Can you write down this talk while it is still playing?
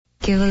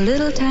Give a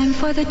little time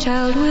for the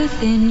child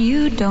within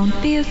you. Don't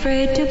be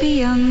afraid to be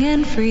young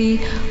and free.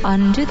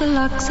 Undo the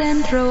locks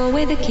and throw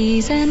away the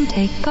keys and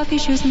take off your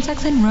shoes and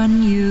socks and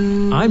run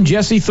you. I'm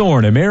Jesse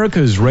Thorne,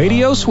 America's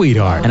radio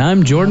sweetheart. And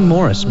I'm Jordan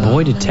Morris,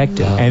 boy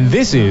detective. And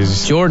this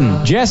is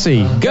Jordan.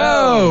 Jesse,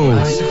 go!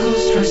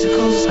 Bicycles,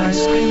 tricycles,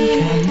 ice cream,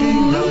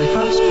 candy,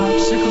 lollipops,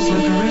 popsicles,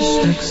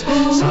 licorice sticks,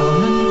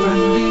 Solomon,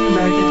 Grundy,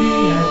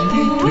 Raggedy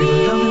Andy,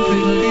 Tweedledum and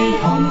Tweedledee,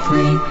 home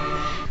free.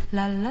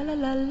 La la la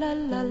la la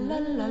la la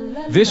la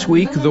la. This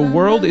week, the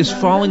world is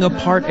falling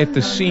apart at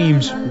the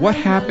seams. What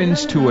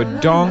happens to a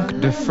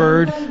Donk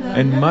Deferred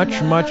and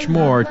much, much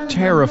more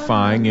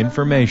terrifying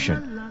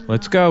information.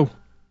 Let's go.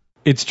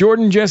 It's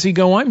Jordan, Jesse,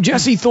 go. I'm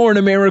Jesse Thorne,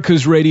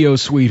 America's radio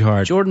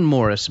sweetheart. Jordan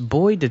Morris,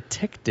 boy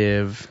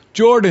detective.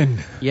 Jordan.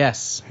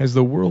 Yes. Has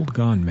the world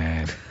gone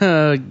mad?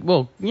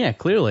 Well, yeah,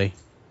 clearly.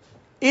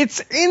 It's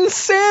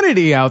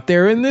insanity out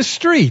there in the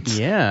streets.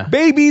 Yeah.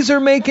 Babies are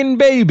making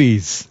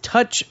babies.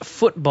 Touch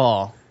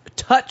football.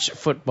 Touch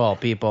football,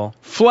 people.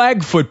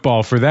 Flag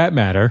football, for that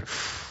matter.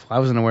 I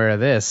wasn't aware of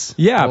this.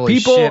 Yeah, Holy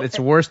people... shit, it's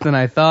worse than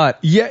I thought.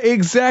 Yeah,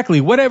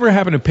 exactly. Whatever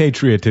happened to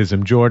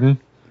patriotism, Jordan?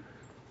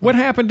 What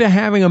happened to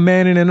having a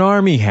man in an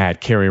army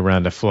hat carry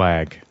around a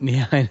flag?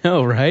 Yeah, I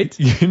know, right?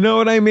 You know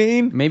what I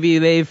mean? Maybe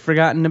they've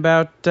forgotten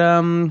about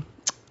a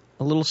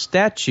little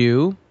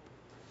statue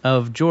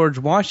of George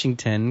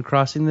Washington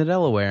crossing the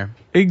Delaware.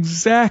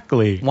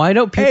 Exactly. Why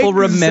don't people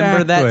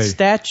remember that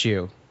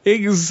statue?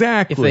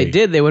 Exactly. If they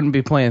did, they wouldn't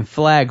be playing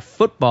flag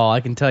football, I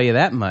can tell you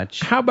that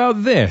much. How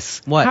about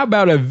this? What? How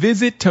about a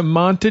visit to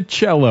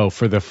Monticello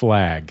for the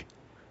flag?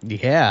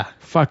 Yeah.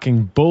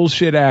 Fucking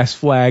bullshit-ass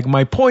flag.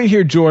 My point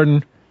here,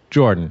 Jordan...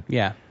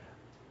 Yeah.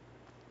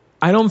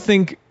 I don't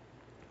think...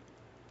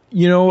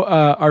 You know,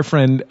 our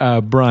friend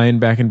Brian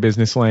back in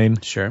Business Lane?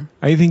 Sure.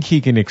 I think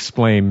he can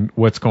explain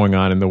what's going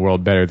on in the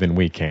world better than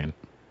we can.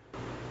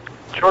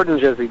 Jordan,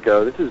 Jesse,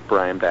 go. This is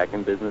Brian back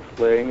in Business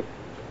Lane.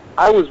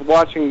 I was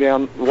walking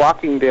down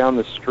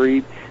the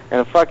street,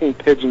 and a fucking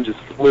pigeon just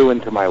flew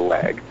into my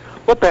leg.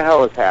 What the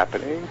hell is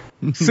happening?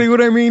 See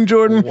what I mean,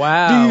 Jordan?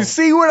 Wow. Do you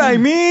see what I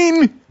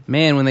mean?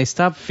 Man, when they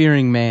stop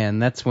fearing man,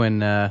 that's when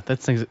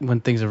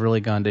things have really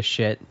gone to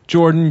shit.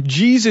 Jordan,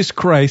 Jesus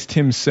Christ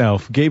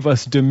himself gave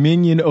us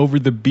dominion over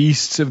the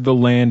beasts of the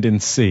land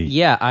and sea.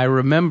 Yeah, I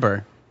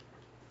remember.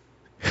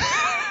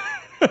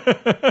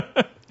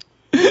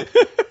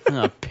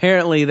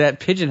 Apparently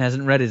that pigeon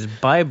hasn't read his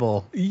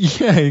Bible.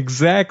 Yeah,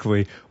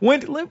 exactly.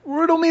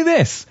 Riddle me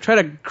this.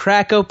 Try to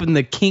crack open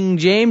the King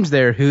James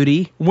there,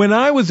 Hootie. When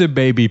I was a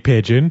baby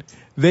pigeon,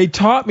 they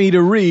taught me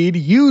to read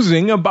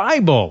using a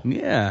Bible.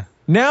 Yeah.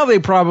 Now they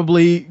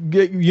probably,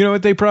 you know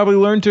what they probably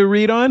learned to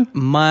read on?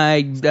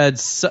 My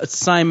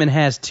Simon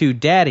Has Two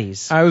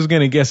Daddies. I was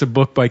going to guess a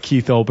book by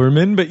Keith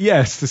Olbermann, but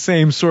yes, the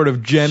same sort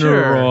of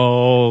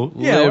general,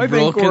 sure. Liberal, I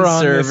think we're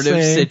conservative on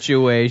the same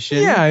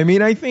situation. Yeah, I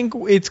mean, I think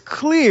it's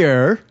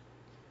clear.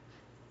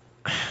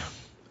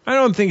 I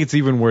don't think it's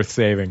even worth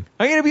saving.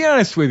 I'm going to be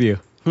honest with you.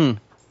 Oh,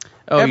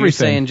 Everything. You're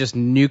saying just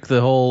nuke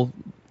the whole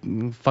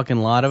fucking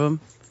lot of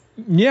them?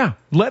 Yeah,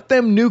 let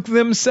them nuke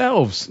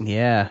themselves.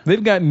 Yeah.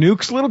 They've got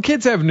nukes. Little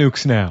kids have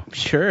nukes now.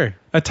 Sure.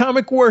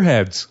 Atomic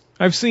warheads.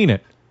 I've seen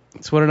it.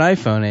 That's what an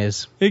iPhone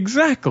is.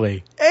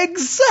 Exactly.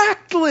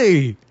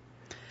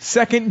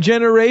 Second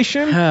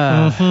generation.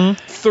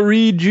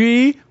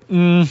 3G.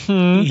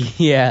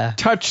 Yeah.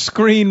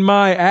 Touchscreen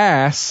my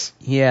ass.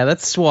 Yeah,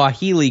 that's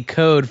Swahili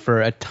code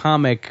for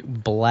atomic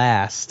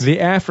blast.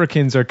 The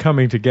Africans are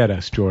coming to get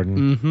us,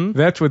 Jordan. Mm-hmm.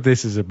 That's what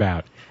this is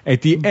about.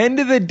 At the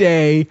end of the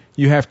day,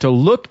 you have to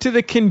look to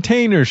the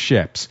container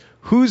ships.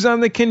 Who's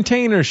on the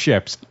container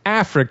ships?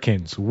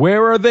 Africans.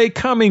 Where are they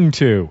coming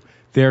to?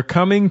 They're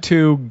coming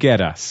to get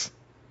us.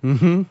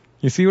 Mm-hmm.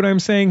 You see what I'm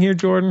saying here,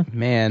 Jordan?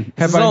 Man.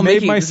 Have I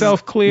made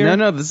myself clear?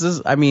 No, this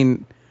is, I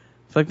mean,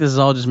 I feel like this is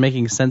all just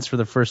making sense for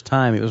the first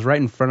time. It was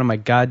right in front of my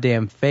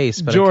goddamn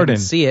face, but Jordan, I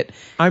couldn't see it.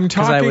 I'm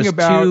talking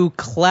about... I was too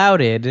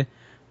clouded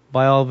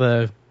by all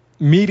the...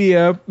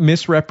 media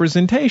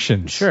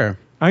misrepresentations. Sure.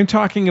 I'm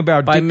talking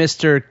about... by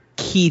Mr.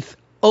 Keith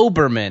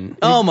Olbermann.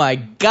 Oh my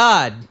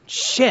God.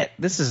 Shit.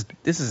 This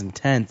is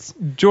intense.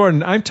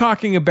 Jordan, I'm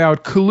talking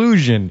about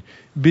collusion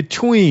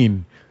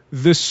between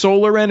the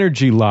solar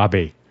energy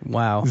lobby.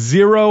 Wow.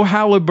 Zero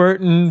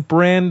Halliburton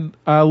brand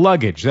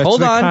luggage. That's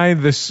Hold the on.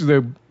 kind,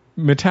 the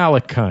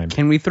metallic kind.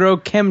 Can we throw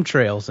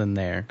chemtrails in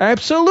there?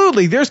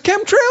 Absolutely. There's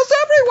chemtrails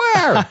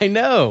everywhere. I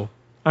know.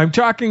 I'm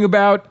talking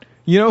about,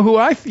 you know who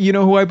I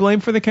blame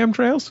for the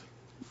chemtrails?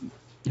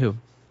 Who?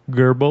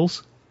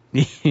 Goebbels.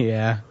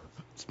 Yeah.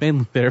 It's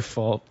mainly their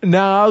fault.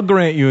 Now, I'll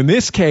grant you, in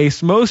this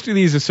case, most of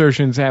these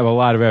assertions have a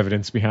lot of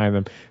evidence behind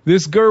them.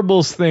 This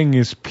Goebbels thing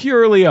is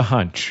purely a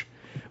hunch.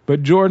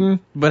 But, Jordan...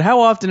 But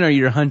how often are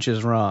your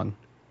hunches wrong?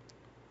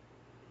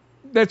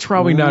 That's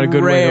probably not a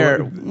good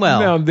Rare. way to...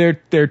 Well... No,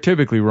 they're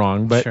typically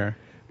wrong, but... Sure.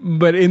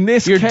 But in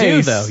this You're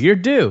case... due, though. You're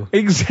due.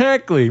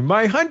 Exactly.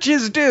 My hunch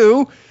is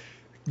due.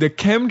 The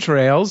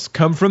chemtrails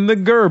come from the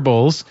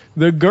Goebbels.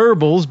 The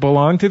Goebbels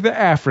belong to the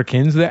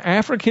Africans. The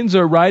Africans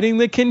are riding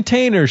the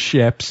container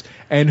ships.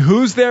 And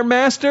who's their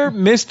master?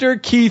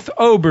 Mr. Keith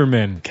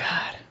Olbermann.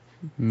 God,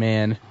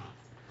 man.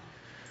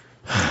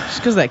 Just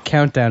because that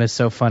countdown is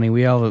so funny,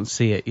 we all don't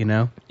see it, you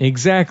know?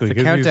 Exactly.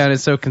 The countdown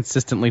is so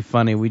consistently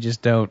funny, we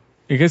just don't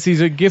because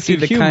he's a see gifted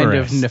the humorist. kind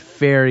of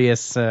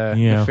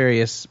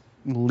nefarious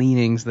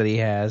leanings that he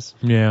has.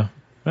 Yeah.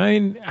 I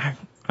mean,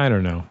 I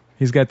don't know.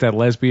 He's got that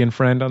lesbian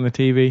friend on the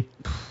TV.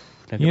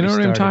 You know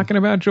what I'm talking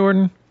about,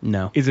 Jordan?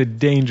 No. It's a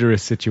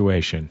dangerous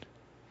situation.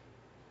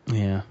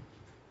 Yeah.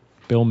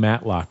 Bill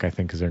Matlock, I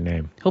think, is her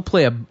name. He'll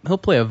play a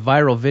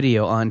viral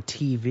video on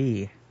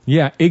TV.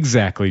 Yeah,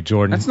 exactly,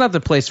 Jordan. That's not the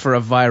place for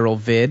a viral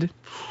vid.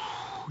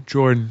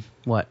 Jordan,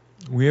 What?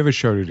 we have a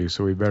show to do,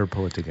 so we better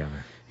pull it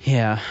together.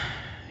 Yeah.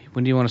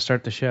 When do you want to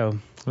start the show?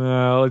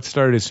 Let's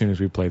start as soon as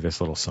we play this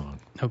little song.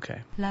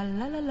 Okay. La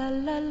la la la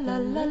la la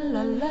la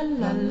la la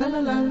la.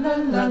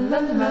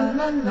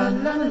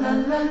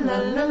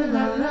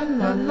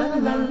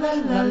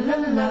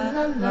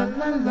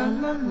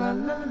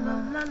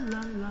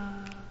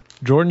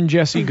 Jordan,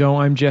 Jesse, go.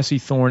 I'm Jesse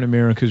Thorne,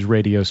 America's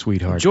radio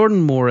sweetheart.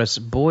 Jordan Morris,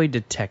 boy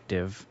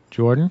detective.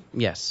 Jordan,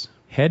 Yes.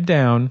 head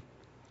down,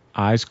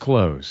 eyes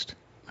closed.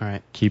 All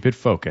right. Keep it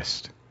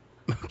focused.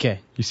 Okay.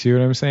 You see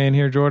what I'm saying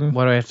here, Jordan?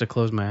 Why do I have to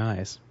close my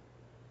eyes?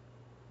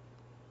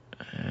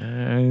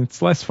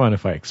 It's less fun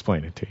if I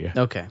explain it to you.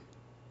 Okay.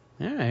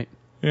 All right.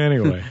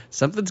 Anyway.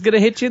 Something's going to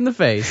hit you in the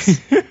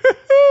face.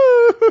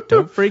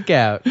 Don't freak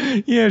out.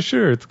 Yeah,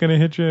 sure. It's going to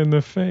hit you in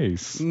the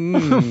face.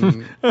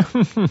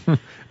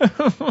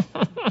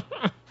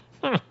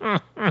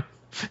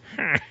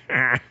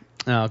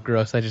 Oh,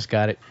 gross. I just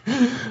got it.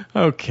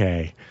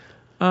 Okay.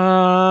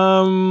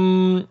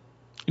 Jordan,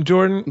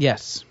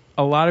 Yes.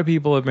 a lot of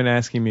people have been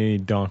asking me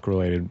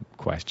donk-related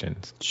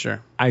questions.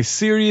 Sure. I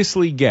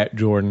seriously get,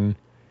 Jordan,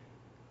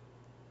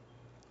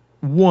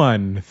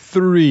 1,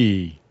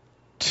 3,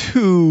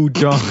 2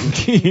 donk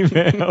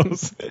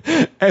emails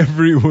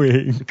every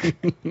week.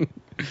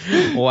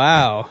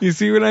 Wow. You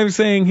see what I'm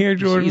saying here,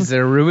 Jordan? Is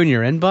there room in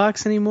your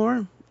inbox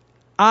anymore?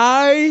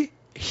 I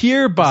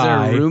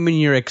hereby... Is there room in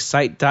your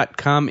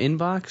excite.com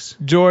inbox?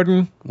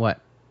 Jordan,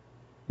 What?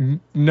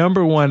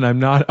 number one, I'm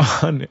not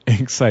on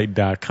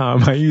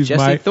excite.com. I use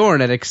Jesse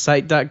Thorne at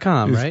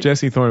excite.com, It's right?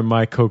 Jesse Thorne at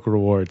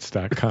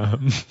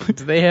mycokerewards.com. Do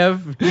they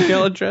have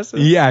email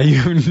addresses? Yeah, you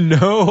have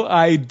no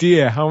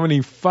idea how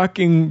many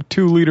fucking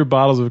 2-liter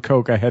bottles of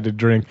Coke I had to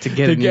drink to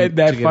get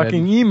that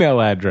fucking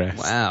email address.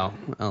 Wow.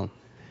 Oh.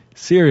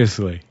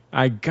 Seriously.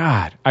 I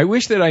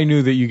wish that I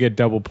knew that you get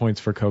double points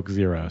for Coke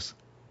Zeros.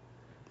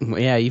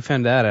 Yeah, you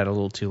found that out a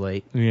little too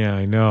late. Yeah,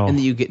 I know. And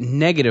that you get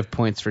negative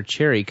points for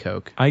Cherry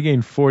Coke. I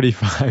gained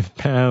 45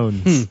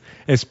 pounds.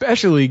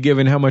 Especially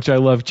given how much I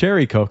love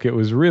Cherry Coke. It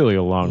was really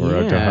a long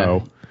road to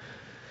hoe.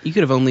 You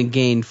could have only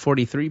gained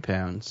 43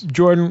 pounds.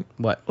 Jordan,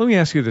 What? let me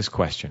ask you this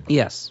question.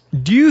 Yes.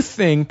 Do you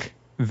think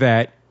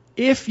that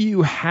if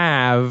you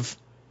have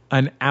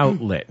an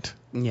outlet,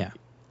 Yeah.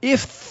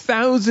 if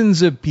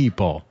thousands of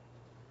people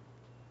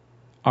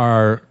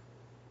are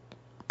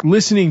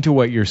listening to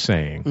what you're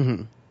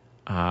saying,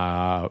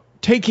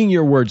 taking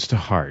your words to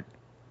heart,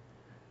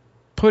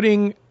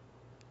 putting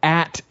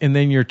at and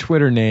then your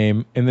Twitter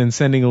name and then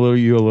sending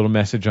you a little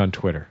message on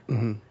Twitter,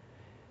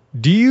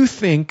 do you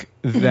think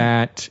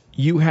that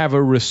you have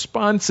a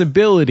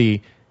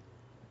responsibility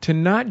to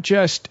not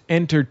just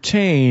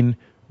entertain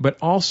but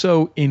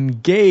also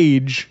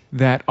engage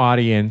that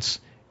audience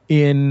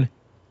in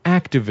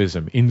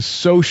activism, in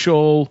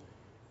social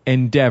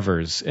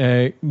endeavors,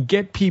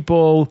 get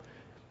people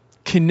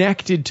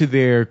connected to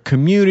their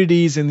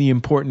communities and the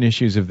important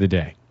issues of the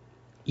day?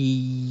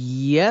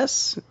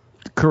 Yes.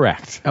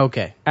 Correct.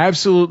 Okay.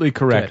 Absolutely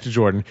correct, Good.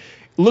 Jordan.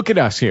 Look at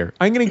us here.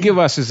 I'm going to give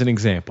us as an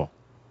example.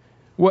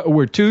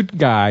 We're two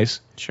guys,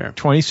 Sure.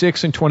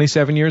 26 and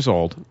 27 years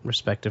old.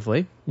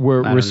 Respectively.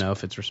 We're I don't know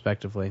if it's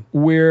respectively.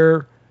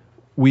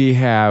 We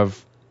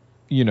have,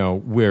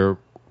 we're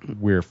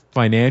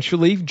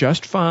financially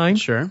just fine.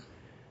 Sure.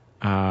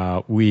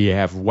 We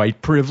have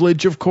white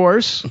privilege, of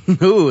course.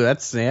 Ooh,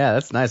 that's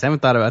nice. I haven't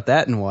thought about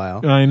that in a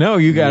while. I know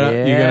you gotta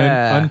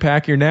Yeah.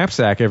 unpack your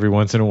knapsack every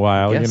once in a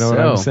while. Guess You know what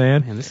I'm so.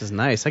 saying? Man, this is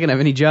nice. I can have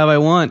any job I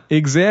want.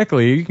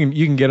 Exactly. You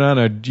can get on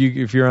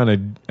if you're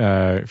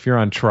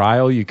on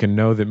trial, you can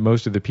know that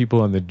most of the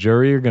people on the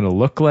jury are going to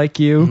look like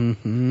you.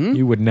 Mm-hmm.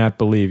 You would not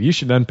believe. You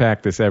should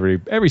unpack this every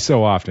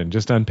so often.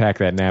 Just unpack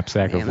that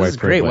knapsack Man, of this white is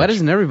great. privilege. Why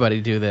doesn't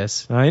everybody do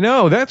this? I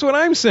know. That's what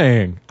I'm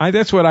saying.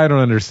 That's what I don't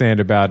understand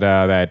about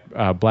that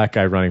black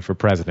guy running for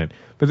president.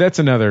 But that's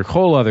another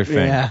whole other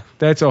thing. Yeah.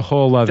 That's a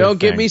whole other Don't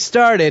thing. get me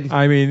started.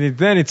 I mean,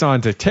 then it's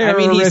on to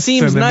terrorists he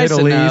seems in the nice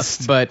Middle enough,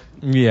 East. but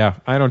Yeah,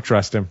 I don't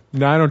trust him.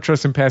 No, I don't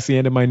trust him past the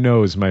end of my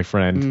nose, my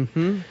friend.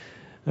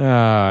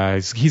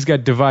 He's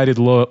got divided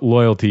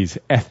loyalties,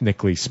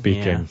 ethnically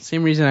speaking. yeah,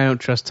 same reason I don't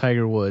trust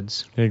Tiger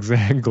Woods.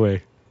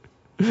 Exactly.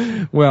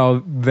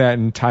 Well, that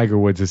and Tiger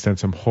Woods has done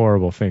some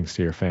horrible things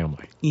to your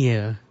family.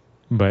 Yeah.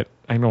 But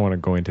I don't want to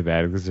go into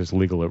that because there's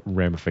legal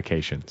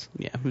ramifications.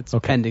 Yeah, it's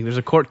pending. There's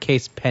a court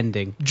case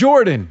pending.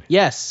 Jordan,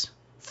 Yes.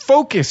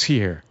 focus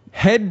here.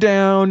 Head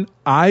down,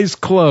 eyes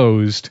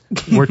closed.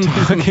 We're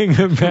talking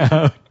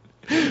about...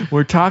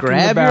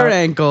 Grab your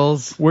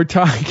ankles. We're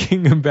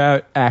talking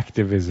about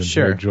activism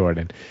Sure. here,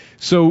 Jordan.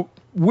 So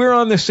we're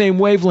on the same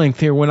wavelength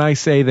here when I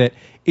say that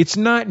it's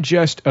not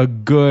just a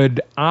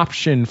good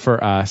option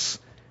for us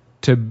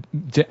to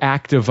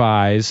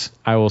activize,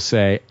 I will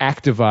say,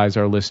 activize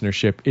our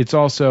listenership. It's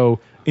also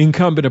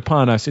incumbent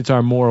upon us. It's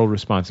our moral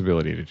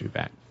responsibility to do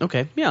that.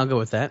 Okay, yeah, I'll go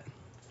with that.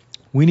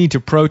 We need to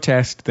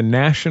protest the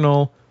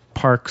National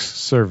Parks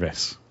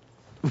Service.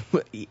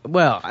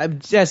 Well,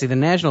 Jesse, the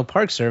National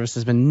Park Service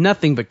has been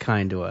nothing but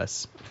kind to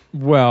us.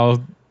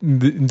 Well,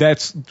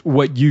 that's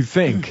what you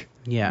think.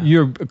 Yeah.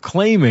 You're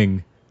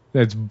claiming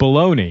that's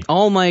baloney.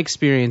 All my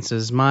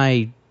experiences,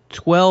 my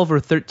 12 or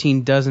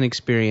 13 dozen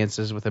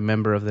experiences with a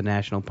member of the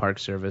National Park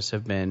Service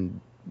have been,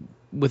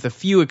 with a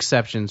few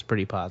exceptions,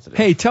 pretty positive.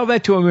 Hey, tell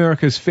that to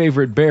America's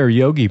favorite bear,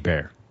 Yogi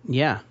Bear.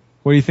 Yeah.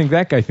 What do you think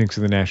that guy thinks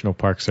of the National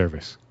Park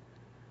Service?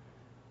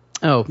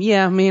 Oh,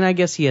 yeah, I mean, I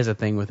guess he has a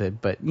thing with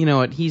it, but you know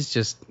what? He's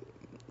just...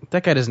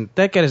 That guy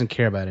doesn't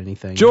care about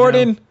anything.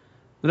 Jordan! You know?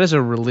 That is a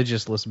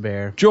religionless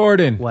bear.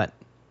 Jordan! What?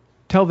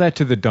 Tell that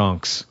to the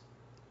donks.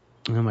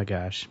 Oh my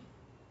gosh.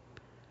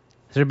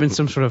 Has there been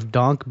some sort of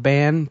donk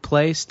ban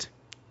placed?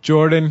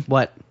 Jordan,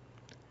 What?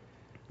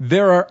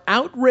 there are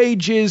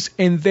outrages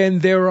and then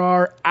there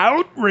are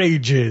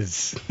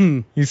outrages.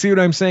 You see what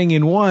I'm saying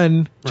in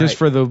one, just Right.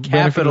 for the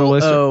benefit of the Capital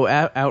listener? O,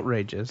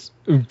 outrageous.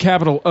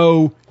 Capital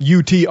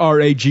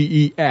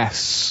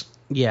O-U-T-R-A-G-E-S.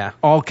 Yeah.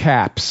 All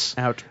caps.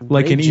 Outrageous.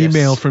 Like an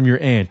email from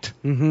your aunt.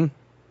 Mm-hmm.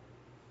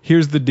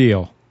 Here's the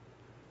deal.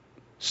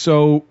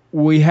 So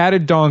we had a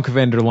donk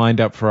vendor lined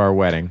up for our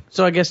wedding.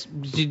 So I guess,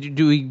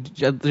 do we,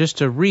 just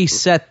to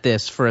reset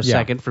this for a Yeah.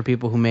 second for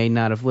people who may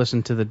not have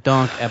listened to the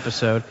donk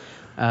episode,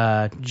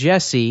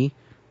 Jesse,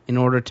 in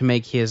order to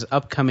make his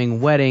upcoming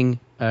wedding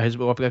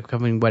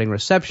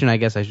reception, I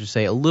guess I should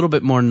say, a little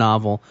bit more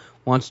novel,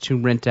 wants to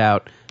rent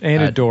out...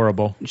 And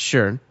adorable.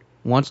 Sure.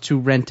 Wants to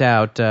rent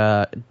out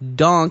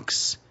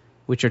donks,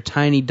 which are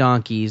tiny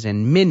donkeys,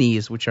 and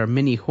minis, which are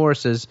mini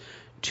horses,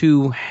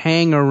 to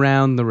hang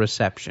around the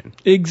reception.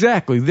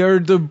 Exactly. They're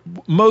the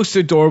most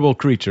adorable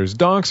creatures.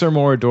 Donks are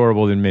more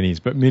adorable than minis,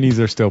 but minis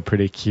are still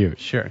pretty cute.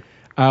 Sure.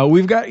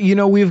 We've got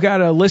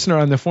a listener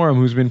on the forum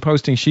who's been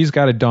posting. She's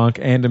got a donk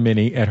and a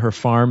mini at her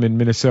farm in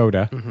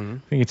Minnesota. Mm-hmm.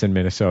 I think it's in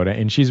Minnesota,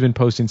 and she's been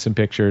posting some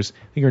pictures.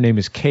 I think her name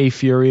is Kay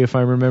Fury, if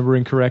I'm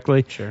remembering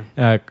correctly. Sure.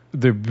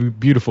 They're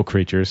beautiful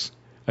creatures,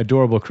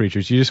 adorable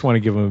creatures. You just want to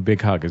give them a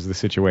big hug, is the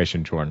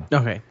situation, Jordan.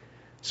 Okay.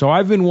 So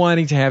I've been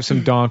wanting to have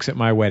some donks at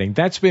my wedding.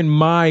 That's been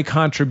my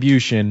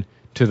contribution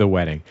to the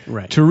wedding.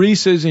 Right.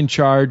 Teresa's in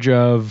charge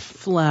of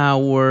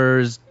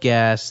Flowers,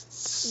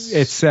 guests,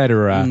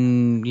 etc.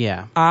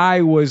 Yeah.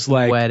 I was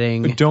like,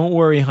 Wedding. Don't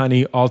worry,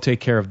 honey, I'll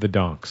take care of the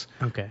donks.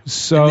 Okay.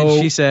 So and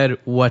then she said,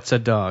 "What's a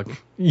dog?"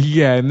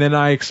 Yeah, and then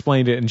I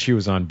explained it, and she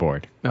was on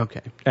board.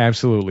 Okay.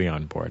 Absolutely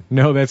on board.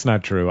 No, that's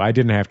not true. I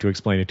didn't have to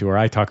explain it to her.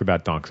 I talk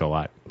about donks a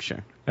lot.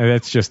 Sure.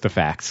 That's just the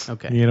facts.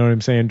 Okay. You know what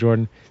I'm saying,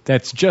 Jordan?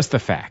 That's just the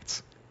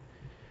facts.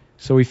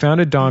 So we found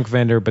a donk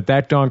vendor, but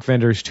that donk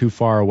vendor is too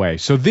far away.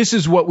 So this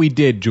is what we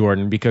did,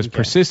 Jordan, because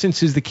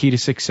persistence is the key to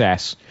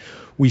success.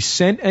 We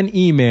sent an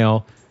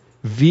email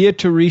via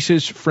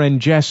Teresa's friend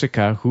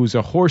Jessica, who's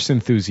a horse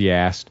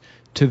enthusiast,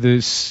 to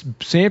the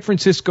San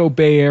Francisco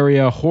Bay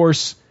Area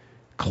Horse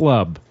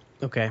Club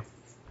Okay.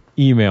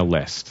 email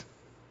list.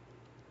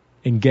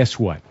 And guess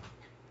what?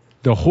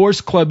 The Horse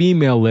Club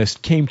email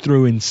list came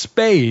through in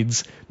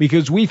spades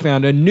because we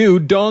found a new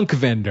donk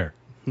vendor.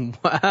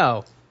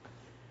 Wow.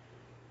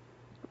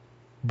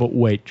 But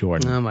wait,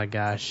 Jordan. Oh my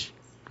gosh.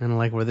 I don't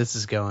like where this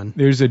is going.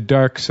 There's a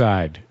dark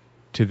side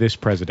to this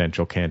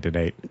presidential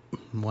candidate.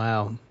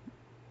 Wow.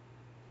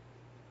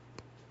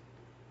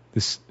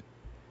 The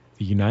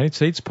United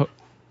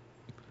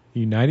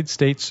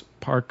States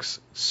Parks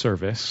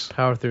Service.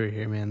 Power through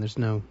here, man. There's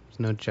no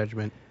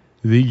judgment.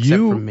 Except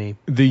from me.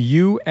 The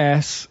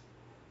U.S.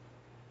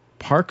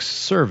 Parks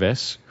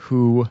Service,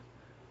 who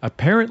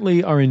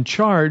apparently are in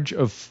charge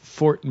of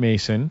Fort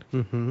Mason.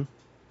 Mm-hmm.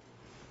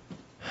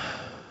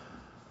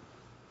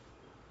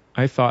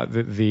 I thought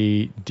that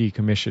the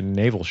decommissioned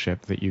naval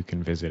ship that you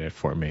can visit at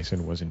Fort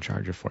Mason was in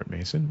charge of Fort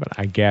Mason, but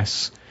I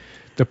guess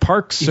the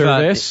Park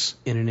Service...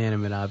 An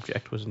inanimate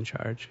object was in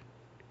charge.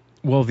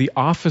 Well, the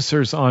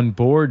officers on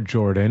board,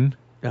 Jordan,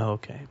 Oh,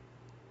 okay.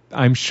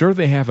 I'm sure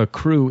they have a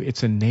crew.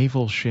 It's a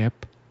naval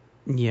ship.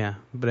 Yeah,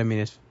 but I mean,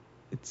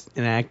 it's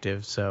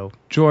inactive, so...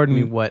 Jordan, I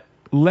mean, what...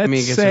 let's I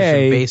mean, I guess there's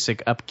say... some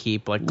basic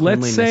upkeep, like Let's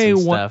cleanliness say and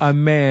stuff. a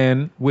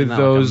man with Not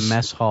those... like a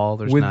mess hall.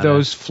 There's with not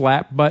those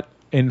flap butt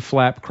and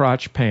flap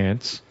crotch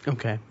pants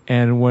Okay.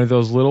 and one of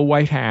those little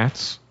white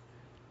hats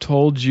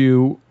told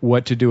you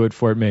what to do at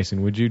Fort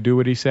Mason. Would you do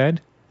what he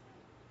said?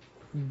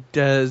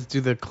 Do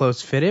the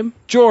clothes fit him?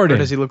 Jordan. Or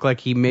does he look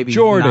like he maybe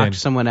Jordan. knocked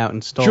someone out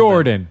and stole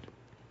Jordan. them?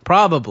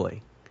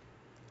 Probably.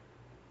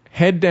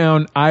 head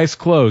down, eyes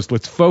closed.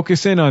 Let's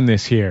focus in on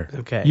this here.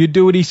 Okay. You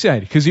do what he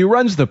said, because he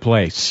runs the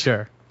place.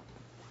 Sure.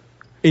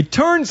 It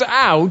turns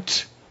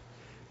out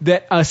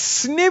that a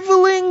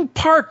sniveling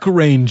park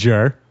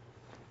ranger,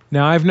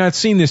 now I've not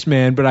seen this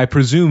man, but I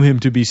presume him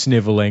to be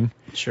sniveling,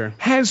 Sure.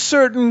 has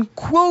certain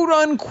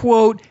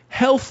quote-unquote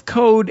health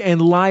code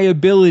and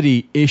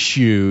liability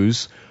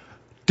issues,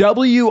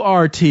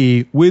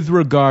 WRT, with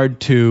regard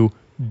to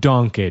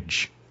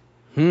donkage.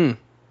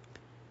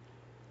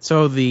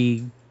 So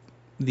the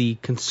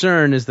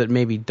concern is that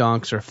maybe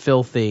donks are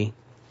filthy.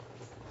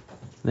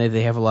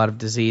 They have a lot of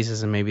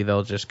diseases, and maybe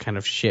they'll just kind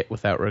of shit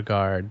without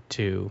regard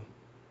to,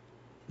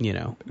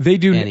 They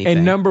do, anything.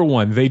 and number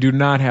one, they do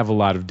not have a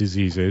lot of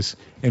diseases,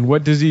 and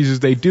what diseases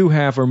they do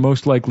have are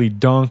most likely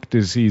donk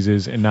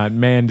diseases and not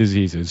man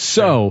diseases.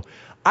 So,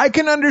 I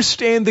can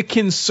understand the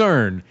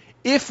concern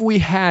if we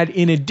had,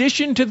 in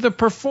addition to the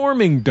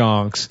performing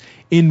donks,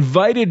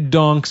 invited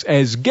donks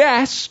as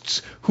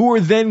guests who are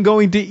then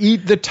going to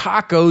eat the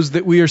tacos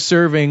that we are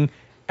serving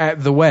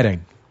at the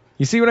wedding.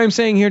 You see what I'm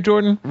saying here,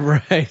 Jordan?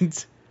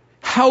 Right.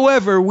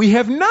 However, we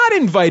have not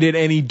invited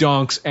any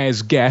donks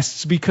as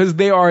guests because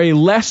they are a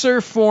lesser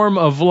form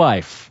of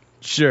life.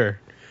 Sure.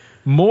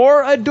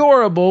 More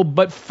adorable,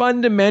 but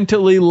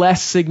fundamentally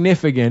less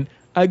significant.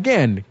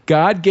 Again,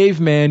 God gave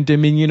man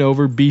dominion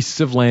over beasts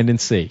of land and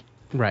sea.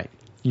 Right.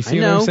 You see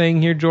I what know. I'm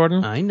saying here,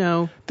 Jordan? I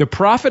know. The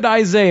prophet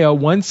Isaiah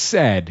once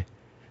said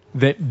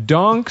that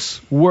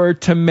donks were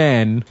to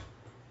men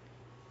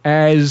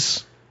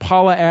as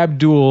Paula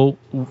Abdul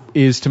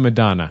is to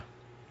Madonna.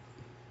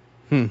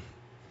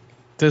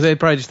 So they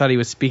probably just thought he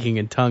was speaking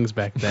in tongues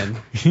back then.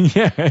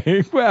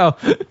 Yeah, well,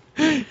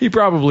 he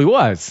probably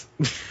was.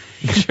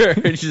 Sure.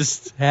 It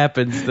just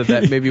happens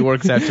that maybe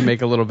works out to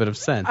make a little bit of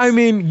sense. I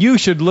mean, you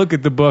should look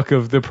at the book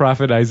of the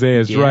prophet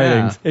Isaiah's Yeah.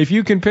 writings. If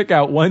you can pick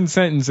out one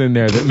sentence in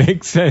there that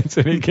makes sense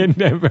and it can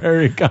never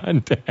vary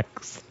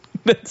context,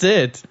 That's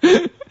it.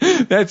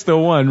 that's the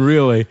one,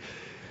 really.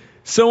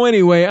 So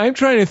anyway, I'm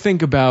trying to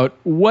think about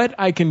what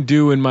I can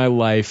do in my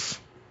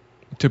life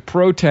to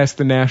protest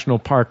the National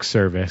Park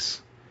Service.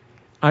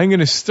 I'm going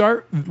to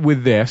start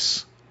with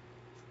this.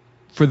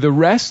 For the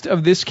rest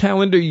of this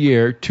calendar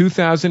year,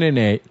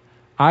 2008,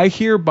 I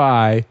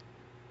hereby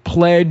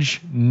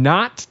pledge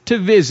not to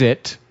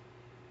visit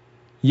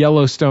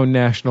Yellowstone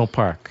National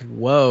Park.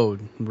 Whoa.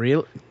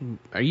 Real?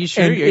 Are you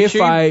sure? And Are you if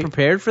sure you're I-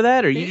 prepared for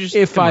that? Or you just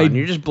if come I- on,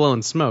 you're just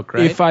blowing smoke,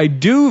 right? If I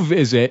do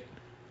visit,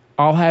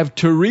 I'll have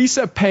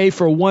Teresa pay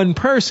for one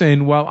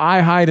person while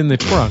I hide in the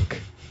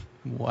trunk.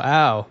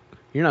 Wow.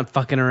 You're not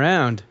fucking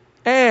around.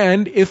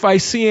 And if I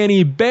see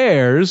any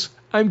bears,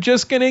 I'm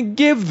just going to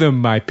give them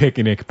my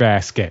picnic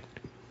basket.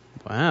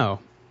 Wow.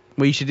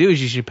 What you should do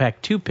is you should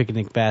pack 2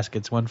 picnic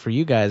baskets, one for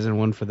you guys and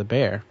one for the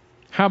bear.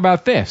 How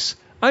about this?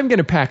 I'm going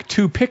to pack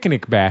 2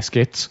 picnic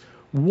baskets,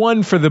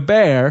 one for the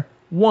bear,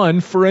 one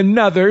for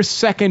another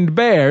second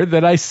bear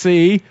that I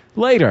see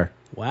later.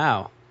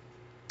 Wow.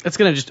 That's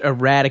going to just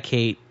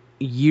eradicate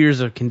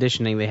years of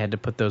conditioning they had to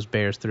put those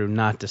bears through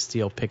not to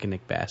steal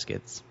picnic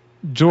baskets.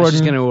 It's Jordan,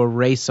 just going to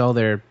erase all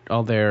their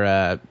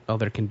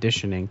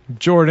conditioning.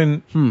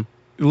 Jordan,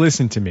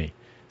 listen to me.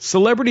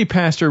 Celebrity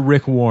pastor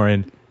Rick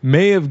Warren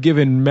may have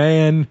given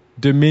man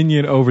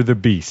dominion over the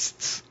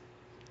beasts,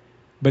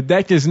 but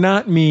that does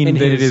not mean In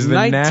that his it is the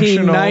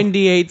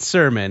 1998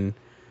 sermon.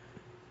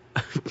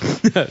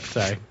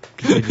 Sorry.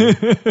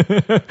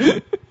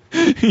 Continue.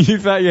 You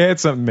thought you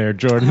had something there,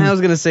 Jordan. I was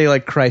going to say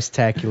like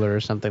Christacular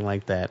or something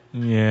like that.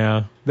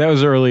 Yeah, that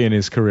was early in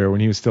his career when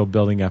he was still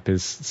building up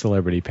his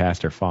celebrity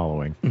pastor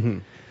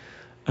following.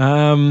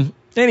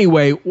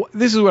 Anyway,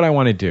 this is what I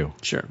want to do.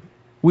 Sure.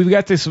 We've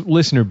got this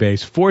listener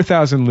base,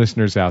 4,000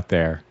 listeners out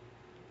there.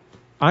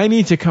 I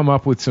need to come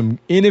up with some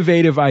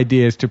innovative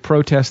ideas to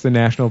protest the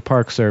National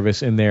Park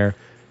Service in their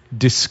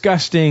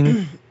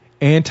disgusting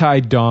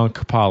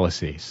anti-donk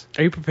policies.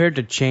 Are you prepared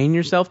to chain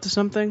yourself to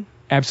something?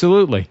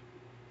 Absolutely.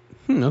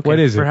 Okay. What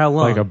is it? For how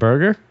long? Like a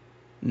burger?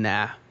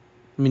 Nah.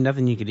 I mean,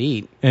 nothing you could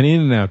eat. An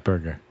In-N-Out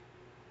burger.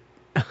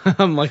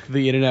 Like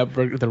the In-N-Out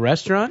burger, the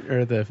restaurant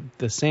or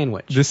the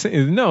sandwich?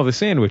 The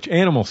sandwich,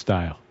 animal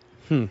style.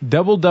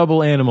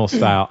 Double animal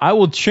style. I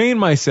will chain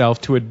myself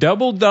to a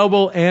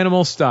double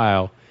animal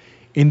style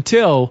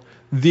until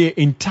the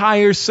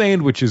entire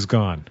sandwich is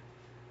gone.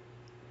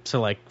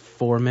 So like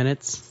 4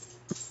 minutes?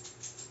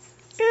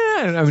 Yeah,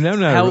 I mean, I'm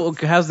not.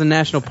 How's the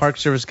National Park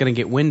Service going to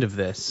get wind of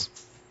this?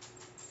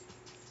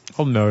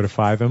 I'll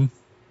notify them.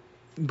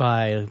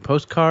 By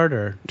postcard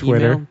or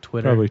Twitter. email?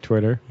 Twitter. Probably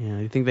Twitter. Yeah.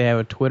 You think they have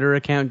a Twitter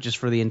account just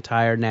for the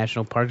entire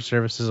National Park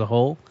Service as a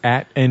whole?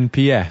 At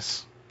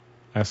NPS.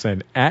 I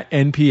said at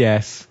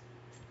NPS,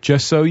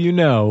 just so you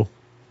know.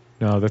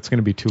 No, that's going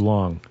to be too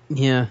long.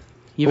 Yeah.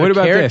 You have What a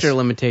about character this?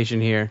 limitation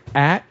here.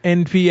 At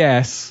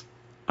NPS,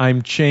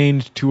 I'm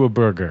chained to a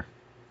burger.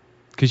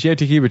 Because you have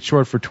to keep it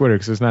short for Twitter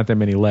because there's not that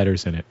many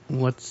letters in it.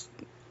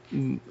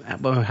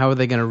 How are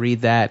they going to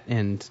read that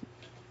and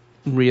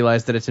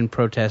realize that it's in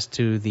protest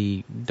to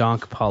the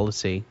donk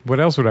policy? What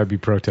else would I be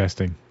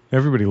protesting?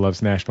 Everybody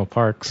loves national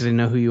parks. Do they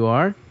know who you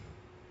are?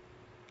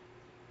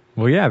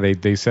 Well, yeah,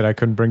 they said I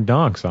couldn't bring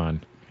donks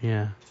on.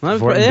 Yeah. Well,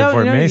 Fort you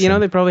know, Mason.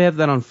 they probably have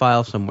that on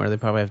file somewhere. They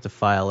probably have to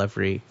file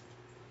every...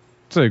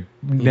 It's a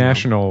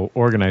national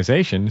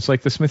organization. It's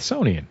like the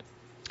Smithsonian.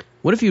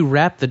 What if you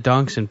wrap the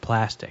donks in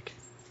plastic?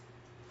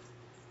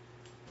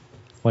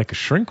 Like a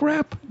shrink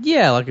wrap?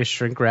 Yeah, like a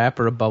shrink wrap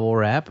or a bubble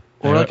wrap.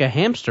 Or like a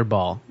hamster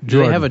ball. Do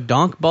Jordan. they have a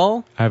donk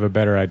ball? I have a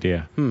better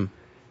idea.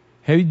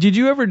 Did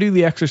you ever do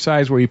the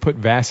exercise where you put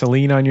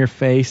Vaseline on your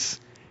face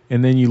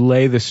and then you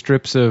lay the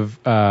strips of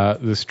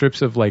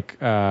like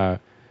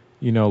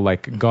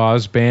like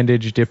gauze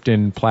bandage dipped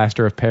in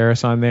plaster of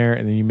Paris on there,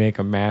 and then you make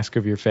a mask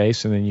of your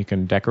face, and then you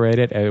can decorate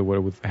it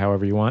with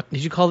however you want?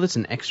 Did you call this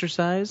an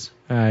exercise?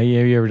 Yeah,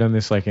 you ever done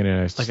this like in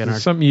a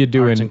something you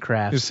do arts in and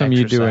crafts it's something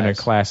you do in a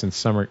exercise. class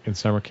in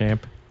summer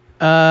camp?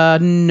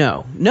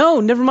 No,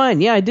 never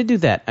mind. Yeah, I did do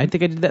that. I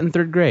think I did that in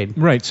 3rd grade.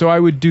 Right. So I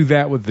would do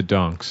that with the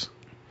donks.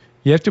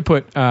 You have to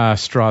put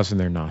straws in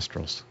their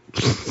nostrils.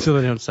 So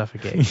they don't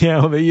suffocate.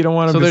 Yeah, well, you don't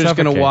want them So to they're just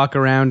going suffocate. to walk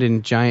around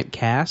in giant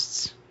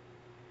casts?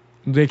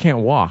 They can't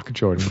walk,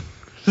 Jordan.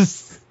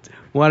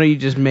 Why don't you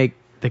just make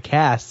the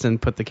casts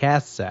and put the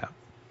casts out?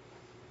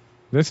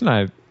 It's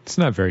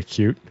not very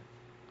cute.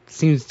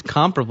 Seems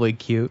comparably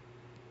cute.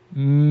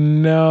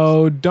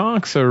 No,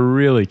 donks are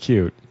really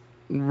cute.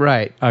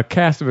 Right. A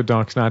cast of a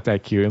donk's not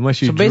that cute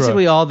unless you. So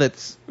basically, all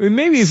that's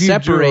maybe if you drew a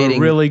separating-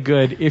 really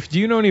good. Do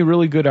you know any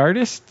really good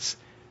artists?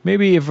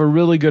 Maybe if a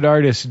really good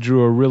artist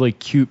drew a really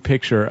cute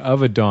picture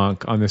of a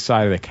donk on the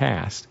side of the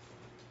cast.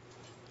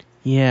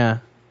 Yeah.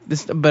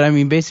 But I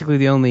mean, basically,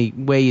 the only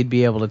way you'd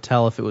be able to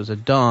tell if it was a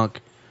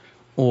donk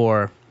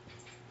or,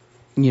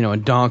 a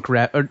donk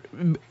wrap. Or,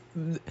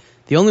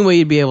 the only way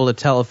you'd be able to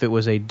tell if it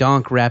was a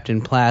donk wrapped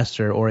in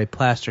plaster or a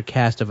plaster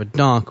cast of a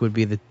donk would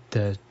be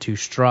the 2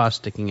 straws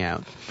sticking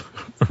out.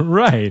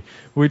 Right,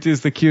 which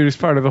is the cutest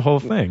part of the whole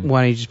thing.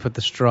 Why don't you just put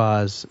the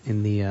straws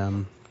in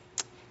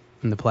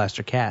the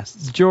plaster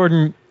casts?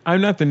 Jordan,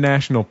 I'm not the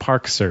National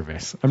Park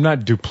Service. I'm not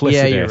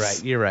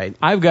duplicitous. Yeah, you're right.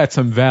 I've got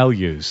some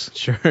values.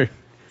 Sure.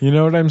 You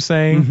know what I'm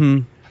saying? Mm-hmm.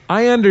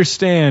 I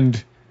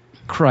understand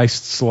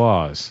Christ's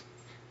laws.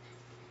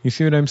 You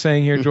see what I'm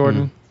saying here,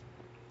 Jordan?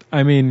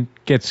 I mean,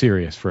 get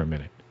serious for a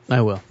minute. I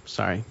will.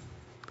 Sorry,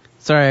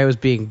 I was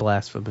being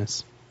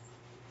blasphemous.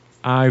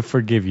 I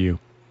forgive you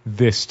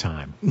this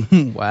time.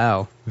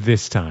 Wow.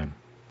 This time.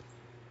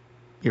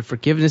 Your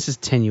forgiveness is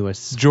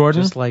tenuous.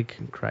 Jordan? Just like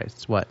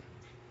Christ's. What?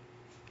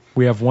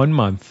 We have 1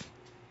 month.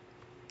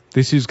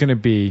 This is going to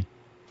be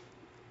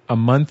a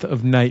month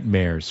of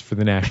nightmares for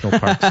the National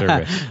Park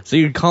Service. So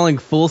you're calling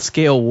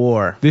full-scale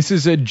war. This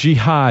is a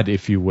jihad,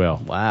 if you will.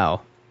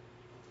 Wow.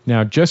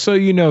 Now, just so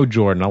you know,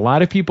 Jordan, a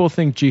lot of people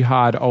think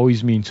jihad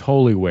always means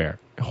holy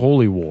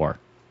war.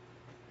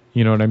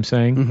 You know what I'm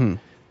saying? Mm-hmm.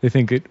 They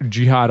think that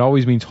jihad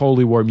always means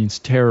holy war, means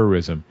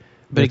terrorism.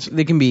 But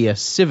they can be a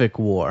civic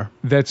war.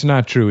 That's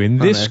not true. In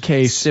this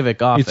case,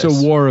 civic office. it's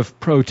a war of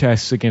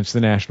protests against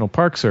the National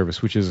Park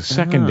Service, which is a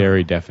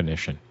secondary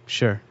definition.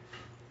 Sure.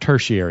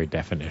 Tertiary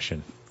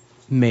definition.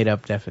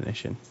 Made-up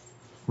definition.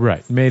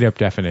 Right. Made-up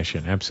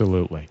definition.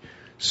 Absolutely.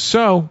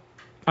 So,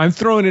 I'm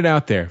throwing it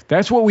out there.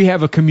 That's what we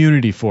have a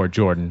community for,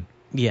 Jordan.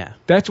 Yeah.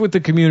 That's what the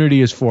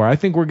community is for. I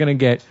think we're going to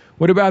get...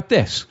 What about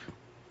this?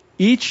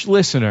 Each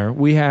listener,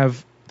 we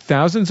have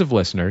thousands of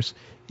listeners.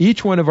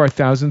 Each one of our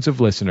thousands of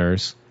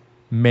listeners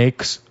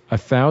makes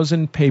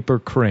 1,000 paper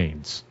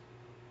cranes,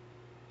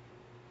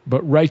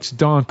 but writes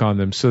donk on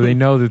them so they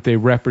know that they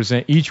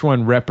represent... Each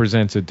one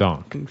represents a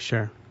donk.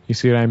 Sure. You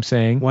see what I'm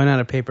saying? Why not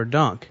a paper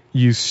donk?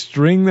 You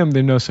string them...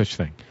 There's no such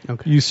thing.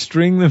 Okay. You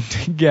string them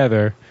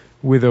together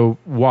with a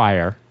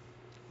wire.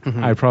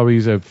 Mm-hmm. I'd probably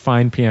use a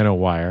fine piano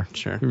wire.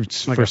 Sure.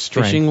 It's Like for a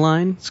strength. fishing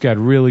line? It's got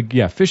really...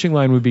 Yeah, fishing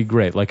line would be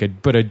great. Like a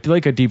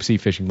deep sea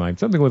fishing line.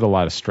 Something with a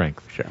lot of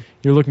strength. Sure.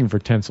 You're looking for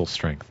tensile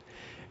strength.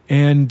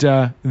 And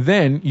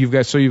then you've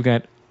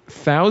got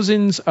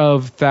thousands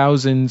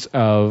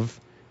of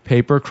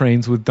paper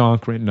cranes with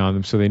donk written on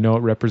them so they know it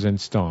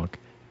represents donk.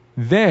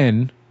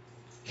 Then,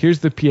 here's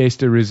the pièce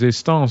de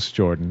résistance,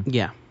 Jordan.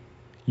 Yeah.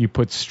 You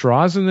put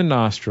straws in the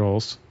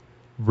nostrils,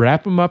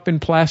 wrap them up in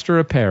plaster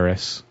of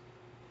Paris,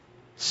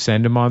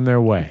 send them on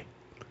their way.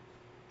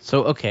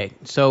 So, okay.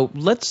 So,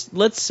 let's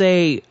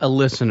say a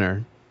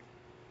listener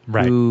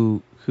Right.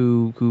 who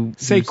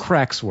Say who's-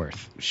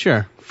 Cracksworth.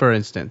 Sure, for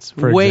instance.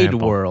 For Wade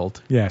example.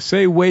 World. Yeah,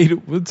 say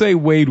Wade. Let's say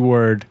Wade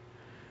Word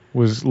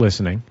was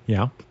listening.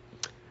 Yeah.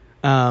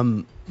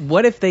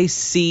 What if they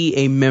see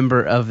a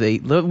member of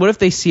what if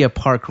they see a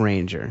park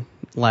ranger,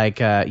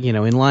 like,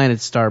 in line at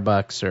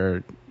Starbucks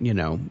or,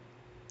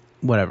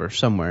 whatever,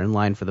 somewhere in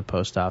line for the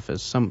post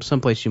office,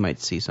 someplace you might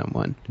see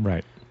someone.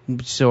 Right.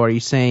 So are you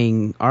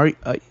saying,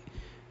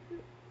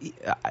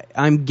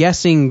 I'm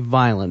guessing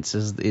violence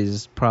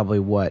is probably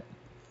what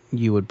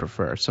you would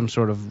prefer, some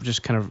sort of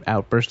just kind of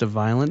outburst of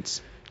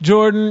violence?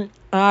 Jordan,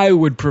 I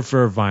would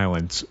prefer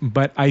violence,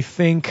 but I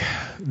think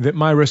that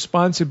my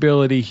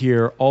responsibility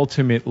here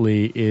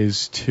ultimately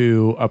is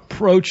to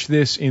approach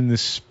this in the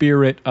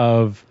same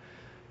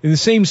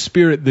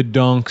spirit the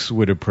donks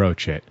would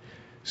approach it.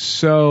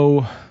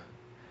 So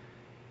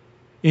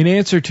In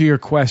answer to your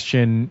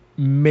question,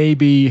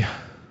 maybe...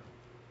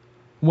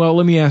 Well,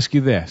 let me ask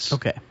you this.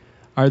 Okay.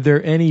 Are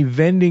there any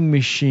vending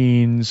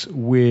machines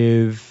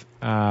with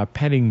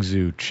petting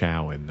zoo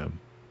chow in them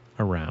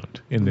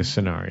around in this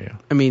scenario?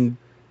 I mean...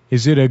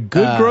 Is it a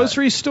good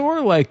grocery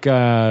store like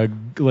a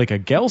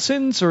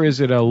Gelson's, or is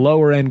it a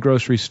lower end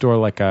grocery store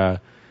like a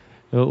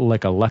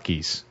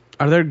Lucky's?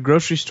 Are there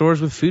grocery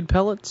stores with food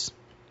pellets?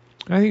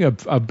 I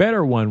think a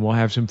better one will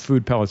have some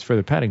food pellets for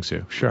the petting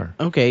zoo. Sure.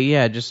 Okay,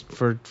 yeah, just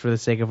for the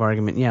sake of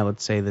argument, yeah.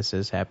 Let's say this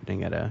is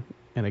happening at a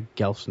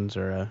Gelson's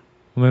or a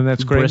Well, then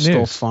that's great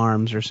Bristol news.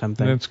 Farms or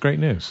something. That's great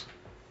news.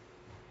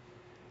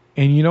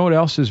 And you know what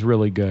else is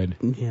really good?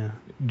 Yeah.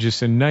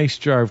 Just a nice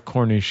jar of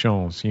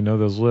cornichons. You know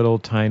those little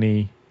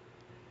tiny.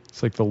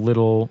 It's like the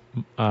little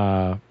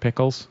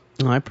pickles.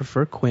 I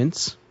prefer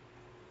quince.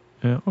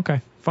 Yeah,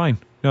 okay, fine.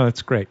 No,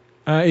 that's great.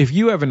 If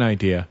you have an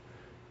idea,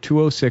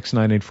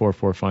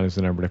 206-9844-FUN is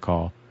the number to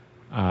call.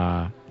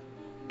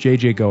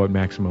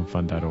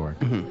 jjgo@MaximumFun.org.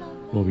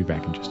 Mm-hmm. We'll be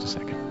back in just a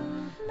second.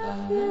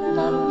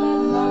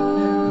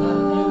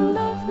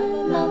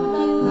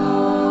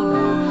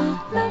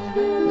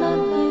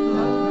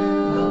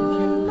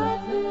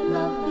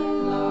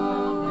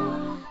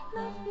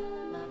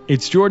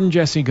 It's Jordan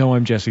Jesse Go.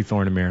 I'm Jesse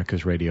Thorne,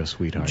 America's radio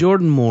sweetheart.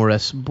 Jordan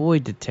Morris, boy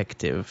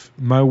detective.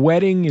 My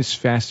wedding is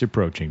fast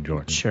approaching,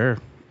 Jordan. Sure.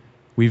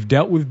 We've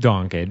dealt with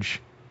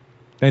donkage.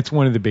 That's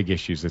one of the big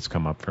issues that's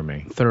come up for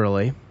me.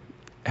 Thoroughly.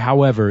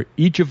 However,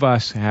 each of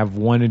us have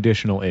one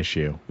additional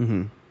issue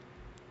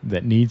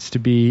that needs to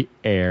be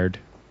aired,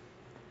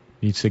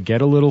 needs to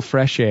get a little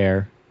fresh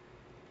air,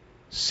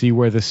 see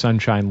where the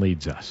sunshine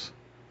leads us.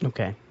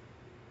 Okay.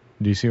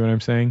 Do you see what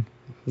I'm saying?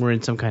 We're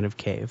in some kind of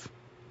cave.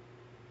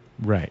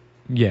 Right.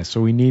 Yeah, so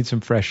we need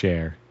some fresh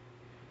air.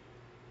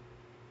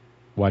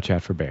 Watch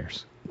out for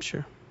bears.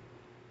 Sure.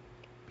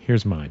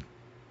 Here's mine.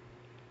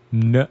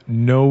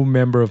 No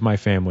member of my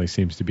family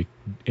seems to be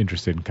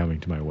interested in coming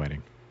to my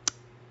wedding.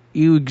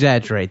 You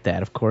exaggerate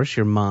that, of course.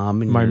 Your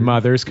mom and my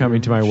mother's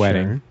coming to my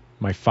wedding. Sure.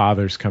 My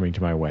father's coming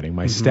to my wedding.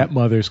 My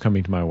stepmother's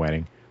coming to my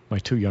wedding. My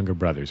two younger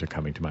brothers are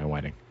coming to my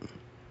wedding.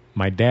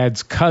 My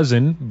dad's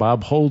cousin,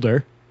 Bob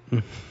Holder,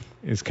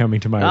 is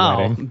coming to my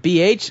wedding.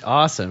 BH,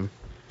 awesome.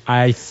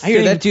 I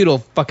hear that dude will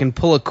fucking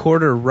pull a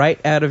quarter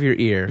right out of your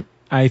ear.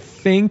 I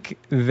think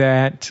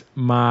that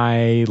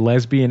my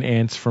lesbian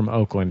aunts from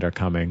Oakland are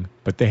coming,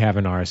 but they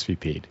haven't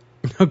RSVP'd.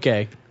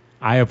 Okay.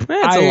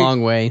 That's a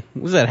long way.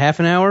 Was that half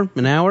an hour?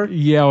 An hour?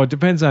 Yeah, well, it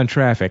depends on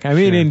traffic. I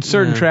mean, in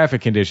certain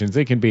traffic conditions,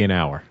 it can be an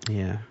hour.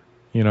 Yeah.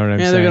 You know what I'm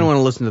saying? Yeah, they're going to want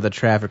to listen to the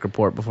traffic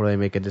report before they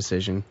make a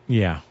decision.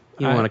 Yeah.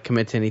 You don't want to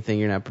commit to anything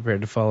you're not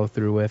prepared to follow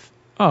through with.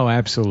 Oh,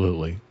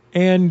 absolutely.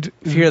 And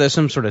if you hear there's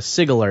some sort of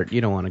SIG alert,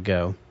 you don't want to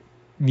go.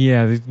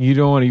 Yeah,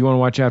 you want to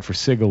watch out for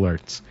SIG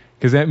alerts,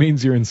 because that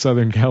means you're in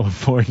Southern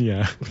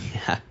California.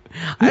 Yeah.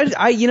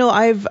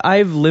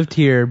 I've lived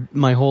here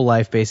my whole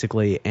life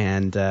basically,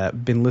 and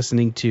been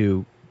listening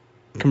to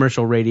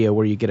commercial radio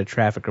where you get a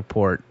traffic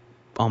report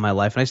all my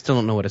life, and I still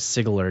don't know what a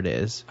SIG alert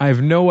is. I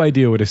have no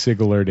idea what a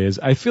SIG alert is.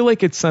 I feel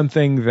like it's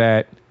something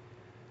that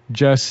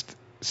just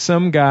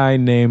some guy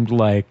named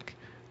like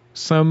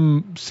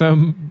some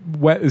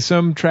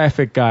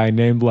traffic guy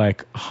named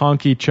like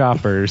Honky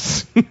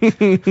Choppers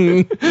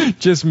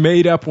just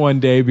made up one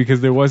day because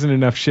there wasn't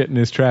enough shit in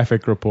his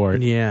traffic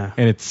report. Yeah.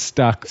 And it's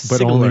stuck, but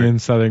SIG only alert. in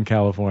Southern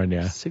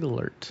California. SIG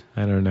alert.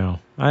 I don't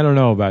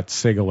know about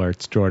SIG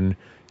alerts, Jordan.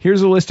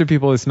 Here's a list of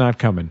people that's not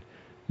coming.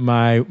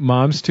 My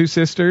mom's two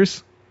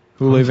sisters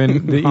who live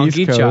in the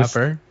East Coast.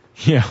 Chopper.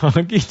 Yeah,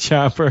 Honky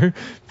Chopper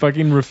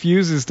fucking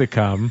refuses to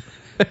come.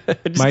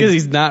 Just because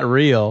he's not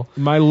real.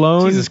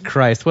 Jesus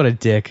Christ, what a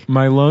dick.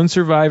 My lone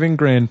surviving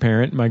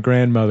grandparent, my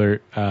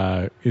grandmother,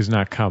 is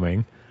not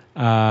coming.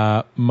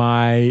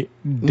 Why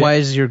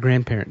is your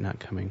grandparent not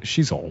coming?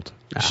 She's old.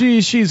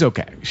 She's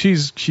okay.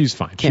 She's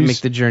fine. Can't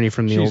make the journey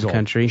from the old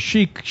country.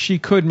 She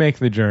could make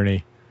the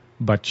journey,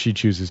 but she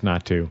chooses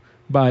not to.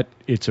 But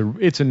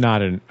it's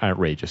not an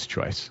outrageous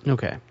choice.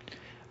 Okay.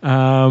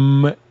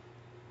 My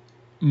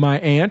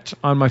aunt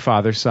on my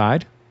father's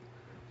side.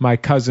 My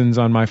cousins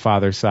on my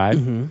father's side,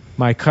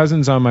 my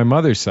cousins on my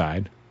mother's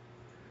side.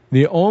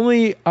 The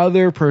only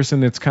other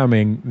person that's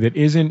coming that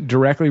isn't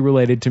directly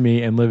related to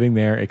me and living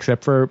there,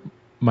 except for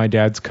my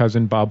dad's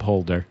cousin, Bob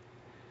Holder,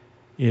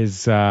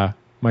 is my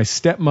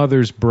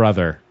stepmother's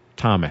brother,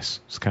 Thomas,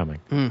 is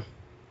coming.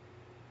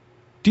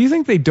 Do you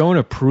think they don't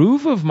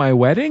approve of my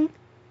wedding?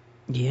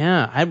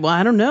 Yeah,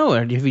 I don't know.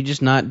 Have you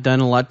just not done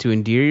a lot to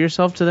endear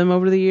yourself to them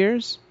over the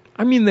years?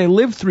 I mean, they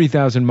live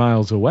 3,000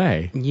 miles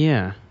away.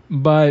 Yeah.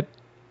 But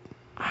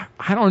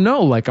I don't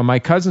know. Like, my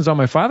cousins on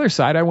my father's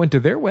side, I went to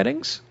their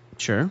weddings.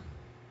 Sure.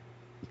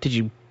 Did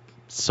you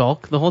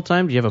sulk the whole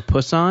time? Did you have a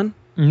puss on?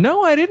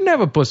 No, I didn't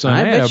have a puss on.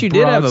 I bet you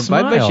did have a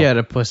smile. I bet you had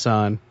a puss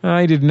on.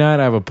 I did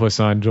not have a puss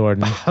on,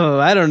 Jordan. Oh,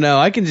 I don't know.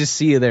 I can just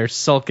see you there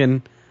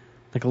sulking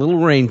like a little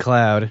rain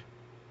cloud.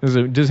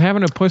 Does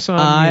having a puss on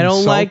I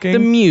don't sulking? like the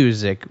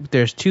music.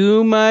 There's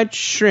too much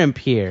shrimp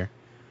here.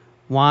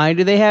 Why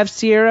do they have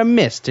Sierra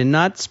Mist and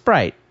not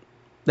Sprite?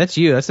 That's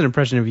you. That's an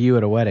impression of you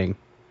at a wedding.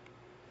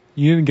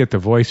 You didn't get the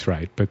voice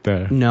right,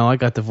 but No, I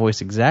got the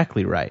voice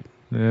exactly right.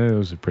 It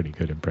was a pretty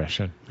good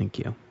impression. Thank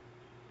you.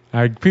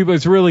 People, I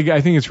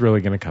think it's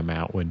really going to come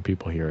out when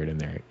people hear it in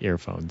their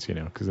earphones,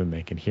 because then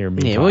they can hear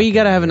me. Yeah, well, you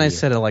got to have a nice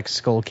set of like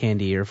skull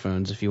candy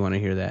earphones if you want to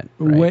hear that.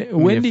 Right?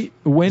 When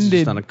did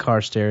just on a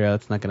car stereo?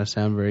 It's not going to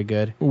sound very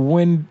good.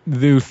 When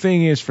the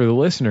thing is for the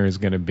listener is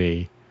going to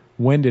be,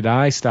 when did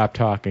I stop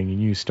talking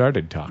and you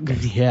started talking?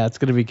 Yeah, it's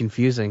going to be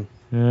confusing.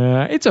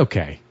 It's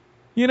okay.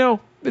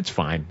 It's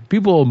fine.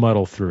 People will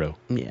muddle through.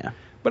 Yeah.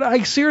 But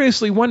I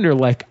seriously wonder,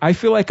 I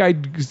feel like I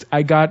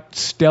got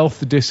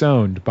stealth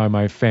disowned by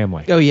my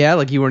family. Oh, yeah?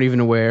 Like you weren't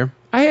even aware?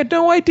 I had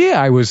no idea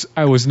I was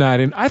not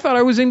in. I thought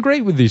I was in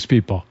great with these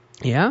people.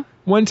 Yeah?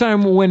 One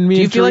time when me Do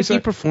you and feel Teresa, like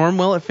you perform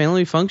well at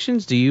family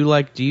functions? Do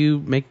you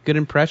make a good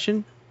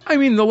impression? I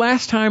mean, the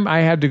last time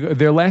I had to go,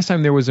 the last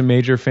time there was a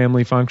major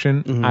family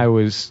function, I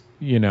was,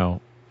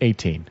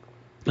 18.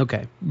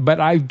 Okay. But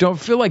I don't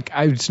feel like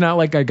it's not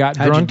like I got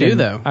How'd drunk. you do,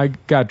 though? I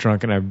got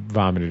drunk and I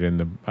vomited in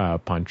the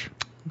punch.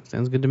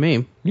 Sounds good to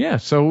me. Yeah,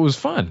 so it was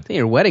fun. I think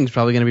your wedding's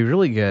probably going to be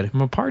really good.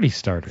 I'm a party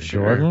starter,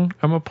 Sure. Jordan.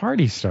 I'm a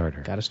party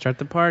starter. Got to start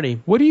the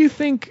party. What do you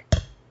think?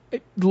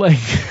 It's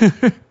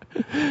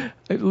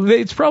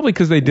probably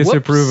because they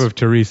disapprove of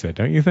Teresa,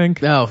 don't you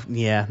think? Oh,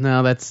 yeah.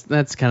 No,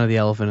 that's kind of the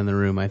elephant in the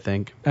room, I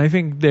think. I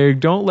think they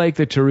don't like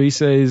that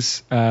Teresa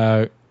is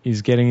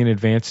getting an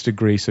advanced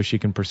degree so she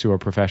can pursue a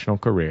professional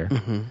career.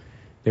 Mm-hmm.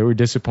 They were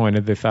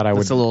disappointed. They thought I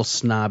would. It's a little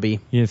snobby.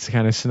 Yeah, it's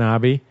kind of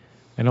snobby.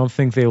 I don't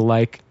think they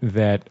like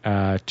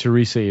that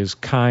Teresa is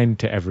kind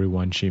to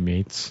everyone she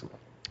meets.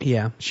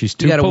 Yeah. She's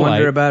too You got to polite.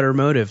 wonder about her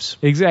motives.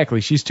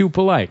 Exactly. She's too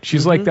polite.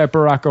 She's like that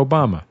Barack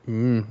Obama.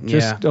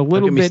 Just a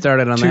little Don't get me bit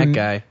started on too, that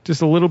guy.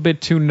 Just a little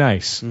bit too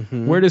nice.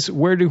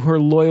 Where do her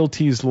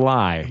loyalties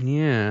lie?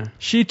 Yeah.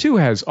 She too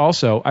has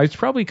also. It's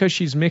probably because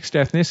she's mixed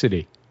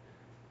ethnicity.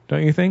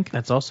 Don't you think?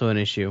 That's also an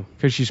issue.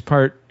 Because she's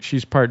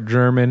part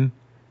German,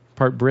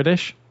 part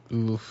British.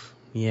 Oof.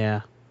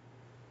 Yeah.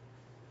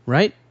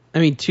 Right? I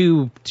mean,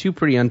 two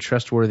pretty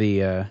untrustworthy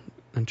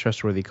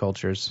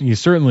cultures. You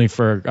certainly,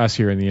 for us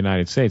here in the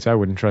United States, I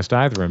wouldn't trust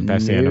either of them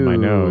past the end of my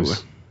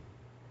nose.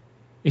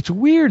 It's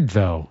weird,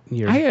 though.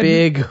 Your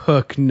big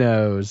hook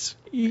nose.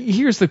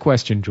 Here's the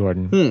question,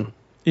 Jordan.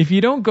 If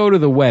you don't go to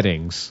the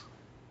weddings,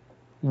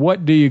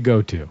 what do you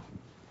go to?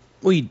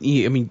 Well,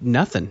 I mean,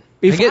 nothing.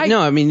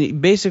 No, I mean,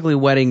 basically,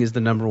 wedding is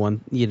the number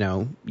one. You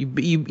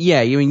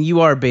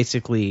are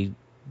basically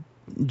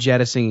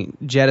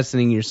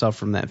jettisoning yourself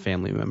from that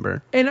family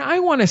member. And I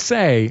want to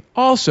say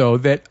also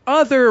that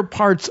other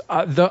parts,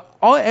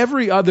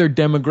 every other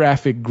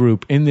demographic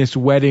group in this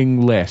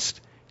wedding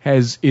list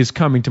is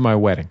coming to my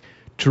wedding.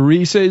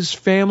 Teresa's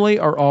family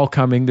are all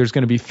coming. There's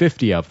going to be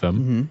 50 of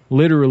them,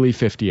 literally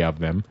 50 of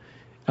them.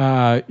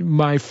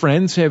 My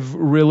friends have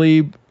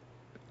really.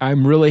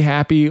 I'm really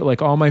happy.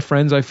 Like all my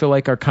friends, I feel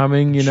like are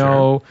coming.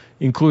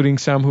 Including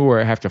some who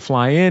have to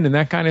fly in and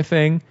that kind of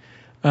thing.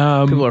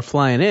 People are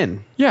flying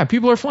in. Yeah,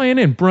 people are flying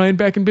in. Brian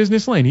back in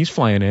Business Lane, he's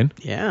flying in.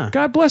 Yeah.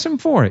 God bless him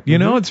for it.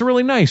 It's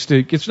really nice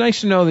it's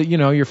nice to know that,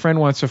 your friend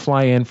wants to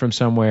fly in from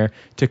somewhere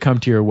to come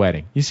to your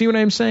wedding. You see what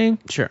I'm saying?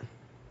 Sure.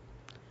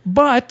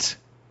 But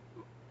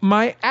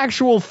my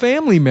actual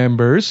family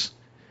members,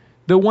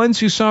 the ones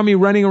who saw me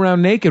running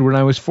around naked when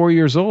I was 4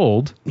 years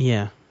old,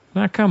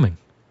 not coming.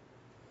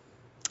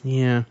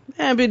 Yeah.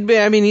 But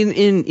I mean,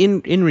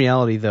 in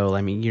reality, though,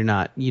 I mean, you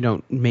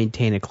don't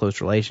maintain a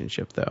close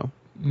relationship, though.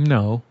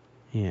 No.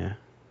 Yeah.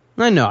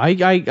 I know.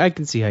 I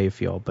can see how you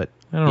feel, but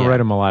I don't write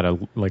them a lot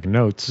of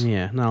notes.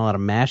 Yeah, not a lot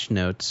of mash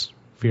notes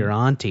for your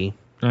auntie.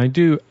 I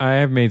do. I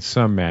have made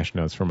some mash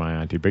notes for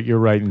my auntie, but you're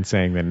right in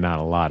saying that not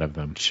a lot of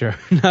them. Sure,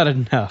 not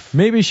enough.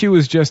 Maybe she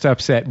was just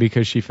upset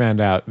because she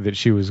found out that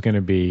she was going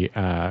to be.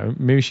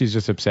 Maybe she's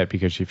just upset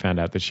because she found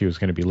out that she was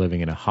going to be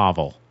living in a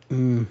hovel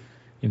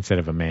instead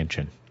of a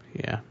mansion.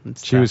 Yeah,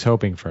 she was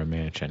hoping for a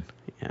mansion.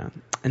 Yeah.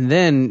 And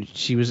then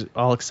she was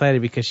all excited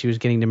because she was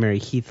getting to marry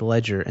Heath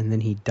Ledger, and then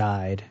he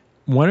died.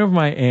 One of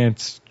my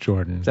aunts,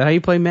 Jordan. Is that how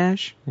you play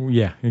MASH?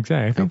 Yeah,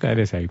 exactly. I think that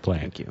is how you play it.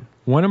 Thank you.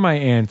 One of my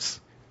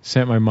aunts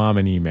sent my mom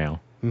an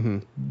email. Mm-hmm.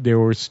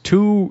 There's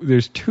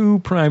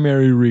two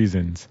primary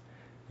reasons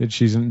that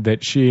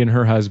she and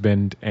her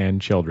husband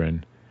and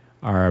children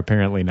are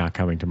apparently not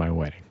coming to my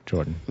wedding,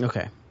 Jordan.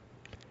 Okay.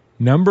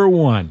 Number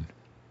one.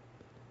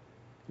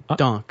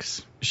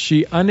 Donks.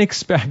 She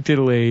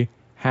unexpectedly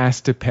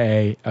has to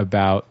pay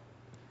about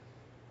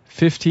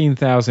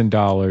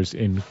 $15,000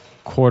 in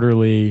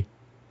quarterly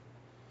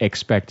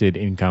expected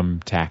income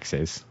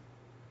taxes.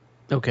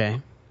 Okay.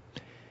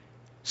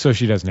 So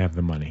she doesn't have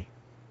the money.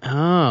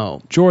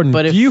 Oh. Jordan,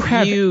 but do you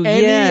have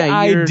any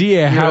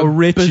idea how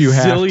rich you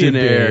have to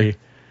be?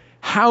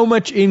 How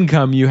much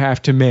income you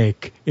have to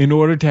make in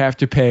order to have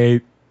to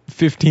pay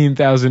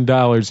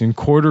 $15,000 in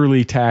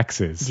quarterly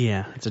taxes?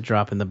 Yeah, it's a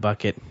drop in the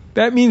bucket.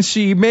 That means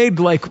she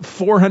made like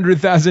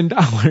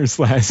 $400,000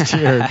 last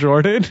year,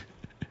 Jordan.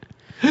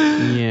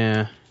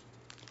 Yeah.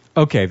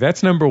 Okay,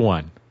 that's number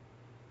one.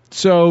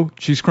 So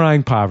she's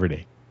crying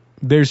poverty.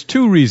 There's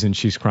two reasons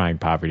she's crying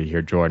poverty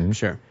here, Jordan.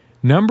 Sure.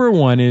 Number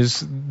one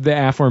is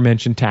the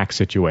aforementioned tax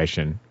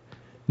situation.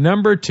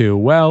 Number two,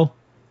 well,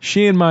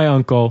 she and my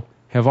uncle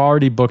have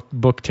already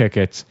booked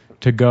tickets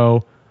to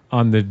go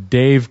on the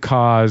Dave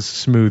Koz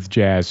Smooth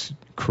Jazz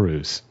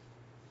cruise.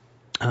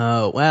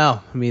 Oh,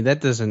 wow. I mean,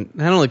 that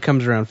only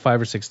comes around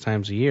 5 or 6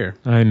 times a year.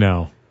 I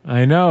know.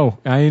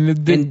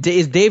 And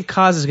Dave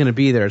Koz is going to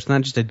be there. It's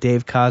not just a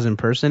Dave Koz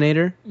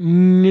impersonator.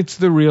 It's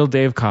the real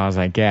Dave Koz,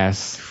 I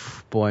guess.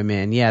 Boy,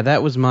 man, yeah,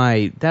 that was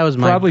my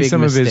probably big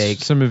mistake.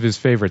 Some of his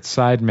favorite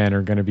sidemen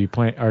are going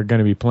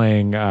to be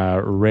playing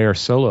rare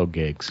solo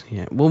gigs.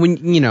 Yeah. Well,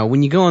 when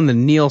you go on the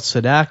Neil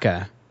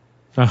Sedaka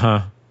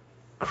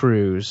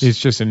cruise, he's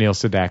just a Neil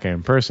Sedaka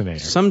impersonator.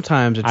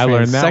 Sometimes a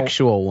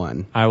transsexual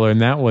one. I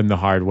learned that one the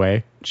hard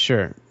way.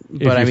 Sure.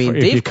 But I mean,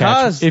 Dave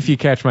Koz... If you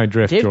catch my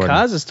drift, Dave Jordan.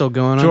 Koz is still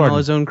going on all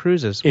his own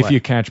cruises. If you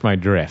catch my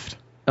drift.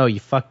 Oh, you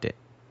fucked it.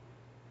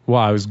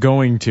 Well, I was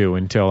going to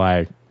until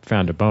I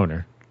found a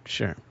boner.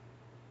 Sure.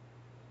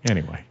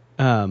 Anyway.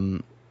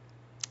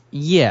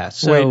 Yeah,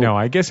 so... Wait, no,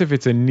 I guess if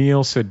it's a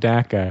Neil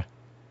Sedaka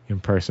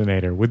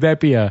impersonator, would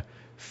that be a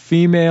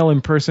female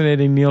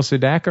impersonating Neil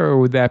Sedaka, or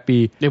would that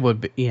be... It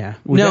would be, yeah.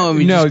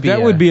 That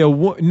would be a...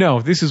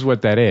 No, this is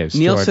what that is,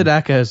 Neil Jordan.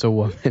 Sedaka is a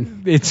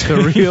woman. It's the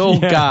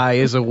real guy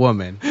is a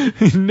woman.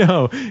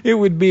 No, it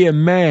would be a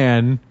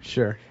man...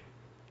 Sure.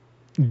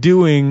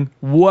 Doing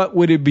what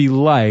would it be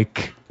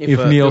like if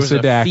Neil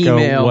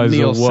Sedaka was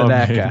Neil a woman?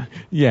 Sedaka.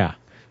 Yeah,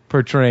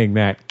 portraying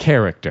that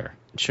character.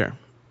 Sure.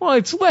 Well,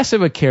 it's less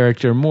of a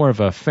character, more of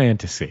a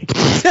fantasy.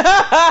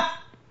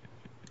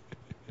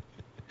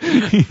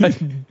 A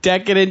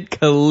decadent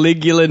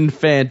Caligulan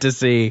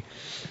fantasy.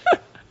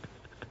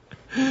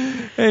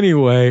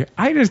 Anyway,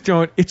 I just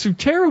don't. It's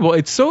terrible.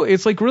 It's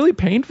like really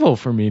painful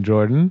for me,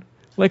 Jordan.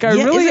 Like I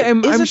really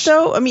am. Is it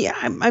though? I mean,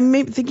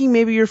 I'm thinking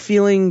maybe you're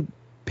feeling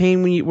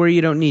pain where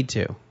you don't need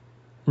to.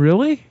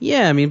 Really?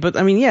 Yeah, I mean,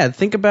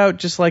 think about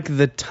just like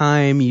the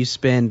time you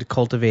spend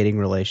cultivating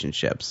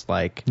relationships.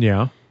 Like,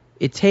 yeah,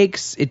 it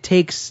takes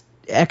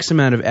X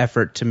amount of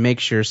effort to make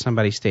sure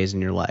somebody stays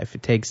in your life.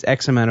 It takes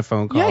X amount of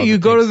phone calls. Yeah, you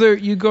go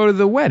to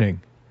the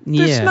wedding.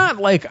 Yeah. It's not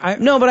like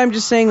No, but I'm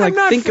just saying, like,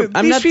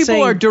 these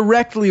people are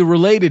directly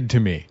related to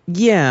me.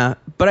 Yeah,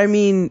 but I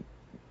mean,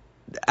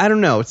 I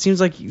don't know. It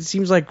seems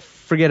like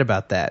forget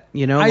about that.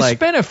 You know, I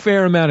spent a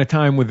fair amount of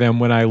time with them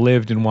when I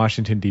lived in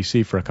Washington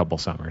D.C. for a couple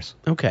summers.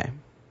 Okay.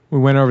 We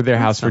went over to their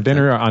house for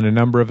dinner on a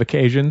number of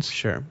occasions.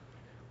 Sure.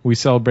 We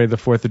celebrated the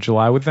 4th of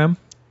July with them.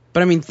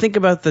 But I mean, think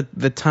about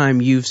the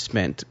time you've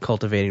spent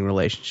cultivating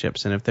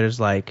relationships, and if there's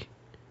like,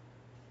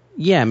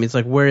 yeah, I mean, it's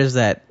like where's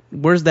that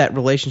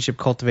relationship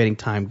cultivating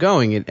time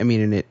going?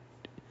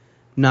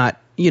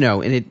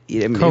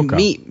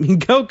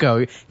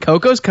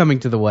 Coco's coming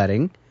to the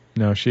wedding.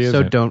 No, she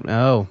isn't.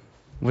 So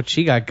what's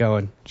she got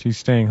going? She's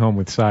staying home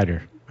with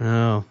cider.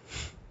 Oh.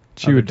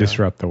 She would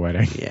disrupt the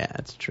wedding. Yeah,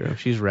 that's true.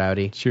 She's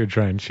rowdy. She would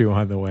try and chew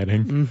on the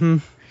wedding. Mm-hmm.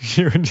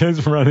 She would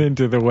just run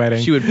into the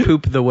wedding. She would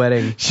poop the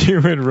wedding. She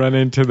would run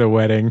into the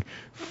wedding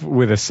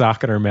with a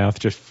sock in her mouth,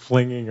 just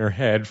flinging her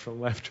head from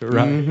left to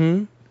right.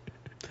 Mm-hmm.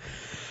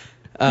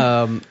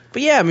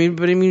 But yeah, I mean,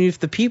 if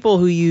the people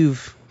who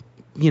you've,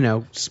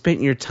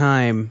 spent your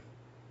time,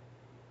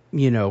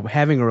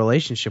 having a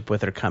relationship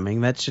with are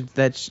coming, should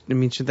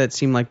that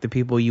seem like the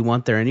people you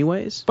want there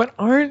anyways? But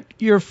aren't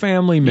your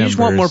family members? You just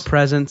want more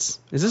presents.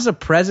 Is this a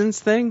presents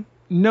thing?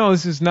 No,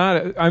 this is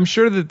not. I'm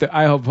sure that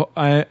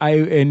I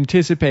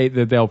anticipate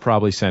that they'll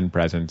probably send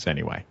presents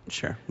anyway.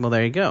 Sure. Well,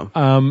 there you go.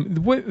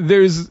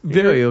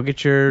 You'll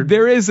get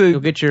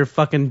your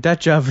fucking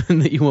Dutch oven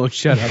that you won't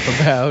shut up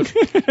about.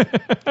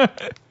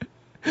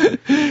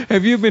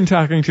 Have you been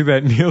talking to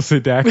that Neil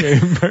Sedaka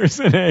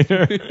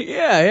impersonator?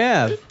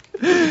 Yeah.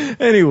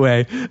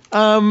 Anyway,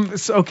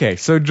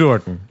 so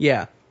Jordan.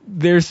 Yeah.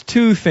 There's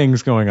two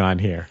things going on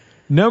here.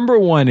 Number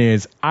one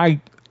is I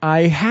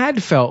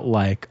had felt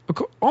like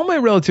all my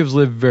relatives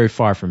live very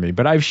far from me,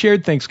 but I've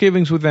shared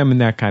Thanksgivings with them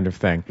and that kind of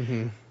thing.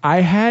 Mm-hmm.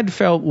 I had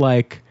felt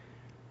like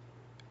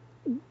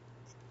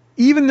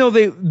even though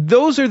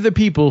those are the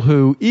people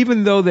who,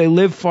 even though they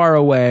live far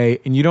away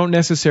and you don't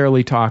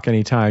necessarily talk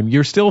anytime,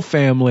 you're still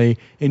family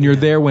and you're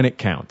there when it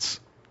counts.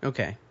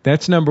 Okay.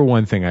 That's number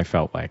one thing I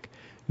felt like.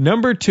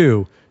 Number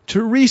two,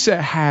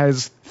 Teresa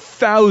has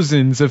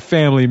thousands of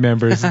family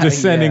members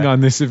descending on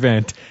this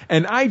event,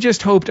 and I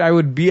just hoped I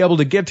would be able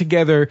to get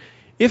together,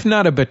 if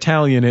not a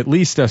battalion, at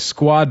least a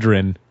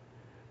squadron,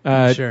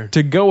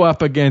 to go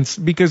up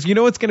against. Because you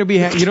know what's going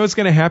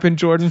to happen,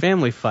 Jordan?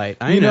 Family fight.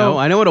 I know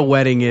what a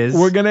wedding is.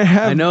 We're going to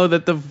have. I know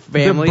that the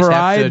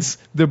families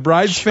the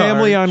bride's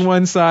family on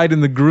one side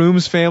and the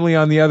groom's family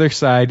on the other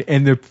side,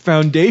 and the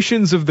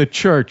foundations of the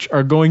church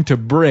are going to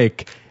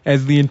break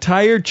as the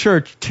entire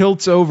church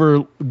tilts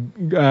over,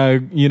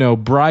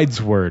 bride's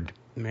word.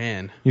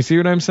 Man. You see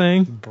what I'm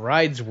saying?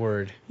 Bride's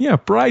word. Yeah,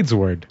 bride's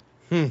word.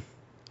 I'm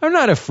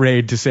not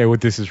afraid to say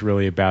what this is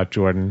really about,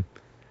 Jordan.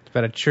 It's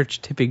about a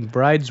church tipping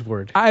bride's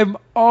word. I've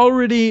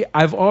already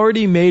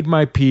made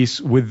my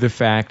peace with the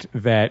fact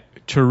that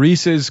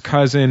Teresa's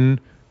cousin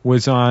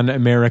was on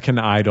American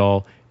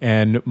Idol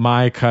and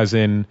my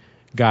cousin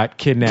got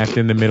kidnapped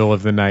in the middle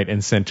of the night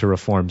and sent to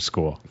reform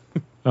school.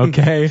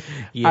 Okay?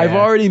 Yeah. I've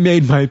already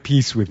made my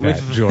peace with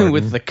that, Jordan.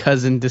 With the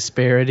cousin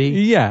disparity.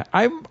 Yeah,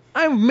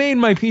 I've made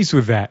my peace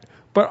with that.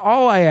 But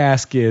all I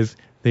ask is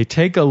they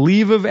take a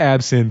leave of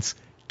absence,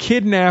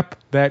 kidnap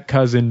that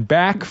cousin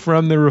back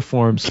from the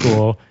reform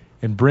school,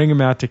 and bring him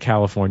out to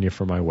California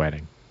for my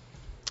wedding.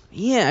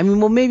 Yeah, I mean,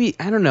 well, maybe,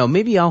 I don't know,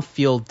 maybe I'll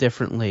feel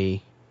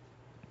differently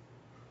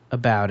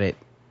about it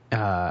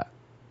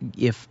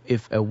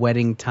if a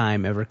wedding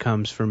time ever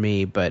comes for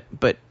me. But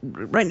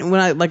right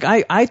now,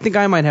 I think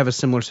I might have a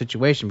similar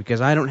situation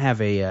because I don't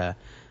have I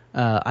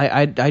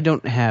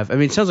don't have. I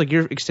mean, it sounds like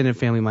your extended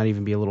family might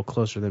even be a little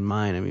closer than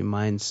mine. I mean,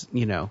 mine's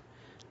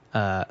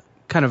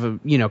kind of a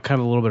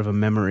little bit of a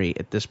memory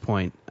at this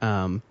point.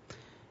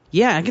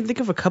 Yeah, I can think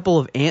of a couple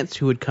of aunts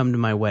who would come to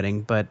my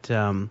wedding, but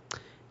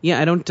yeah,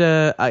 I don't.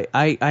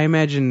 I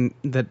imagine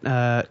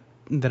that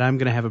I'm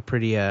gonna have a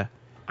pretty.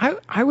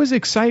 I was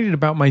excited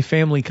about my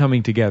family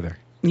coming together.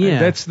 Yeah,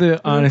 that's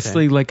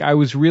honestly, like, I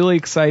was really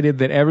excited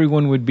that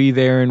everyone would be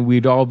there and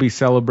we'd all be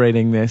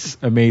celebrating this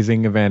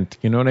amazing event.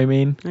 You know what I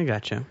mean? I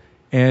gotcha.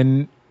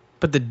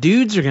 But the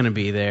dudes are gonna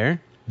be there.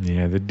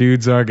 Yeah, the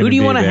dudes are going to be there. Who do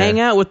you want to hang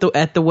out with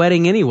at the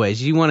wedding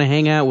anyways? You want to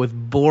hang out with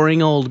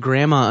boring old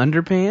grandma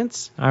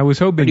underpants? I was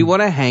hoping. Or do you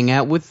want to hang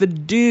out with the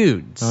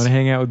dudes? I want to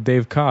hang out with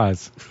Dave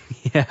Cause.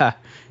 Yeah.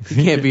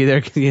 He can't be there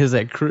because he has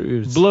that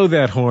cruise. Blow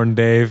that horn,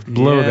 Dave.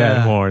 Blow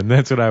that horn.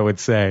 That's what I would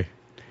say.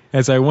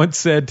 As I once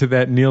said to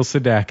that Neil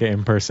Sedaka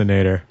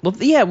impersonator. Well,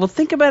 yeah,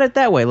 think about it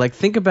that way. Like,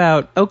 think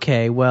about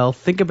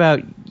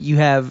you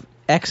have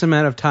X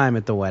amount of time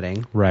at the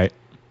wedding. Right.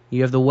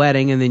 You have the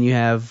wedding, and then you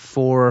have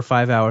 4 or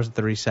 5 hours at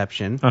the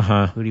reception.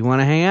 Uh-huh. Who do you want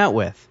to hang out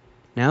with?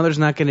 Now there's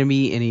not going to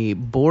be any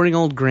boring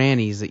old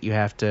grannies that you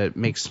have to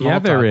make small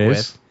talk with. Yeah, there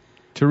is.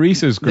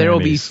 Teresa's grannies. There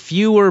will be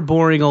fewer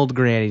boring old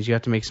grannies you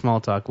have to make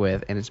small talk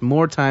with, and it's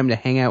more time to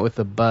hang out with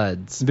the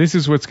buds. This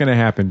is what's going to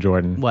happen,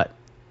 Jordan. What?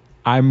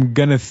 I'm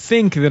going to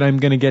think that I'm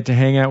going to get to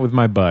hang out with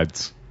my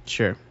buds.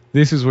 Sure.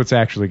 This is what's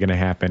actually going to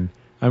happen.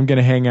 I'm going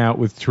to hang out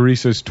with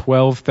Teresa's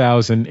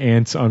 12,000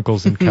 aunts,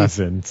 uncles, and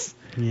cousins.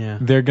 Yeah.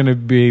 They're going to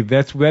be,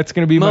 that's going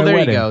to be my wedding.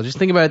 Well, there you go. Just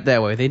think about it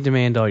that way. They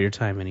demand all your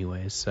time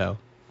anyways, so.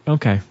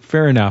 Okay,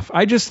 fair enough.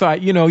 I just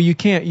thought, you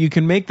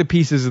can make the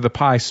pieces of the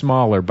pie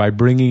smaller by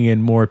bringing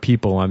in more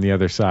people on the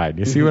other side.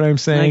 You see what I'm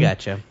saying? I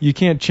gotcha. You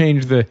can't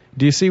change do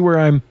you see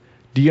where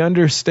do you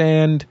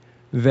understand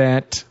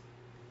that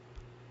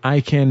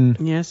I can...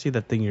 Yeah, I see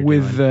that thing you're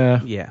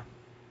doing. Yeah.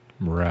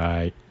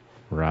 Right.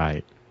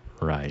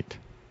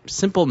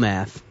 Simple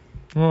math.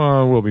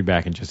 Oh, we'll be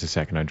back in just a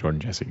second on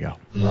Jordan Jesse Go.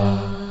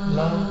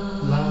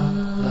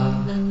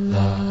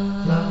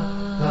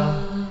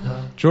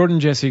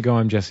 Jordan Jesse Go.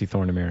 I'm Jesse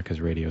Thorne, America's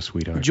radio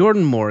sweetheart.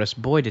 Jordan Morris,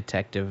 boy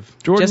detective.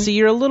 Jordan, Jesse,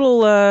 you're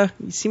you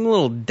seem a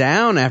little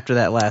down after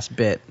that last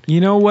bit.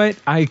 You know what?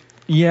 I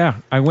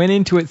went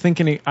into it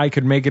thinking I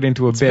could make it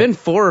into a bit. It's been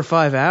 4 or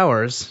 5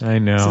 hours. I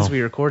know. Since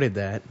we recorded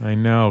that. I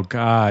know.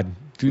 God.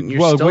 Dude, you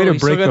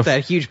still got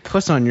that huge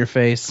puss on your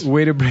face.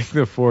 Way to break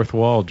the fourth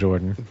wall,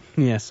 Jordan.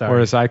 Yeah, sorry. Or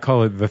as I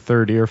call it, the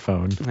third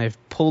earphone. I've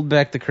pulled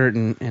back the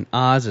curtain, and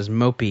Oz is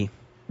mopey.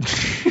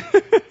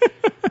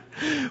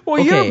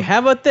 Well, okay, how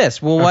about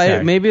this?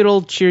 Well, maybe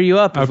it'll cheer you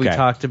up if we Okay.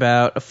 talked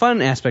about a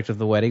fun aspect of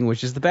the wedding,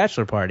 which is the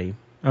bachelor party.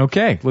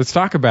 Okay, let's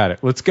talk about it.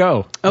 Let's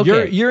go.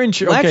 Okay. You're in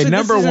charge. Well, Okay, actually,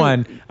 number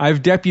one,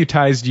 I've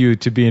deputized you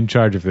to be in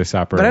charge of this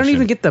operation. But I don't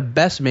even get the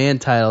best man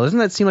title. Doesn't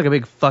that seem like a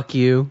big fuck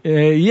you?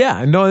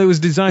 Yeah, no, it was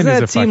designed as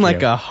a fuck you. Doesn't that seem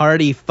like a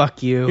hearty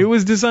fuck you? It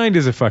was designed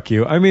as a fuck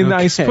you. I mean,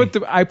 Okay.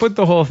 I put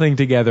the whole thing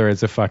together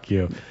as a fuck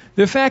you.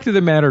 The fact of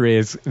the matter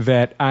is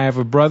that I have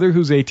a brother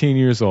who's 18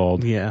 years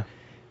old. Yeah.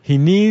 He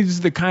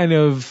needs the kind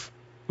of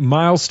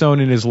milestone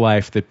in his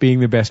life that being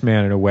the best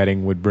man at a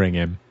wedding would bring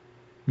him.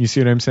 You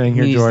see what I'm saying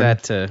here, He needs Jordan?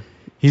 that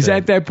He's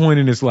at that point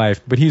in his life,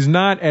 but he's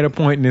not at a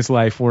point in his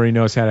life where he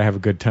knows how to have a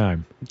good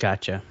time.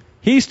 Gotcha.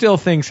 He still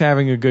thinks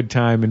having a good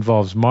time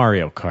involves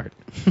Mario Kart.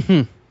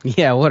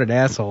 Yeah, what an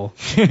asshole.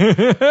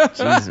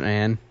 Jeez,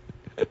 man.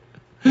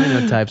 I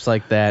know types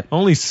like that.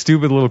 Only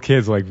stupid little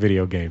kids like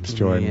video games,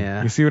 Jordan.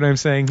 Yeah. You see what I'm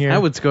saying here? I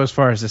would go as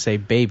far as to say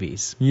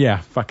babies.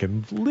 Yeah,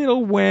 fucking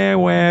little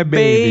wah-wah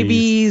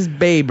babies.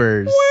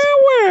 Babers.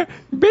 Wah-wah.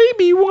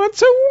 Baby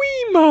wants a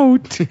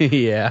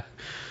Wiimote.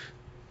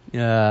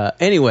 Yeah.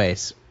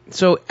 Anyways,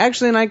 so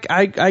actually, and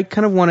I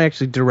kind of want to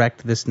actually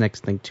direct this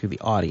next thing to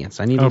the audience.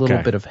 I need a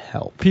little bit of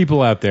help.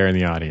 People out there in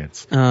the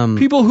audience.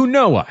 People who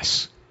know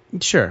us.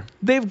 Sure.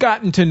 They've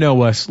gotten to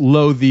know us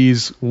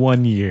these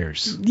 1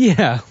 years.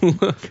 Yeah.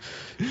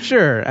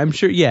 Sure. I'm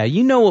sure. Yeah.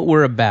 You know what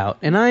we're about.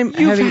 And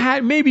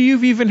maybe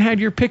you've even had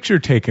your picture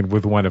taken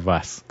with one of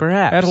us.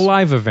 Perhaps. At a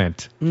live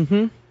event.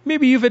 Mm-hmm.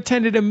 Maybe you've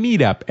attended a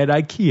meetup at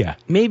IKEA.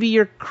 Maybe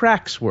you're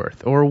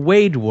Cracksworth or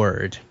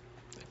Wadeword.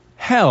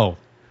 Hell.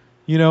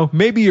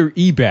 Maybe you're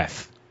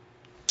Ebeth.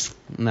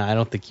 No, I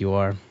don't think you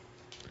are.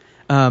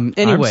 Anyways.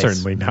 I'm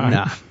certainly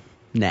not.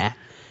 Nah.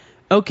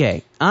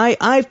 Okay,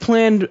 I've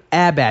planned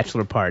a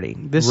bachelor party.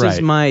 This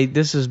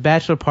is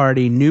bachelor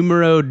party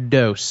numero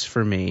dos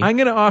for me. I'm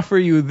going to offer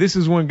you, this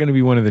is going to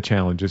be one of the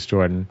challenges,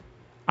 Jordan.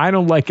 I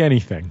don't like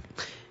anything.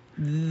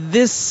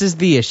 This is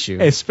the issue.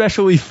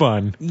 Especially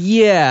fun.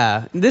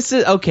 Yeah. This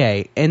is...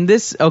 Okay. And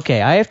this...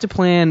 Okay, I have to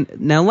plan...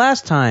 Now,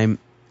 last time,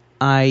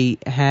 I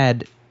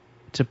had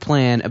to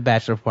plan a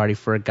bachelor party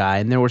for a guy,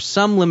 and there were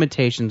some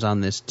limitations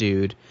on this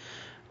dude.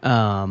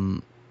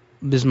 This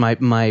is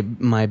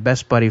my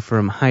best buddy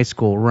from high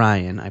school,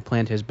 Ryan. I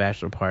planned his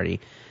bachelor party,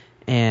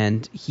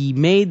 and he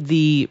made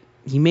the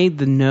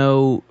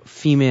no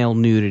female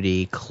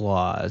nudity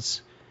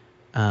clause,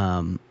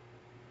 and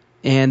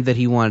that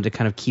he wanted to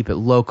kind of keep it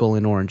local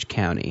in Orange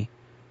County.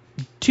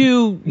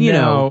 You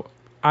know,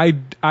 I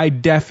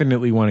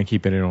definitely want to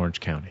keep it in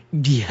Orange County.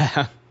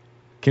 Yeah.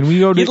 Can we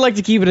go to... You'd like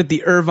to keep it at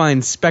the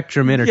Irvine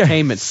Spectrum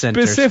Entertainment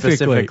Center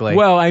specifically.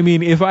 Well, I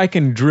mean, if I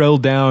can drill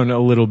down a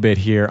little bit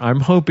here, I'm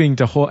hoping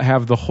to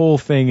have the whole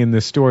thing in the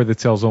store that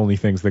sells only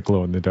things that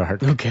glow in the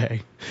dark.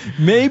 Okay.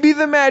 Maybe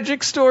the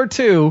magic store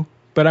too,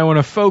 but I want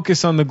to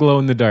focus on the glow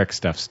in the dark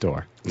stuff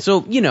store.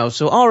 So,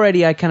 so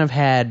already I kind of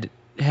had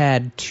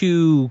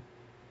two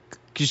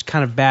just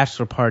kind of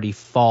bachelor party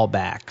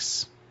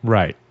fallbacks.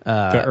 Right.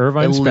 The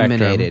Irvine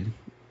eliminated.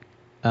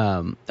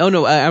 Spectrum.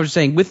 I was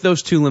saying with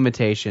those two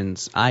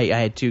limitations, I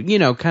had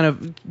to, kind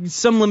of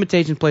some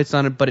limitations placed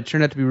on it, but it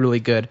turned out to be really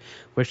good.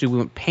 We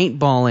went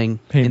paintballing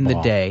in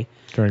the day.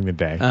 During the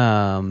day.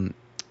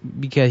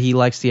 Because he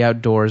likes the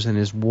outdoors and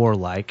is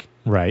warlike.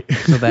 Right.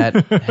 So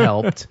that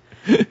helped.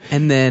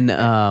 And then...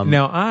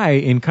 now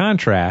in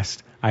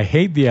contrast... I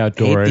hate the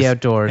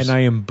outdoors. And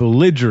I am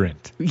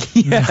belligerent.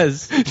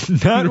 Yes.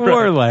 Not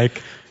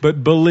warlike,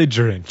 but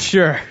belligerent.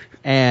 Sure.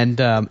 And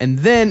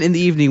then in the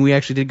evening, we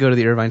actually did go to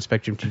the Irvine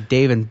Spectrum to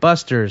Dave &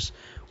 Buster's,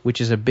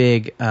 which is a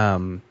big, it's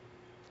like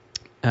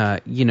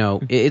a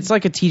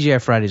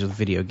TGI Fridays with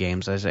video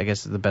games, I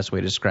guess is the best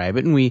way to describe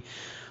it. And we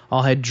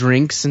all had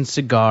drinks and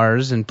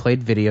cigars and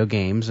played video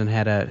games and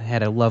had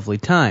a lovely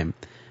time.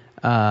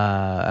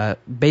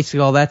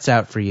 Basically, all that's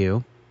out for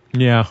you.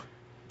 Yeah.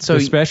 So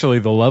especially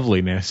the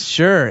loveliness.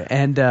 Sure.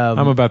 And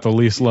I'm about the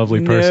least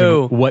lovely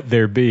person what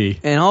there be.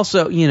 And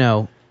also,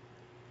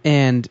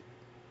 and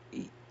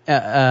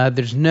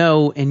there's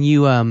and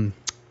you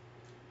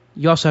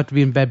also have to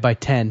be in bed by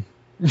 10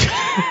 or you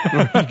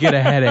get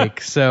a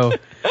headache. So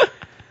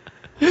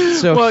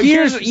well,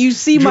 you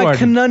see Jordan, my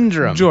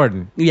conundrum.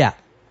 Jordan. Yeah.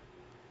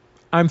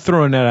 I'm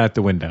throwing that out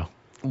the window.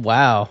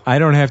 Wow. I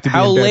don't have to be in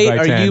bed by 10. How late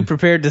are you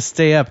prepared to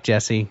stay up,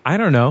 Jesse? I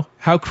don't know.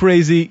 How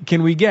crazy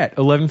can we get?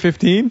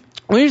 11:15?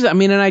 Well,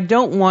 and I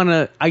don't want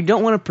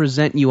to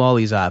present you all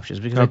these options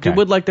because I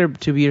would like there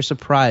to be a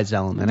surprise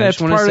element. That's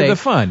part of the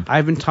fun.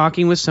 I've been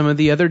talking with some of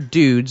the other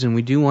dudes, and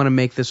we do want to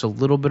make this a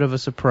little bit of a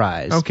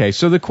surprise. Okay,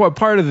 so the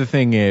part of the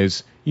thing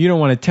is you don't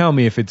want to tell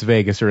me if it's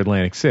Vegas or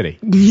Atlantic City.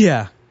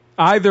 Yeah.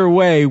 Either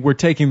way, we're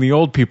taking the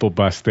old people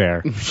bus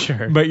there.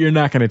 Sure. But you're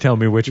not going to tell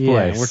me which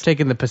place. We're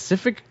taking the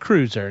Pacific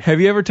Cruiser. Have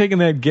you ever taken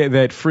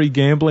that free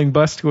gambling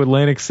bus to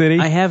Atlantic City?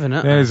 I haven't.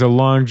 That is a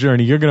long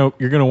journey. You're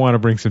gonna want to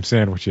bring some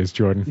sandwiches,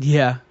 Jordan.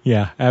 Yeah.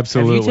 Yeah,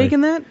 absolutely. Have you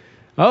taken that?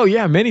 Oh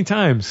yeah, many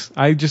times.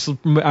 I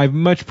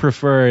much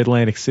prefer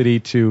Atlantic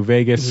City to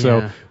Vegas. Yeah.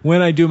 So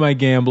when I do my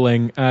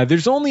gambling,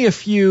 there's only a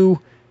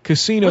few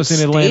casinos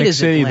in Atlantic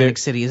City. Atlantic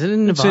City? Is it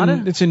in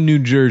Nevada? It's in New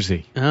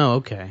Jersey. Oh,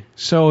 okay.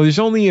 So there's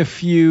only a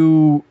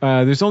few.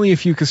 There's only a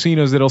few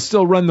casinos that'll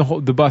still run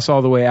the bus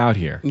all the way out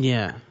here.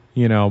 Yeah.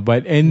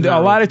 But a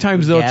lot of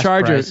times they'll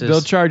charge you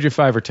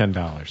 $5 or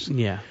 $10.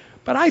 Yeah.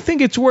 But I think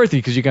it's worth it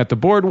because you got the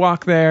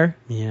boardwalk there.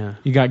 Yeah.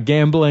 You got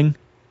gambling.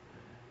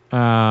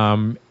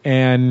 And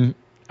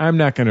I'm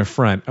not going to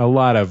front a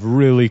lot of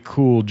really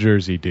cool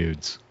Jersey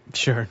dudes.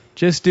 Sure.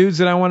 Just dudes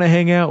that I want to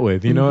hang out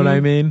with. You know what I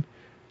mean?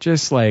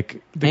 Just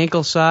like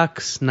ankle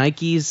socks,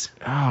 Nikes.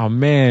 Oh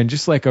man,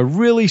 just like a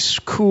really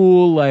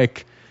cool,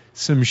 like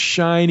some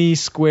shiny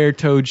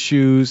square-toed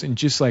shoes and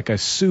just like a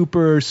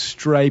super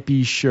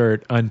stripy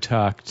shirt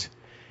untucked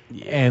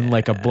and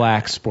like a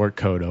black sport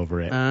coat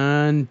over it.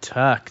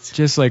 Untucked.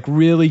 Just like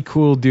really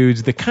cool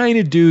dudes, the kind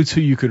of dudes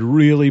who you could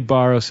really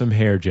borrow some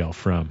hair gel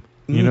from.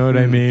 You know what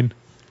I mean?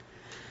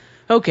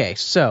 Okay,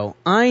 so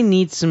I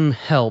need some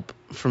help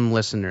from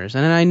listeners,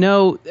 and I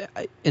know,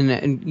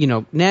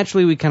 and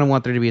naturally we kind of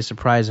want there to be a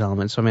surprise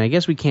element. So I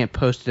guess we can't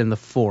post it in the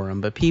forum,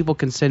 but people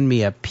can send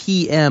me a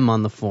PM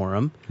on the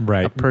forum,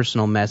 right? A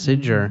personal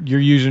message, or your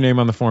username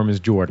on the forum is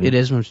Jordan. It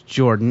is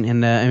Jordan,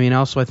 and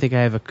also I think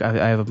I have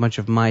a bunch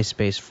of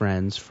MySpace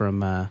friends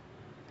from the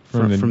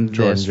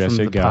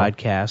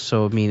podcast.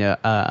 So a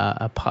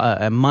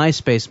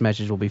MySpace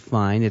message will be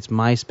fine. It's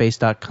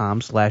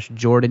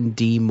myspace.com/Jordan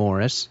D.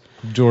 Morris.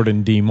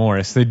 Jordan D.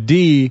 Morris. The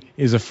D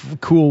is a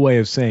cool way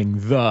of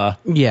saying the.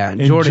 Yeah, and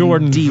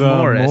Jordan D.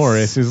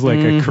 Morris is like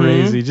a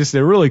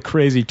really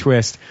crazy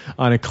twist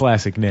on a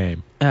classic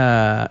name.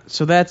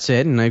 So that's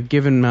it, and I've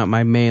given out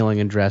my mailing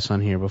address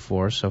on here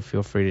before, so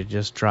feel free to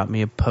just drop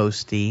me a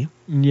postie.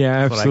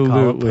 Yeah, that's absolutely. What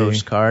I call a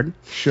postcard.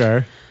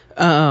 Sure.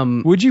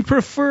 Would you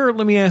prefer,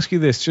 let me ask you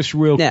this just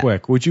real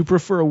quick, would you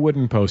prefer a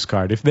wooden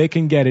postcard if they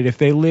can get it, if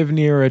they live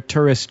near a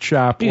tourist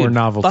shop or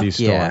novelty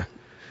store? Yeah.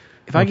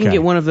 If I can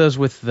get one of those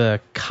with the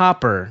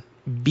copper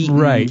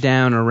beaten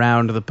down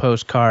around the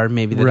postcard,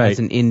 maybe that has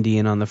an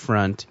Indian on the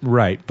front.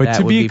 Right. But that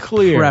to would be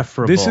clear,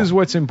 preferable. this is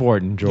what's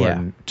important,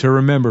 Jordan, to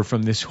remember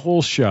from this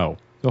whole show.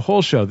 The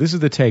whole show, this is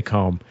the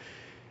take-home.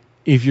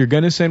 If you're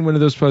going to send one of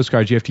those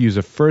postcards, you have to use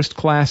a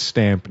first-class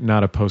stamp,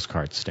 not a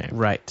postcard stamp.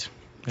 Right.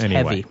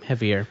 Anyway.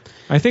 Heavier.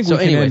 I think we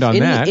can end on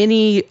that.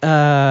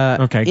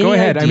 Okay, go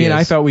ahead. Ideas? I mean,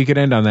 I thought we could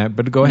end on that,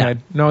 but go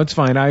ahead. No, it's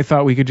fine. I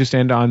thought we could just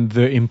end on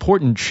the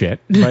important shit.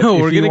 But no,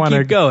 we're going to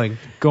keep going.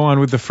 Go on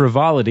with the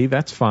frivolity,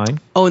 that's fine.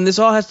 Oh, and this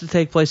all has to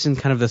take place in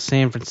kind of the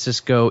San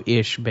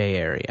Francisco-ish Bay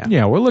Area.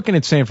 Yeah, we're looking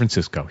at San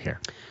Francisco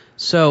here.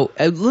 So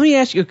let me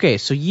ask you. Okay,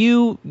 so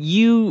you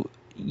don't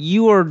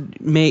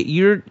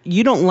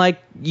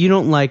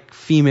like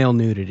female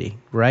nudity,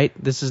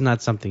 right? This is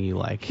not something you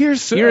like.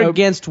 You're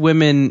against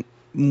women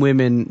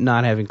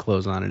not having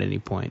clothes on at any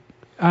point.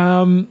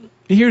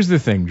 Here's the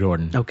thing,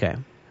 Jordan. Okay.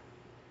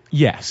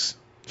 Yes.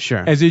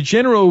 Sure. As a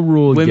general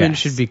rule, women yes.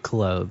 should be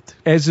clothed.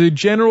 As a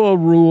general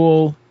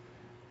rule,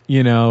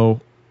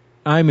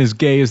 I'm as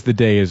gay as the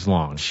day is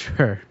long.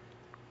 Sure.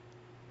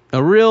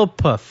 A real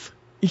puff.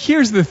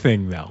 Here's the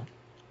thing, though.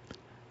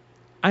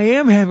 I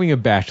am having a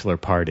bachelor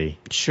party.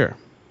 Sure.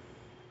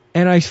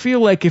 And I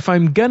feel like if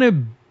I'm going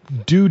to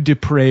do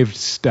depraved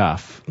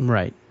stuff.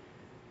 Right.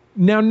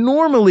 Now,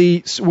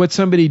 normally, what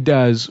somebody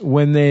does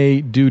when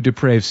they do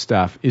depraved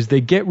stuff is they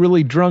get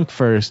really drunk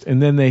first,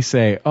 and then they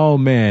say, oh,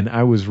 man,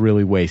 I was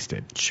really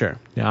wasted. Sure.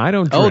 Now, I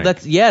don't drink. Oh,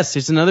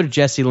 it's another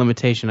Jesse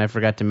limitation I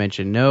forgot to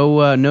mention.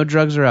 No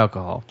drugs or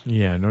alcohol.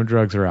 Yeah, no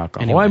drugs or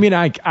alcohol. Anyway. Well, I mean,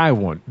 I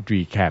won't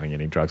be having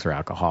any drugs or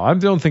alcohol. I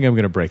don't think I'm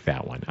going to break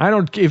that one.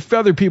 If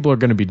other people are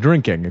going to be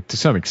drinking, to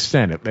some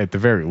extent, at the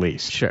very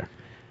least. Sure.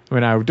 I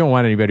mean, I don't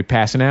want anybody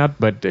passing out,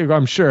 but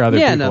I'm sure other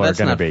people are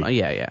going to be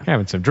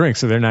having some drinks,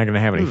 so they're not going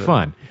to have any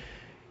fun.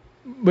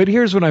 But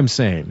here's what I'm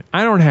saying.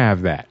 I don't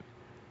have that.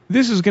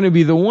 This is going to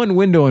be the one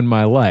window in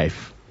my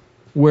life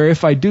where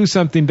if I do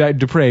something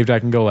depraved, I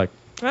can go like,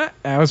 that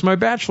was my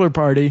bachelor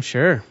party.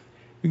 Sure.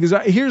 Because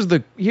here's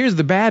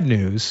the bad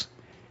news.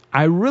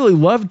 I really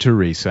love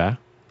Teresa.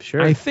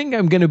 Sure. I think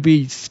I'm going to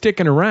be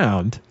sticking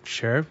around.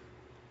 Sure.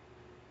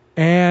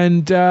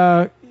 And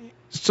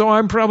so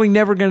I'm probably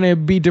never going to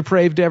be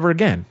depraved ever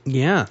again.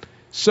 Yeah.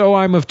 So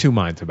I'm of two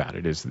minds about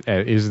it. Is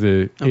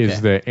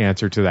the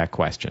answer to that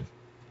question?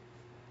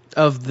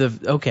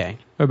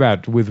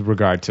 With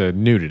regard to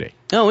nudity.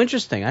 Oh,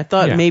 interesting. I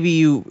thought maybe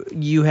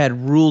you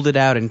had ruled it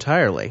out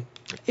entirely.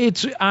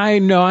 I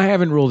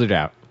haven't ruled it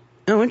out.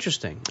 Oh,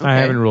 interesting. Okay. I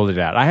haven't ruled it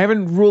out. I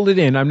haven't ruled it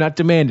in. I'm not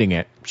demanding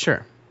it.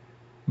 Sure.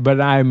 But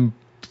I'm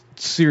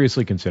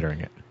seriously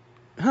considering it.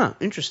 Huh.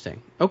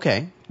 Interesting.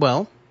 Okay.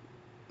 Well.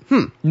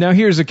 Now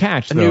here's a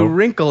catch, though. A new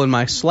wrinkle in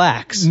my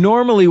slacks.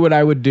 Normally what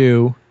I would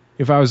do,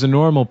 if I was a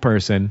normal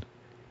person,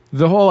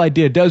 the whole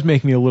idea does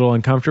make me a little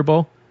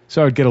uncomfortable,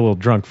 so I would get a little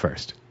drunk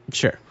first.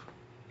 Sure.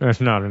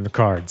 That's not in the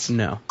cards.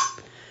 No.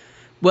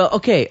 Well,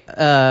 okay,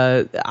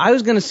 I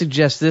was going to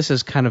suggest this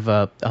as kind of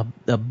a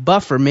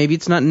buffer. Maybe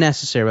it's not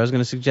necessary, but I was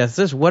going to suggest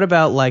this. What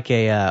about like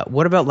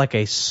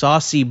a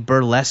saucy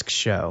burlesque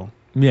show?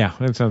 Yeah,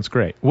 that sounds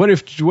great. What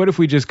if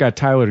we just got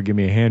Tyler to give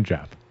me a hand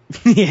job?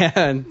 Yeah,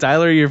 and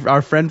Tyler,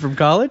 our friend from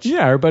college?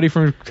 Yeah, our buddy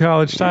from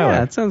college, Tyler. Yeah,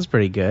 that sounds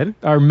pretty good.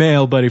 Our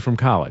male buddy from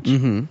college.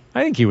 Mm-hmm.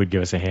 I think he would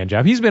give us a hand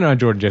job. He's been on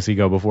Jordan Jesse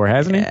Go before,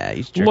 hasn't he? Yeah,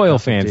 he's loyal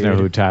fans know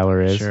who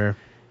Tyler is. Sure.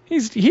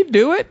 He'd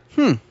do it.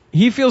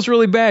 He feels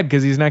really bad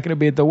because he's not going to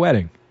be at the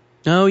wedding.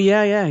 Oh,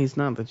 yeah, he's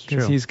not. That's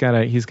true. He's got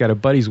a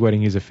buddy's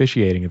wedding he's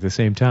officiating at the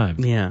same time.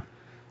 Yeah.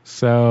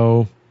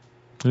 So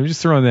I'm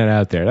just throwing that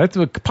out there. That's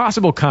what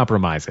possible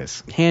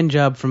compromises. Hand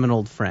job from an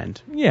old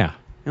friend. Yeah.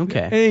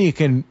 Okay.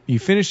 And you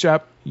finish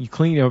up, you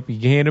clean up,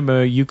 you hand him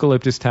a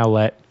eucalyptus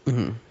towelette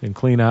and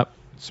clean up,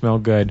 smell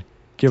good,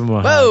 give him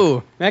a hug.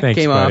 Whoa! That Thanks,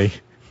 came buddy.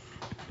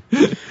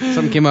 off.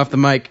 Something came off the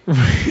mic.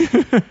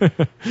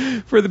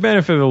 For the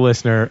benefit of the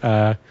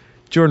listener,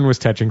 Jordan was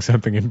touching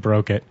something and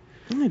broke it.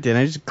 I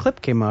didn't. A clip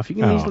came off. You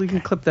can easily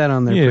clip that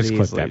on there pretty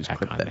easily. Clip that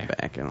back on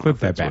there. Clip Clip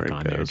that back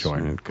on there,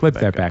 Jordan. Clip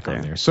that back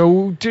on there.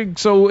 So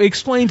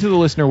explain to the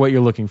listener what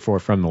you're looking for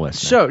from the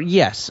listener. So,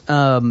 yes.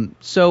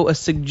 So a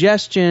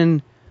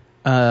suggestion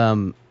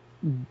from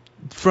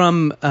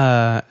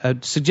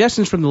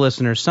suggestions from the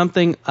listener,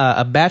 something,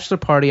 a bachelor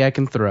party I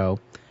can throw.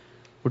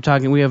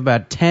 We have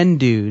about 10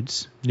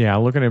 dudes. Yeah,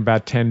 looking at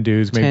about 10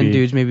 dudes. Maybe 10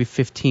 dudes, maybe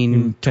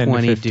 15, 10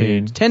 20 to 15.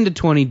 dudes. 10 to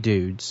 20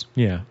 dudes.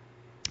 Yeah.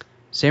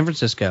 San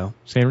Francisco,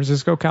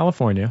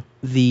 California.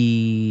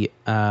 The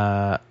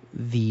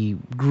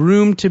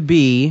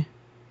groom-to-be,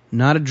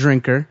 not a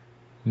drinker.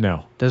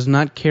 No. Does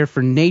not care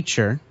for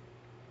nature.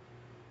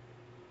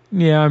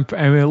 Yeah, I'm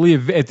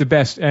at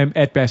best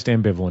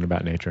ambivalent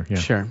about nature. Yeah.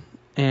 Sure.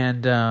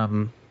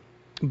 And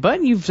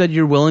but you've said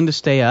you're willing to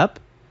stay up.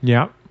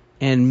 Yeah.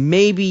 And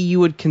maybe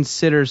you would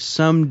consider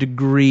some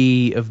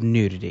degree of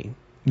nudity.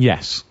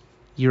 Yes.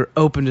 You're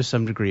open to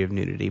some degree of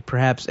nudity,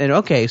 perhaps. And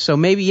okay, so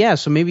maybe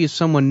if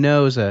someone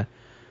knows maybe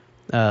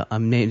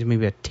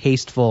a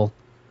tasteful,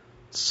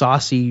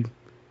 saucy,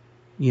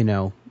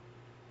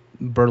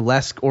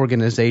 burlesque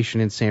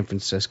organization in San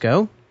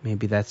Francisco,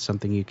 maybe that's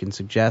something you can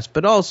suggest.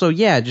 But also,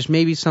 yeah, just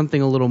maybe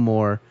something a little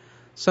more,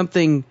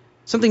 something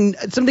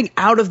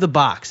out of the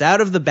box,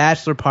 out of the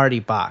bachelor party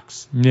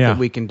box that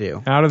we can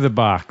do. Out of the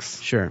box.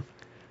 Sure.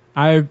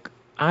 I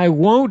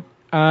won't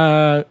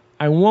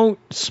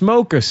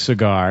smoke a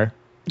cigar,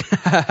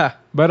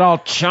 but I'll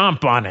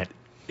chomp on it.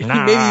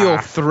 Maybe you'll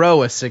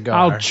throw a cigar.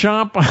 I'll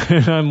chomp on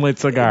an unlit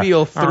cigar. Maybe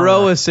you'll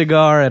throw a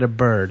cigar at a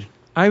bird.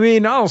 I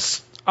mean, I'll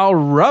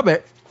rub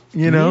it.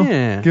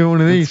 Yeah. Get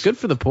one of these. It's good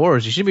for the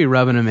pores. You should be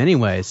rubbing them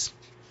anyways.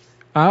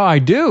 Oh, I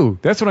do.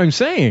 That's what I'm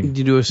saying.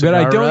 You do a cigar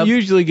But I don't rub?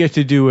 usually get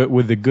to do it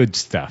with the good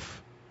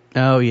stuff.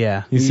 Oh,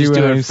 yeah. You see just what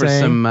do I'm it for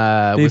saying? some,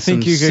 with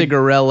some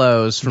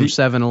cigarellos from Do-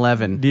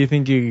 7-Eleven. Do you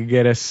think you could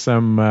get us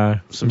some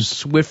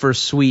Swiffer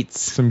sweets.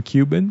 some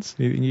Cubans?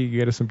 Do you think you could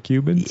get us some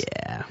Cubans?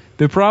 Yeah.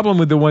 The problem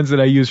with the ones that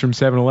I use from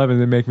 7-Eleven,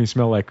 they make me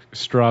smell like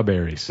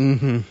strawberries.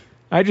 Mm-hmm.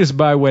 I just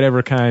buy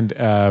whatever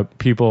kind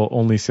people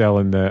only sell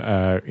in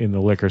the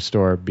liquor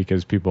store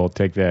because people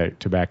take the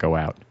tobacco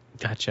out.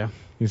 Gotcha.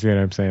 You see what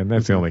I'm saying?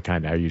 That's the only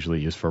kind I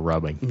usually use for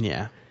rubbing. In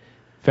Yeah.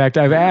 fact,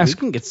 I've asked. We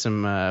can get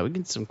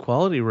some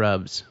quality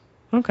rubs.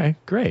 Okay,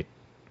 great.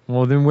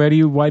 Well, then why do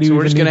you So even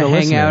we're just need going to the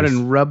hang out listeners?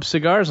 and rub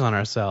cigars on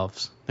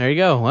ourselves. There you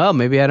go. Well,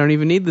 maybe I don't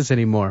even need this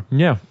anymore.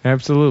 Yeah,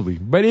 absolutely.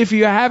 But if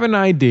you have an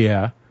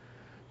idea,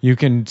 you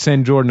can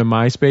send Jordan a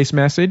MySpace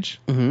message.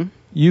 Mm-hmm.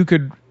 You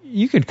could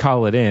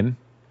call it in.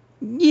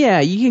 Yeah,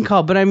 you can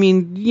call, but I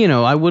mean,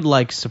 I would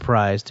like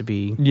surprise to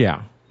be.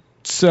 Yeah.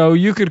 So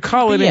you could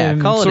call it Yeah,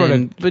 in, call it sort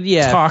in, of but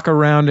yeah. talk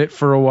around it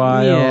for a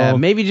while. Yeah,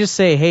 maybe just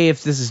say, hey,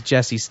 if this is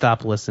Jesse,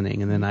 stop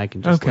listening, and then I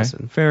can just Okay,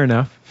 listen. fair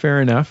enough.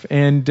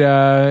 And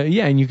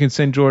and you can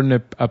send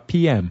Jordan a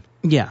PM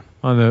Yeah.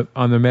 on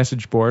the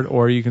message board,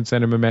 or you can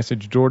send him a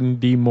message, Jordan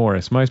D.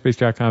 Morris,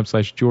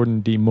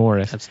 myspace.com/Jordan D.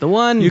 Morris. That's the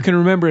one. You can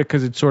remember it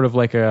because it's sort of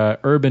like a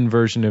urban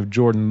version of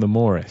Jordan the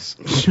Morris.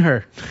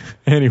 Sure.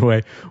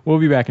 Anyway, we'll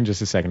be back in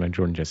just a second on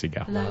Jordan Jesse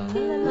Go.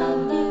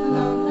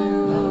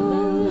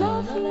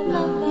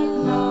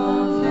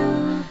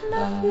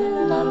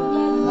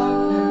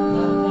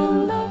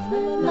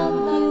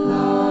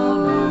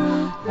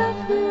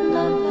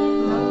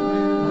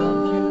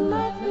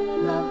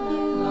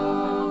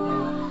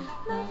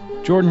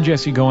 Jordan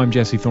Jesse Go. I'm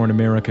Jesse Thorne,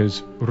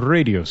 America's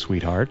radio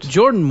sweetheart.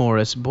 Jordan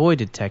Morris, boy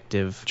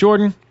detective.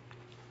 Jordan,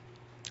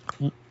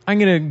 I'm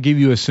going to give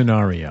you a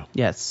scenario.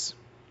 Yes.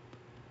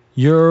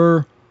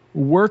 You're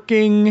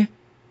working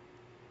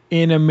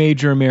in a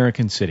major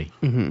American city.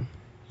 Mm-hmm.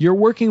 You're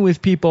working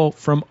with people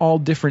from all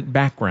different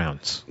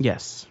backgrounds.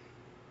 Yes.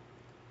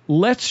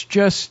 Let's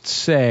just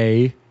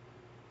say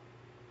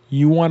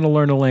you want to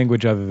learn a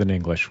language other than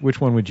English. Which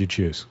one would you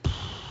choose?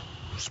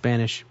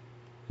 Spanish.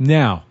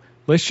 Now,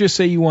 let's just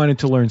say you wanted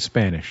to learn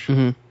Spanish.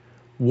 Mm-hmm.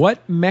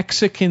 What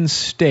Mexican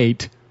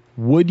state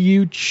would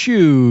you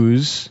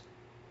choose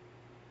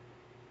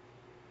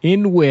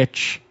in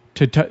which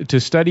to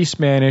study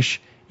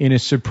Spanish in a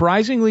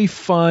surprisingly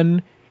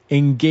fun,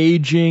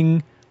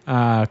 engaging,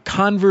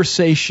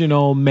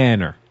 conversational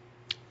manner?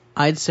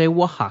 I'd say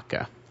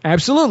Oaxaca.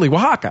 Absolutely,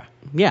 Oaxaca.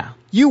 Yeah.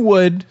 You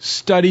would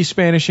study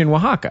Spanish in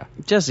Oaxaca.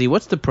 Jesse,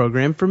 what's the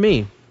program for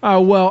me?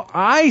 Well,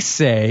 I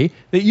say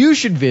that you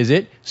should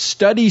visit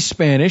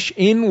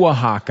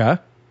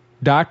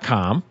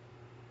StudySpanishInOaxaca.com.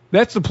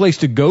 That's the place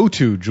to go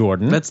to,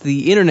 Jordan. That's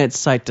the internet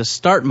site to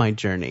start my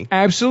journey.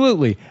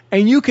 Absolutely.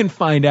 And you can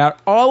find out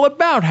all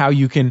about how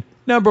you can,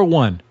 number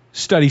one,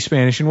 study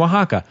Spanish in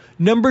Oaxaca.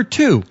 Number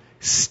two,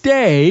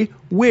 stay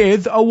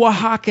with a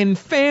Oaxacan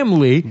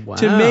family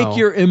to make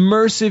your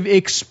immersive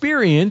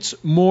experience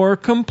more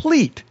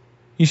complete.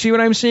 You see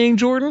what I'm saying,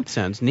 Jordan?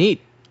 Sounds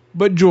neat.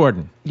 But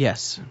Jordan,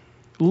 Yes.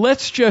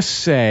 let's just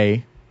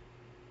say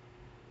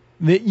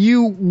that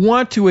you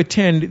want to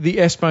attend the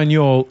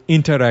Español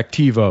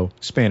Interactivo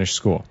Spanish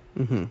school.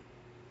 Mm-hmm.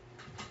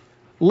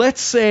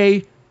 Let's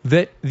say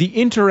that the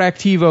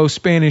Interactivo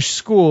Spanish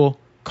school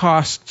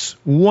costs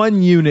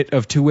 1 unit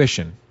of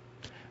tuition,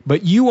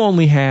 but you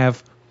only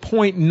have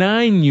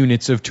 0.9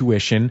 units of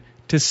tuition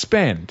to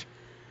spend.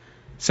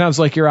 Sounds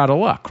like you're out of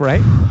luck, right?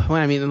 Well,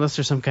 I mean, unless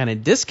there's some kind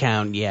of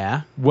discount,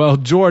 yeah. Well,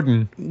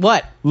 Jordan,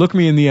 What? look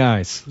me in the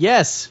eyes.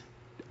 Yes.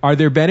 Are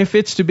there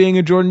benefits to being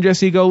a Jordan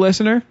Jesse Go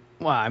listener?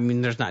 Well, I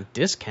mean, there's not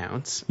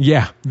discounts.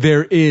 Yeah,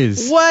 there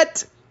is.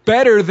 What?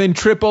 Better than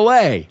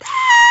AAA.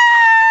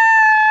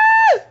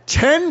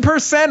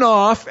 10%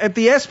 off at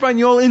the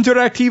Español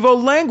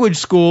Interactivo Language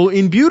School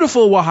in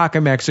beautiful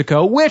Oaxaca,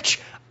 Mexico, which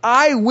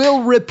I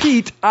will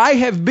repeat I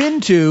have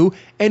been to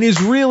and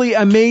is really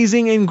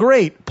amazing and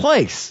great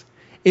place.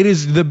 It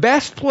is the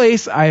best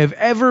place I have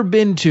ever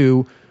been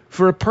to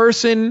for a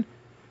person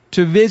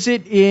to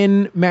visit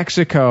in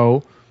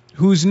Mexico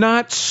who's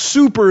not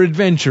super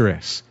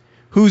adventurous,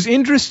 who's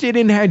interested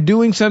in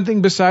doing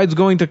something besides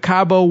going to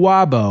Cabo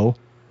Wabo,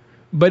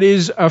 but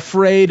is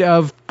afraid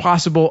of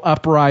possible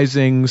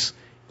uprisings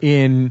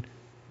in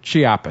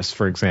Chiapas,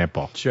 for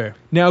example. Sure.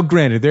 Now,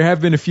 granted, there have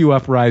been a few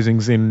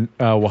uprisings in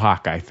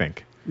Oaxaca, I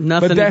think.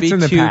 Nothing But to that's be in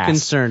the too past.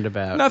 concerned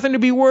about. Nothing to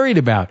be worried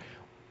about.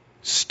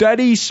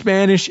 Study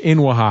Spanish in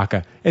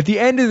Oaxaca. At the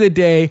end of the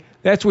day,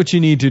 that's what you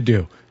need to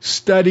do.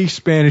 Study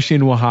Spanish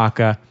in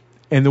Oaxaca.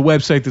 And the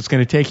website that's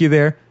going to take you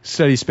there,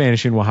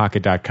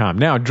 studyspanishinOaxaca.com.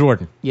 Now,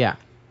 Jordan. Yeah.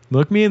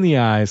 Look me in the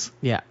eyes.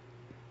 Yeah.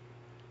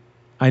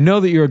 I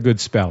know that you're a good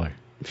speller.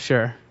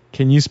 Sure.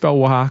 Can you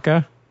spell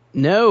Oaxaca?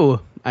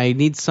 No. I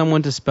need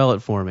someone to spell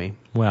it for me.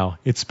 Well,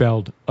 it's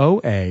spelled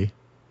Oaxaca.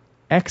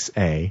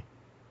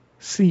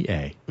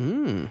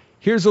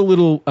 Here's a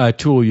little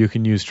tool you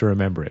can use to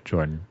remember it,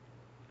 Jordan.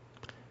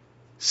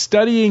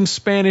 Studying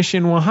Spanish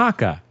in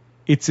Oaxaca.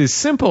 It's as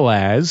simple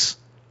as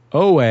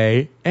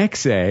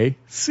Oaxaca.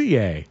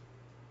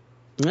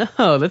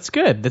 Oh, that's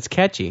good. That's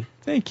catchy.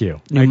 Thank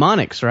you.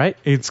 Mnemonics, right?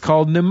 It's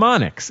called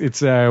mnemonics.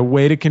 It's a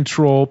way to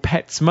control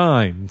pets'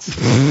 minds.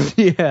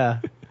 Yeah.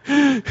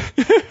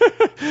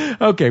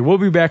 Okay, we'll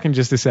be back in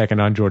just a second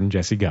on Jordan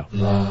Jesse Go.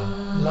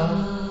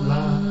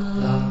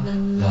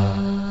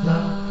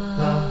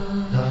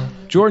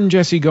 Jordan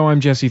Jesse Go, I'm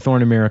Jesse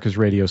Thorne, America's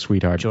radio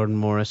sweetheart. Jordan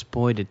Morris,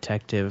 boy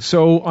detective.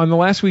 So on the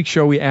last week's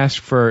show, we asked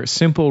for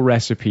simple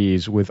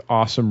recipes with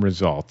awesome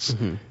results.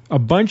 Mm-hmm. A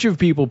bunch of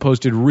people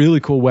posted really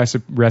cool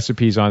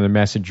recipes on the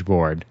message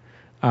board.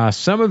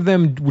 Some of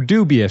them were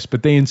dubious,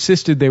 but they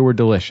insisted they were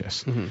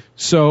delicious. Mm-hmm.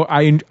 So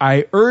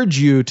I urge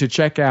you to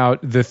check out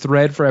the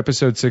thread for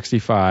episode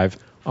 65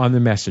 on the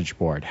message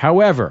board.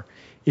 However,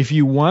 if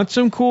you want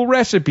some cool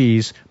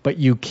recipes, but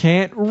you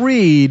can't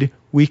read,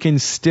 we can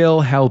still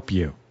help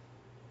you.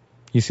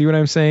 You see what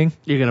I'm saying?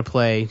 You're going to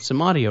play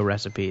some audio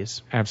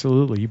recipes.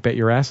 Absolutely. You bet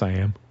your ass I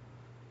am.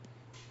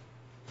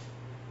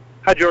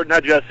 Hi, Jordan. Hi,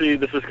 Jesse.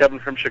 This is Kevin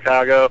from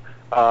Chicago.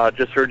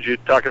 Just heard you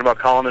talking about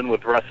calling in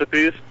with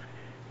recipes.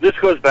 This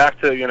goes back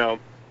to,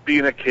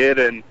 being a kid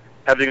and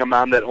having a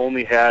mom that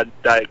only had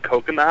Diet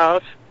Coke in the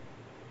house.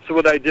 So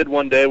what I did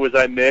one day was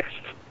I mixed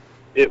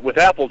it with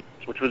apple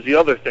juice, which was the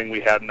other thing we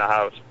had in the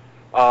house.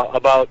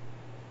 About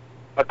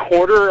a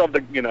quarter of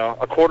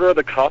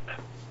the cup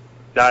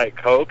Diet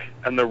Coke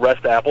and the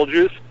rest apple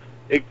juice.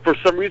 It, for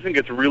some reason,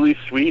 gets really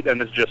sweet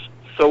and is just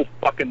so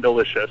fucking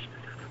delicious.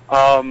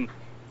 Now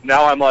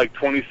I'm like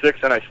 26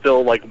 and I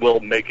still will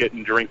make it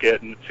and drink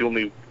it, and it's the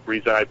only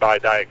reason I buy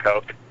Diet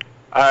Coke.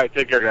 All right,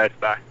 take care, guys.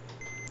 Bye.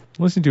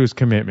 Listen to his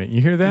commitment.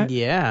 You hear that?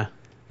 Yeah.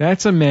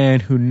 That's a man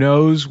who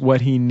knows what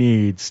he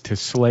needs to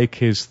slake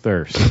his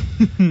thirst.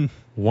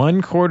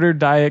 1/4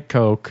 Diet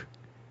Coke,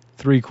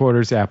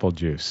 3/4 apple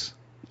juice.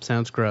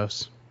 Sounds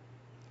gross.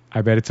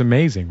 I bet it's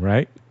amazing,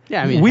 right?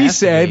 Yeah, I mean, we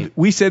said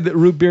that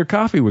root beer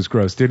coffee was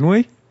gross, didn't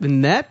we?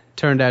 And that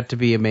turned out to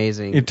be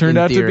amazing. It turned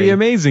out to be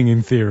amazing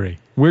in theory.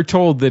 We're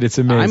told that it's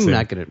amazing. I'm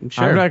not gonna.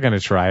 Sure. I'm not gonna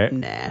try it.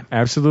 Nah.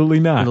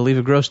 Absolutely not. It'll leave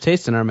a gross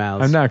taste in our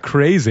mouths. I'm not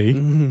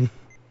crazy.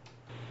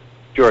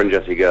 Jordan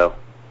Jesse Go,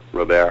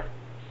 Robert,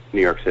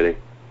 New York City,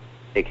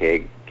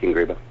 a.k.a. King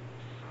Greba.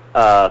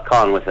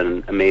 Calling with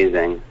an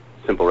amazing,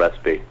 simple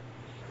recipe.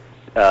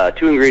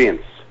 2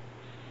 ingredients.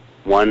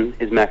 One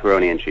is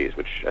macaroni and cheese,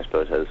 which I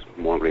suppose has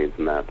more ingredients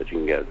than that, but you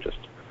can get just,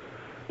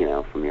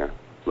 from your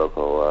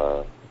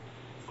local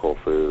Whole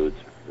Foods.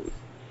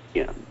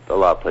 A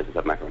lot of places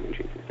have macaroni and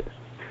cheese these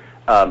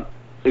days.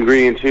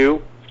 Ingredient 2,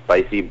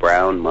 spicy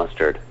brown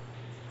mustard.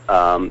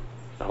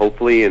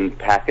 Hopefully in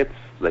packets,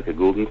 like a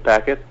Gulden's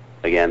packet.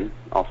 Again,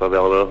 also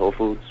available at Whole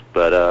Foods.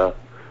 But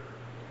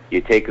you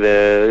take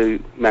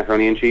the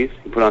macaroni and cheese,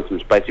 you put on some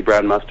spicy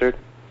brown mustard,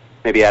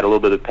 maybe add a little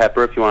bit of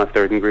pepper if you want a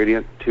third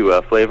ingredient to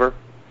flavor.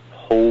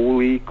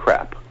 Holy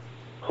crap.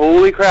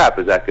 Holy crap,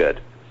 is that good.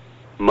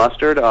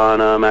 Mustard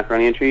on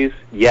macaroni and cheese?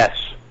 Yes.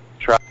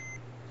 Try.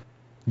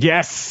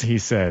 Yes, he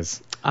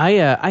says. I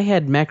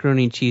had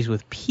macaroni and cheese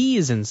with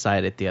peas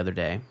inside it the other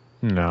day.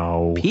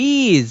 No.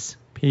 Peas,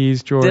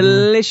 Jordan.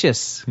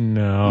 Delicious.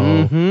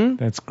 No. Mm-hmm.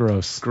 That's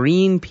gross.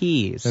 Green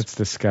peas. That's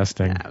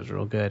disgusting. Yeah, it was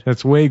real good.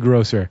 That's way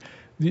grosser.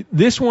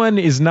 This one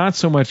is not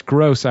so much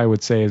gross, I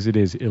would say, as it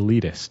is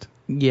elitist.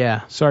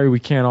 Yeah. Sorry, we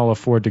can't all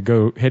afford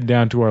to head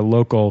down to our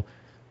local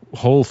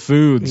Whole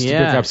Foods to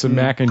pick up some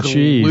mac and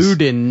cheese.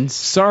 Glutens.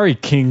 Sorry,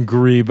 King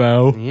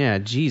Grebo. Yeah,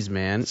 geez,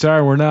 man.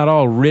 Sorry, we're not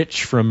all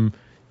rich from,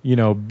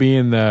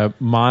 being the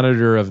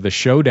monitor of the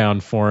Showdown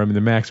Forum and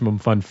the Maximum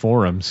Fun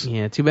forums.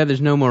 Yeah, too bad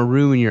there's no more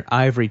room in your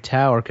ivory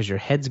tower because your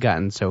head's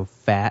gotten so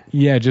fat.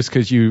 Yeah, just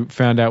because you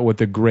found out what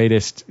the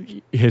greatest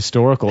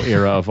historical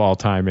era of all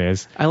time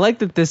is. I like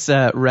that this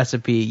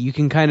recipe, you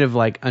can kind of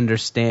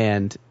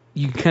understand,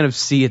 you can kind of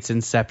see its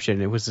inception.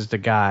 It was just a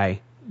guy.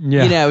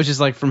 Yeah. It was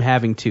just from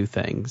having 2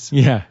 things.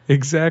 Yeah,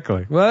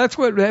 exactly. Well, that's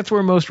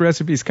where most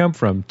recipes come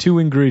from. 2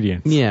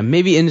 ingredients. Yeah,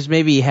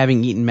 maybe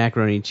having eaten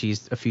macaroni and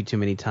cheese a few too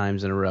many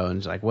times in a row,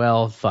 and it's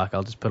well, fuck,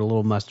 I'll just put a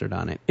little mustard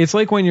on it. It's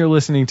like when you're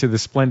listening to The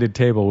Splendid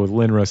Table with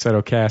Lynn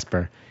Rossetto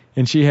Casper,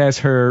 and she has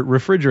her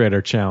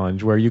refrigerator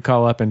challenge where you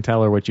call up and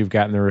tell her what you've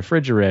got in the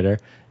refrigerator,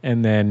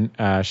 and then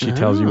she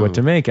tells you what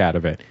to make out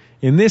of it.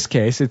 In this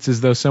case, it's as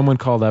though someone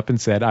called up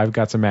and said, I've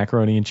got some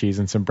macaroni and cheese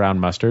and some brown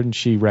mustard, and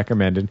she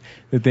recommended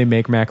that they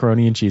make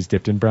macaroni and cheese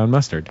dipped in brown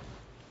mustard.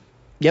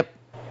 Yep.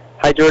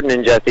 Hi, Jordan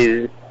and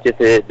Jesse.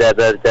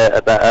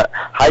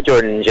 Hi,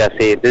 Jordan and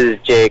Jesse. This is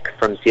Jake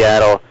from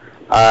Seattle.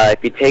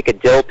 If you take a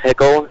dill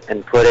pickle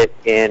and put it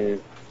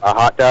in a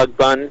hot dog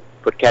bun,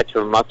 put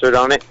ketchup and mustard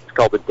on it, it's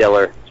called a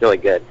diller. It's really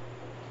good.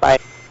 Bye.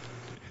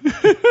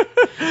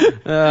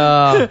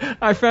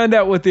 I found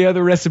out what the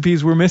other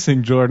recipes were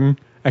missing, Jordan.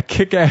 A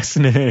kick-ass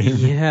name.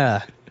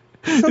 Yeah.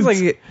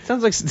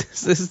 Sounds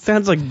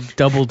like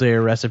Double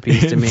Dare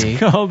recipes to me. It's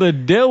called a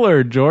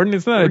diller, Jordan.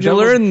 It's not Where'd a you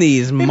learn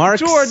these? Mark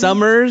Jordan,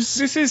 Summers?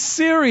 This is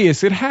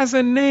serious. It has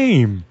a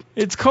name.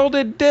 It's called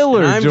a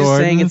diller, I'm Jordan. just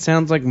saying it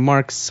sounds like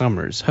Mark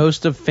Summers,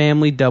 host of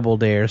Family Double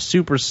Dare,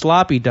 Super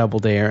Sloppy Double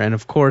Dare, and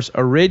of course,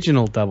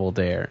 Original Double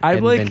Dare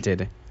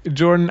invented.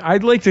 Jordan,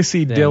 I'd like to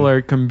see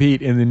Diller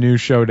compete in the new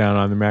showdown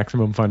on the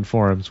Maximum Fun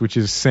forums, which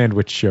is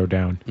Sandwich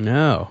Showdown.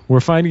 No.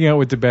 We're finding out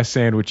what the best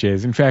sandwich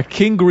is. In fact,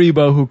 King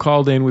Grebo, who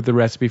called in with the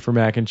recipe for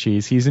mac and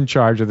cheese, he's in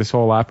charge of this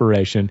whole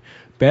operation.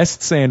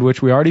 Best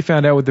sandwich. We already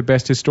found out what the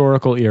best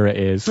historical era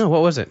is. Oh,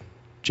 what was it?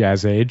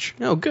 Jazz Age.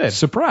 Oh, good.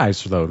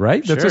 Surprise, though,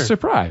 right? That's a Sure.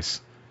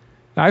 surprise.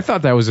 I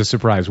thought that was a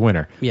surprise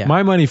winner. Yeah.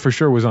 My money for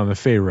sure was on the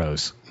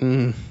Pharaohs.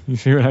 You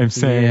see what I'm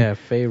saying? Yeah,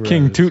 Pharaohs.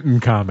 King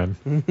Tutankhamun.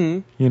 Mm-hmm.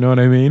 You know what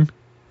I mean?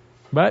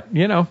 But,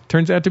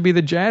 turns out to be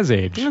the Jazz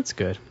Age. That's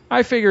good.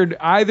 I figured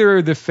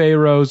either the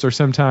Pharaohs or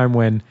sometime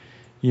when,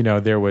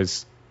 there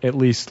was at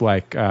least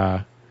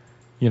no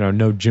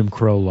Jim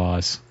Crow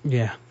laws.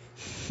 Yeah.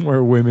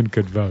 Where women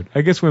could vote.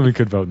 I guess women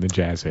could vote in the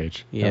Jazz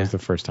Age. Yeah. That was the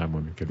first time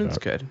women could vote. That's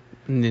good.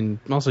 And then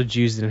also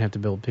Jews didn't have to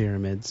build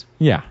pyramids.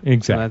 Yeah,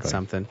 exactly. So that's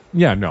something.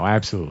 Yeah, no,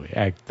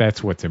 absolutely.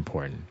 That's what's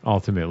important,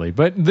 ultimately.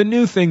 But the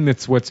new thing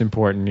that's what's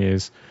important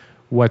is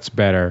what's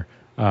better,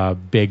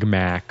 Big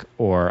Mac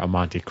or a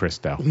Monte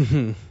Cristo.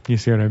 You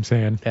see what I'm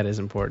saying? That is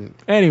important.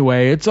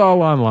 Anyway, it's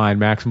all online,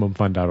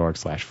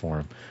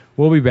 MaximumFun.org/forum.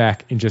 We'll be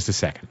back in just a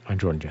second on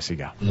Jordan Jesse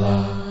Go.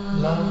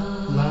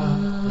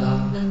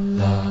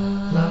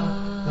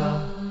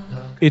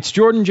 It's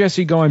Jordan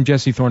Jesse Go. I'm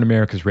Jesse Thorne,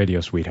 America's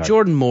radio sweetheart.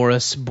 Jordan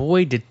Morris,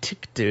 boy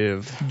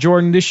detective.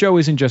 Jordan, this show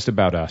isn't just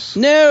about us.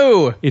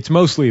 No! It's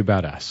mostly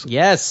about us.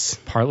 Yes.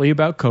 Partly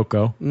about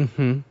Coco.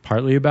 Mm-hmm.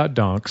 Partly about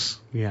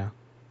donks. Yeah.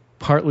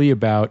 Partly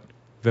about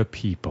the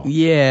people.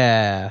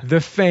 Yeah.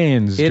 The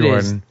fans, It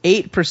Jordan.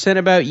 is 8%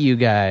 about you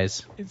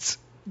guys.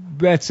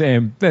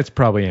 That's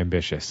probably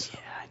ambitious. Yeah,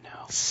 I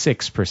know.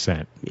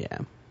 6%. Yeah.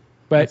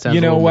 But sounds you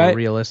a know little what? more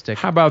realistic.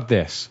 How about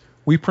this?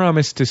 We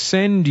promise to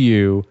send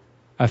you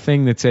a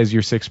thing that says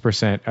you're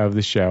 6% of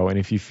the show, and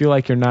if you feel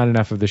like you're not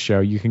enough of the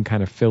show, you can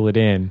kind of fill it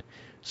in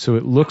so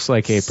it looks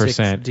like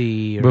 8%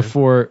 6D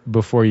or...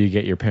 before you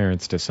get your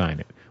parents to sign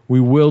it.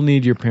 We will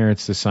need your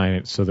parents to sign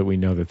it so that we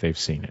know that they've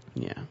seen it.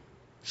 Yeah.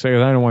 So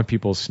I don't want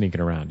people sneaking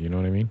around, you know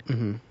what I mean?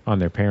 Mm-hmm. On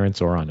their parents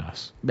or on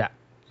us. Yeah.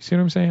 You see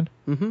what I'm saying?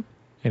 Mm-hmm.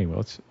 Anyway,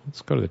 let's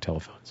go to the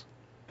telephones.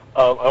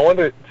 I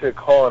wanted to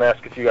call and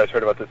ask if you guys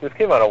heard about this. This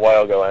came out a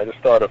while ago, and I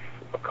just thought of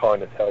calling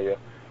to tell you.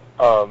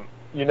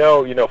 You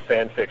know,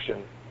 fan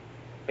fiction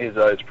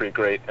is pretty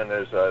great, and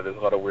there's a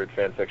lot of weird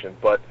fan fiction.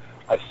 But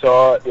I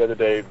saw the other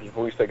day,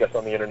 released I guess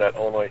on the internet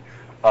only,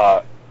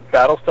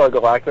 Battlestar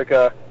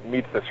Galactica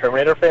meets the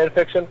Terminator fan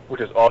fiction,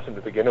 which is awesome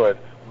to begin with.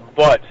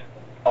 But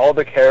all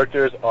the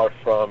characters are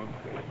from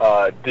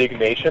Dig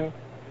Nation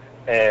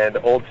and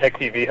old Tech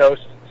TV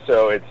hosts.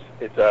 So it's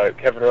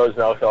Kevin Rose and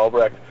Alex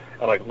Albrecht,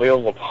 and like Leo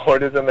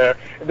Laporte is in there.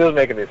 It doesn't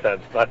make any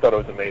sense. I thought it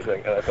was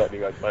amazing, and I thought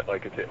you guys might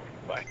like it too.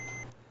 Bye.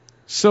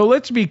 So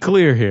let's be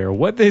clear here.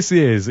 What this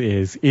is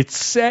it's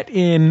set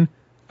in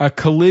a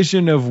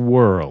collision of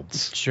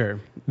worlds. Sure.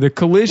 The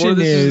collision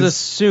this is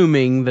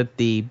assuming that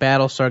the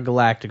Battlestar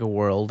Galactica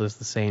world is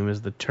the same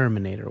as the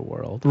Terminator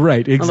world.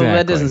 Right, exactly. Although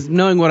that doesn't,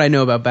 knowing what I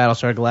know about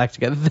Battlestar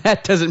Galactica,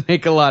 that doesn't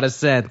make a lot of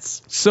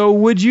sense. So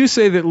would you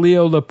say that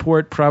Leo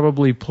Laporte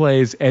probably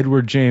plays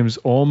Edward James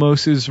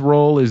Olmos's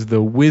role as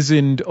the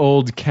wizened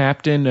old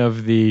captain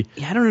of the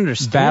I don't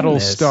understand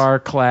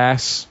Battlestar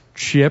class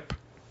ship?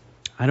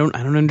 I don't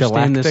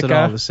understand this at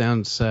Galactica? all. This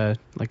sounds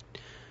like,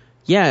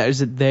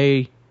 is it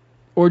they?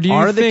 Or do you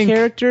are think the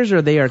characters,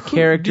 or they are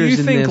characters? Do you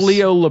in think this?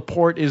 Leo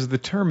Laporte is the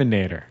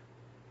Terminator?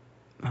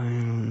 I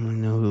don't really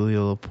know who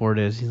Leo Laporte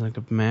is. He's like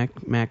a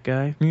Mac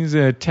guy. He's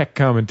a tech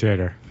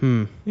commentator.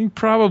 He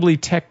probably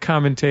tech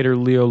commentator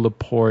Leo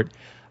Laporte.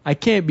 I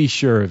can't be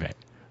sure of it.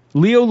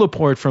 Leo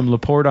Laporte from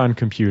Laporte on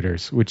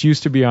Computers, which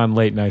used to be on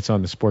late nights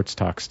on the sports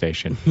talk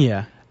station.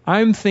 Yeah.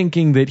 I'm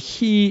thinking that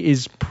he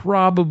is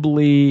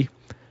probably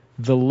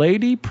the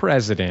lady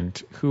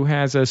president who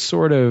has a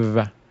sort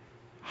of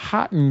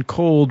hot and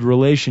cold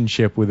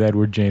relationship with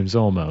Edward James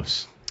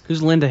Olmos.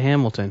 Who's Linda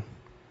Hamilton?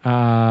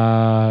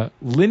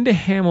 Linda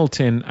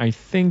Hamilton, I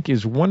think,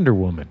 is Wonder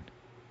Woman.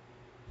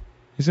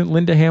 Isn't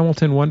Linda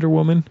Hamilton Wonder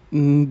Woman?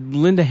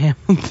 Linda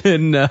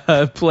Hamilton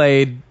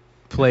played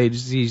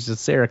she's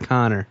Sarah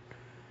Connor.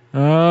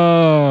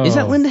 Oh. Is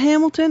that Linda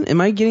Hamilton? Am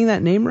I getting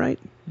that name right?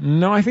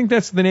 No, I think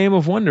that's the name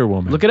of Wonder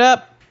Woman. Look it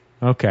up.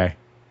 Okay.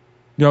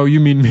 No, you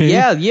mean me?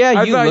 Yeah, I you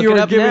thought look you it were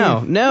up giving now.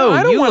 me... No,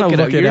 I don't you want to look it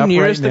up. You're You're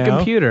nearest right the now.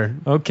 computer.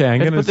 Okay, I'm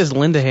Let's going put this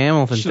Linda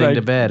Hamilton thing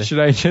to bed. Should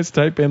I just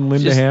type in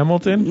Linda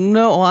Hamilton?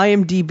 No,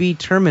 IMDb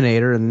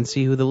Terminator and then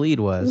see who the lead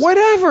was.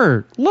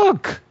 Whatever.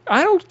 Look,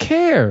 I don't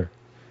care.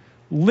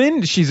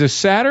 She's a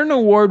Saturn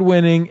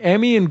Award-winning,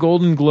 Emmy and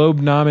Golden Globe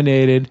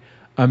nominated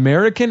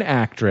American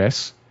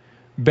actress,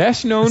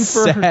 best known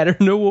for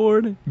Saturn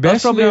Award.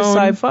 That's probably a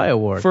sci-fi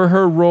award for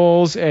her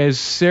roles as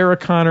Sarah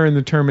Connor in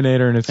The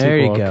Terminator and its sequel. There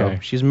you go. Okay.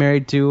 She's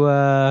married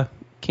to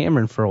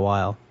Cameron for a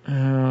while.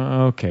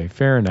 Okay,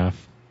 fair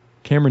enough.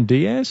 Cameron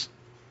Diaz?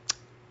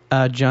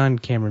 John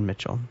Cameron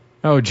Mitchell.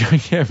 Oh, John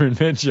Cameron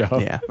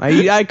Mitchell. Yeah,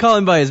 I call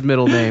him by his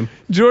middle name.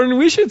 Jordan,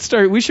 we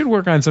should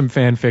work on some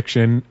fan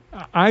fiction.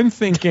 I'm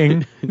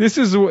thinking this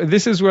is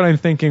what I'm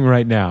thinking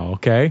right now.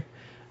 Okay,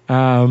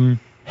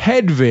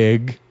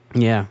 Hedwig.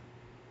 Yeah.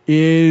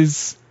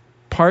 Is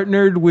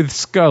partnered with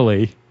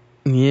Scully.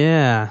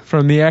 Yeah.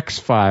 From the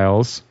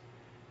X-Files,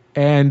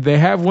 and they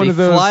have one of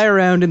those. They fly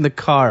around in the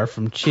car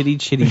from Chitty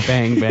Chitty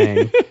Bang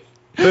Bang.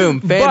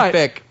 Boom,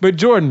 fanfic. But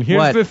Jordan,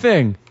 here's the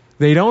thing.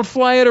 They don't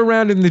fly it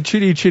around in the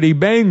Chitty Chitty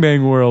Bang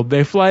Bang world.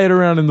 They fly it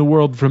around in the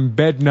world from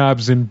bed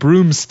knobs and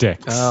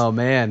broomsticks. Oh,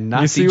 man.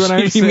 Nazi, you see what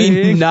I'm saying? saying?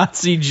 You mean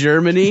Nazi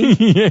Germany?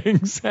 Yeah,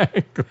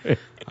 exactly.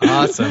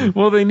 Awesome.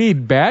 Well, they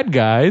need bad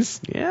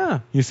guys. Yeah.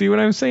 You see what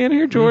I'm saying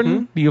here, Jordan?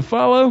 Mm-hmm. Do you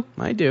follow?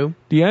 I do.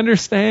 Do you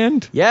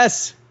understand?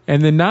 Yes.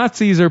 And the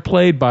Nazis are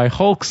played by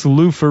Hulk's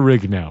Lou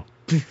Ferrigno.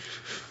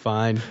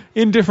 Fine.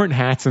 In different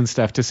hats and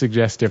stuff to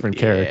suggest different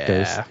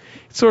characters.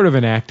 It's sort of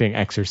an acting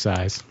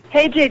exercise.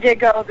 Hey, JJ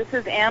Go. This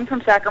is Ann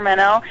from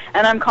Sacramento,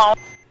 and I'm calling.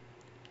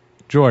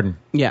 Jordan.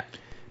 Yeah.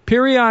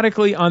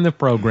 Periodically on the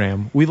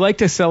program, we like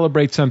to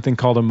celebrate something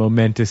called a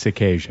momentous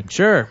occasion.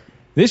 Sure.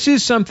 This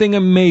is something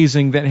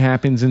amazing that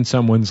happens in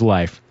someone's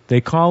life. They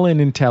call in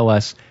and tell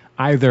us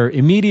either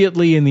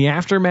immediately in the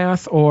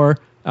aftermath or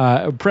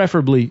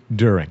preferably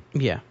during.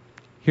 Yeah.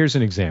 Here's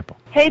an example.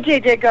 Hey,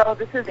 JJ Go.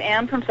 This is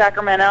Ann from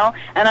Sacramento,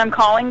 and I'm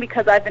calling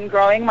because I've been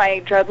growing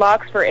my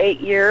dreadlocks for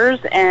 8 years,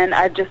 and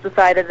I've just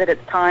decided that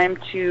it's time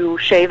to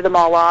shave them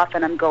all off,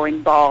 and I'm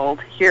going bald.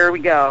 Here we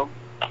go.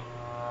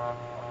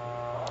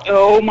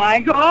 Oh, my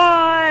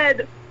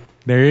God.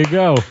 There you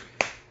go.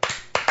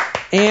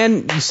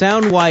 And you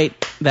sound white.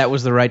 That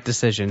was the right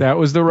decision. That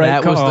was the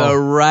right call. That was the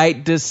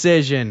right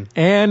decision.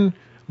 And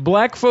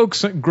black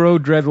folks grow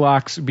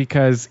dreadlocks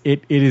because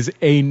it is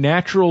a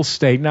natural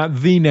state, not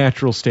the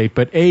natural state,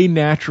 but a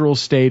natural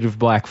state of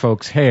black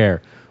folks'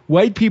 hair.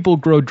 White people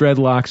grow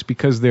dreadlocks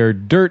because they're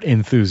dirt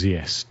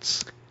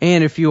enthusiasts.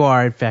 And if you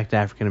are, in fact,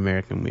 African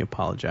American, we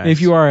apologize.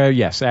 If you are,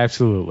 yes,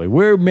 absolutely.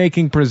 We're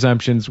making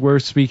presumptions. We're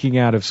speaking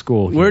out of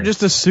school here. We're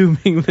just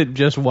assuming that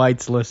just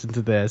whites listen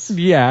to this.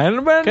 Yeah.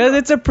 Because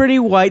it's a pretty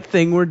white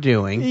thing we're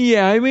doing.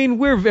 Yeah, I mean,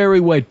 we're very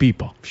white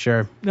people.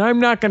 Sure. I'm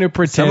not going to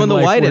pretend Some of the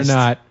like whitest. we're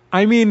not.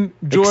 I mean,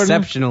 Jordan.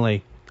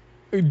 Exceptionally.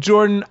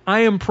 Jordan,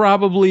 I am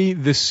probably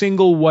the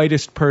single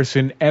whitest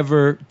person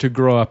ever to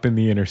grow up in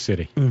the inner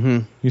city. Mm-hmm.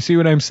 You see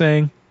what I'm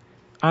saying?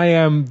 I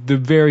am the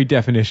very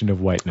definition of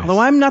whiteness.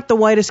 Although I'm not the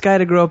whitest guy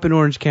to grow up in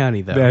Orange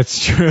County, though.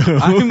 That's true.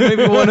 I'm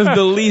maybe one of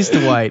the least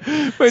white.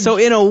 But so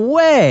in a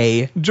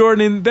way,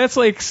 Jordan, that's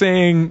like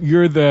saying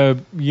you're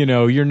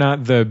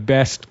not the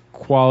best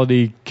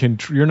quality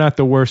you're not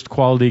the worst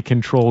quality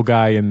control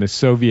guy in the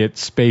Soviet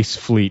space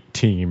fleet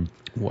team.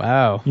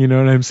 Wow. You know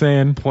what I'm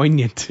saying?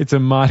 Poignant. It's a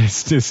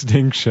modest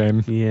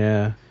distinction.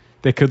 Yeah.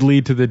 That could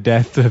lead to the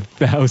death of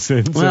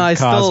thousands of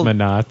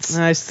cosmonauts.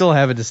 I still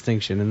have a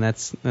distinction, and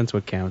that's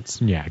what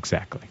counts. Yeah,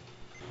 exactly.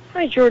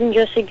 Hi, Jordan,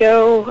 Jesse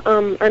Go.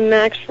 I'm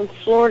Max from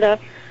Florida.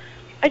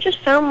 I just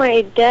found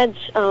my dad's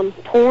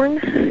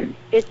porn.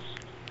 It's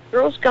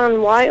Girls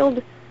Gone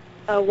Wild,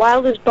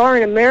 Wildest Bar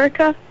in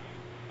America,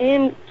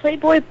 and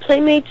Playboy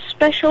Playmates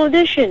Special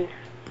Edition.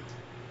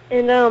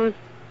 And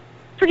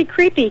pretty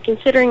creepy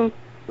considering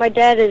my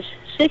dad is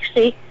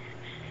 60.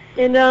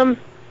 And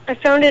I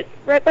found it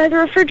right by the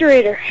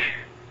refrigerator.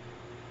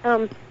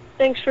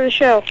 Thanks for the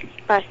show.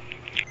 Bye.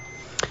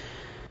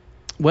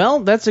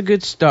 Well, that's a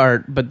good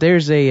start, but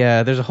there's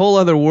a whole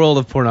other world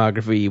of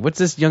pornography. What's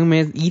this young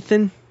man,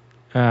 Ethan?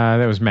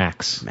 That was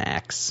Max.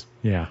 Max.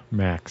 Yeah,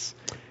 Max.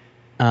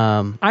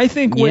 I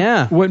think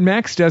what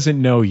Max doesn't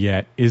know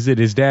yet is that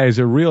his dad is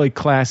a really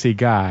classy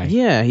guy.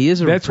 Yeah, he is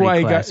a pretty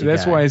classy guy.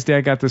 That's why his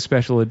dad got the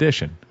special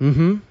edition.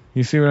 Mm-hmm.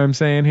 You see what I'm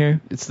saying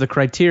here? It's the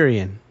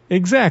Criterion.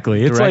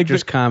 Exactly. It's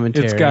Director's like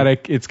commentary.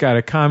 It's got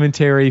a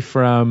commentary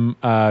from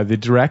the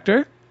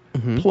director,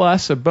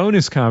 plus a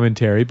bonus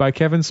commentary by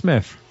Kevin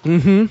Smith.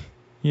 Mm-hmm.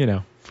 You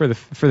know, for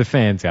the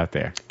fans out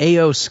there.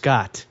 A.O.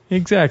 Scott.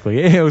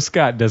 Exactly. A.O.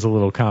 Scott does a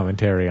little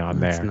commentary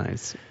on there. That's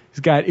nice.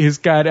 He's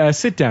got a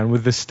sit down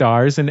with the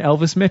stars and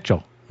Elvis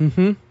Mitchell.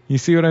 Mm-hmm. You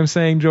see what I'm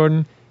saying,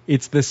 Jordan?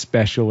 It's the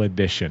special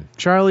edition.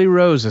 Charlie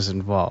Rose is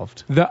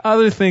involved. The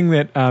other thing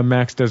that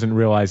Max doesn't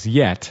realize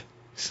yet.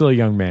 Still a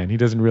young man. He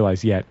doesn't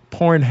realize yet.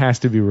 Porn has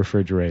to be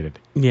refrigerated.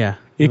 Yeah.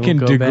 It can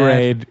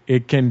degrade.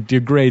 It can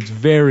degrade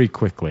very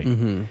quickly.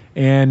 Mm-hmm.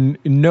 And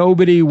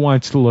nobody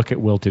wants to look at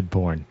wilted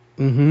porn.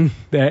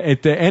 Mm-hmm.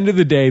 At the end of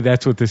the day,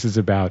 that's what this is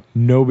about.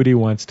 Nobody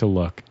wants to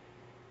look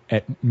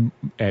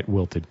at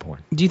wilted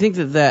porn. Do you think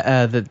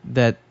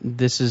that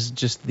this is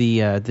just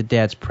the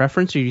dad's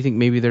preference, or do you think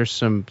maybe there's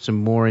some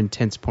more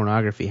intense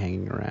pornography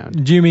hanging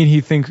around? Do you mean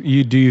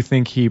do you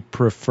think he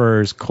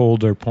prefers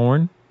colder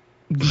porn?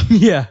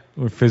 Yeah.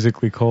 Or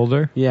physically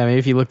colder. Yeah, maybe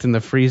if you looked in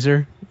the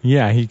freezer.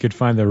 Yeah, he could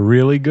find the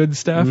really good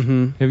stuff.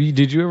 Mm-hmm.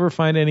 Did you ever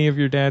find any of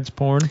your dad's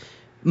porn?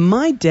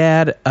 My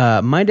dad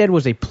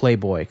was a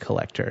Playboy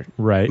collector.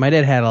 Right. My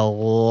dad had a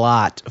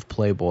lot of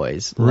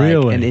Playboys. Really?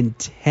 Like an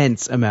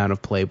intense amount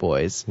of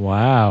Playboys.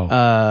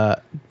 Wow.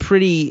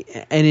 Pretty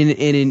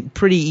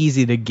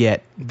easy to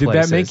get. Did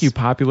places. that make you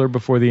popular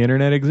before the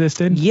internet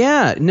existed?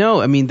 Yeah.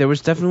 No, I mean, there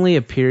was definitely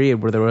a period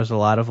where there was a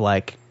lot of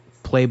like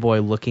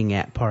Playboy looking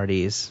at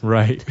parties.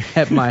 Right.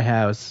 At my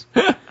house.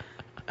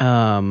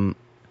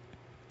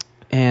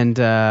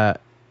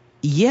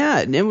 Yeah,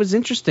 it was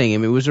interesting. I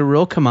mean, it was a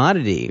real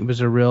commodity. It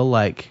was a real,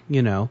 like,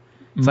 it's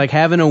like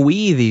having a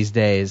Wii these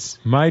days.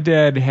 My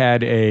dad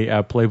had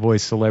a Playboy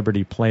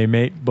Celebrity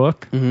Playmate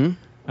book.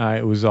 Mm-hmm.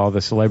 It was all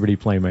the celebrity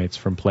playmates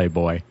from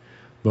Playboy.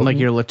 But like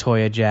your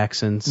LaToya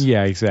Jacksons.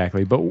 Yeah,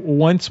 exactly. But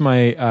once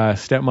my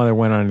stepmother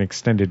went on an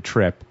extended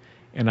trip,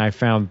 and I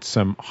found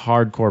some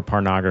hardcore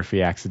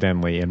pornography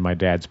accidentally in my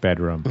dad's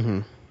bedroom. Mm-hmm.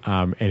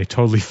 And it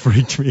totally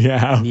freaked me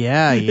out.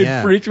 Yeah.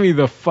 It freaked me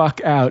the fuck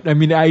out. I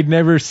mean, I'd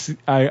never,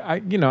 I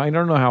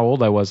don't know how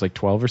old I was, like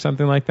 12 or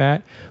something like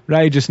that, but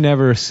I had just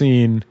never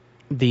seen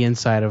the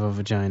inside of a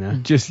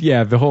vagina.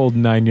 The whole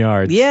 9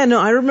 yards. Yeah, no,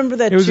 I remember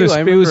that too.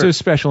 It was a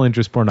special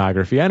interest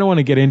pornography. I don't want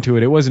to get into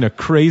it. It wasn't a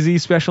crazy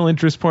special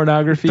interest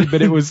pornography,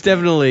 but it was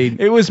definitely.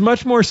 It was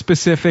much more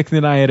specific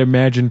than I had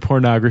imagined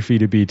pornography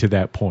to be to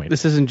that point.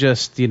 This isn't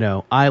just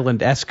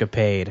island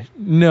escapade.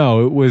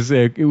 No, it was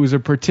a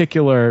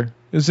particular.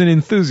 It was an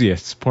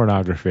enthusiast's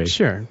pornography.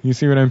 Sure. You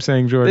see what I'm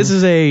saying, Jordan? This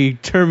is a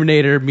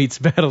Terminator meets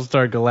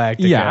Battlestar Galactica.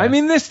 Yeah, I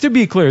mean, to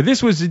be clear,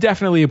 this was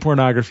definitely a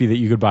pornography that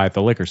you could buy at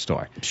the liquor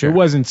store. Sure. It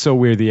wasn't so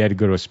weird that you had to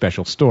go to a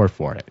special store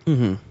for it.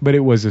 Mm-hmm. But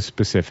it was a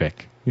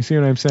specific. You see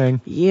what I'm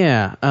saying?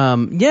 Yeah.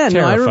 No,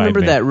 I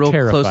remember that real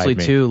closely,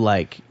 too.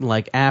 Like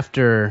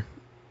after,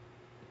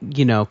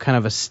 kind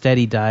of a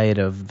steady diet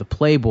of the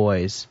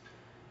Playboys,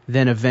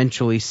 then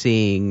eventually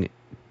seeing,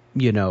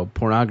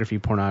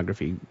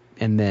 pornography,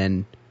 and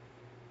then...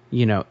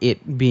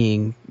 it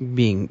being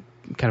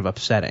kind of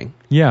upsetting.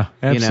 Yeah,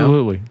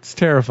 absolutely. It's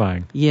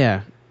terrifying.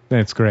 Yeah.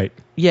 That's great.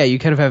 Yeah, you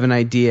kind of have an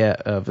idea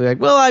of like,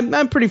 well,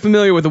 I'm pretty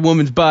familiar with a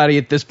woman's body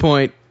at this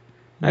point.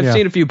 I've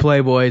seen a few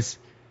Playboys.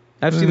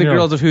 I've seen the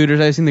girls of Hooters.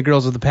 I've seen the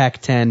girls of the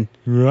Pac-10.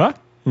 What?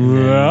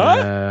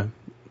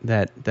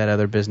 That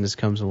other business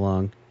comes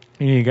along.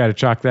 You got to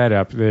chalk that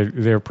up.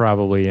 They're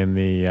probably in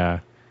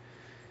the...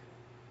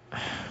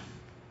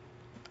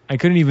 I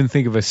couldn't even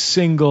think of a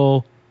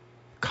single...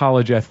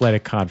 college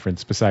athletic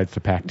conference besides the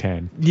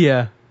Pac-10.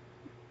 Yeah.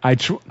 I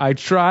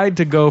tried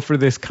to go for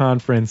this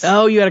conference.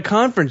 Oh, you had a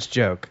conference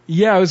joke.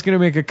 Yeah, I was going to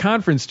make a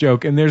conference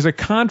joke, and there's a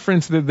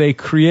conference that they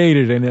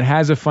created, and it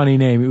has a funny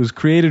name. It was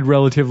created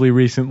relatively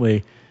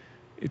recently.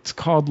 It's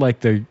called like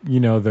the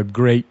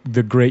Great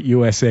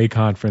USA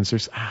Conference or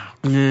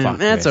fuck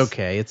that's this.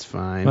 Okay, it's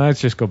fine. Well, let's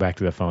just go back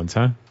to the phones,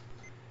 huh?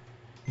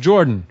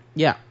 Jordan.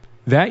 Yeah.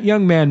 That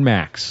young man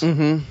Max.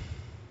 Mm-hmm.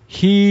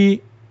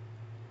 He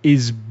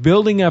is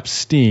building up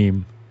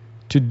steam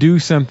to do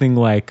something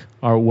like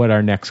what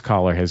our next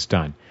caller has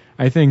done.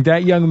 I think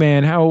that young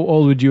man, how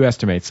old would you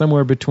estimate?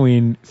 Somewhere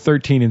between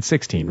 13 and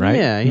 16, right?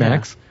 Yeah.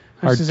 Max?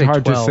 Hard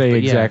 12, to say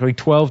exactly.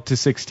 12 to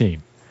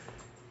 16.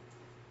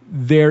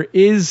 There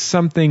is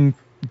something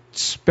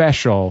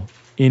special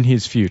in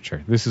his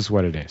future. This is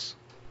what it is.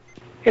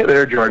 Hey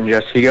there, Jordan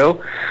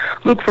Jessico.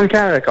 Luke from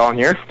Canada calling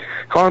here.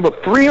 Calling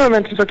about 3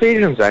 momentous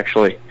occasions,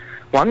 actually.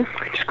 1,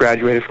 I just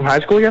graduated from high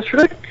school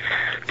yesterday.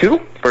 2,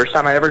 first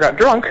time I ever got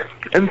drunk.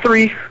 And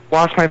 3,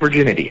 lost my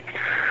virginity.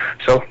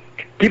 So,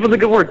 keep up the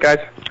good work, guys.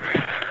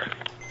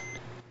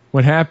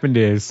 What happened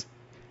is,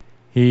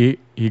 he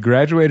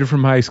graduated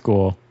from high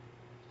school,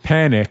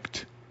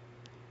 panicked,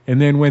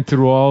 and then went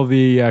through all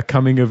the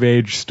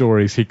coming-of-age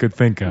stories he could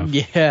think of.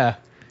 Yeah.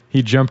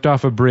 He jumped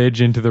off a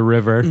bridge into the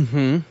river.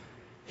 Mm-hmm.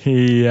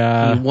 He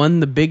won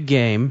the big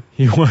game.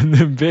 He won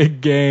the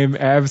big game,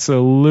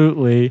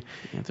 absolutely.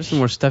 Yeah, there's some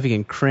more stuff you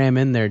can cram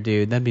in there,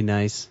 dude. That'd be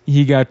nice.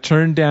 He got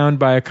turned down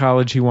by a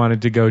college he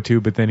wanted to go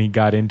to, but then he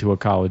got into a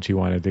college he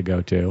wanted to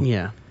go to.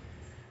 Yeah.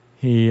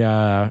 He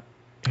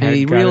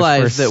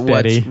realized that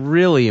what's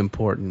really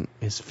important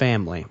is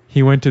family.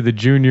 He went to the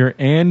junior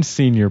and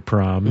senior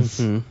proms.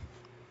 Mm-hmm.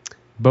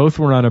 Both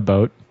were on a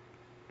boat.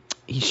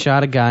 He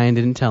shot a guy and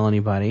didn't tell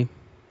anybody.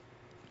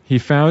 He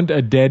found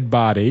a dead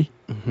body.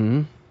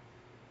 Mm-hmm.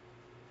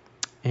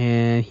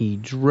 And he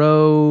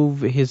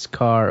drove his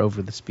car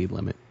over the speed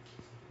limit.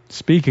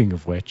 Speaking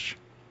of which...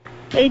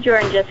 Hey,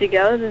 Jordan, Jesse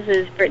Go. This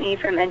is Brittany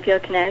from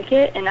Enfield,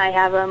 Connecticut, and I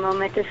have a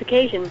momentous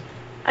occasion.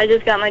 I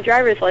just got my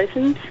driver's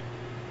license,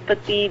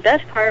 but the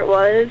best part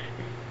was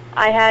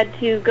I had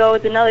to go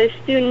with another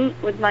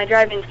student with my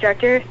driving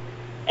instructor,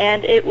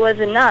 and it was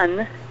a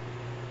nun,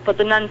 but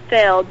the nun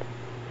failed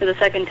for the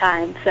second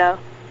time, so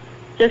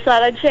just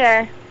thought I'd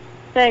share.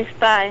 Thanks,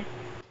 bye.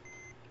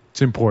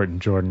 It's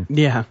important, Jordan.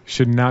 Yeah.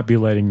 Should not be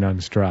letting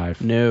nuns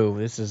drive. No,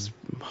 this is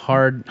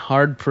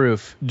hard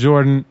proof.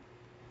 Jordan,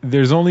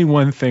 there's only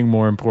one thing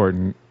more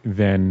important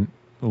than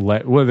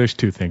there's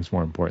two things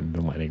more important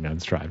than letting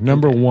nuns drive.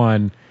 Number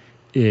one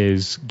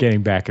is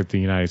getting back at the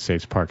United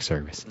States Park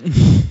Service.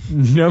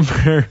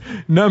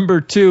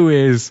 Number two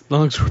is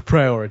monks were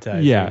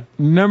prioritized. Yeah.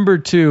 Number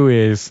two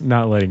is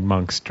not letting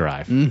monks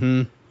drive.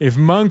 Mm-hmm. If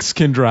monks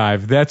can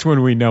drive, that's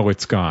when we know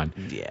it's gone.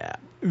 Yeah.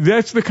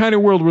 That's the kind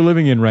of world we're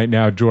living in right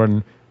now,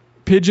 Jordan.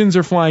 Pigeons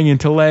are flying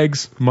into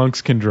legs.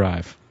 Monks can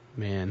drive.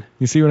 Man.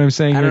 You see what I'm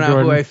saying I here, don't know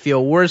Jordan? who I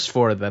feel worse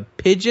for, the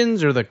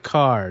pigeons or the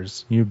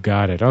cars. You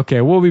got it.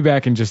 Okay, we'll be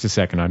back in just a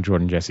second on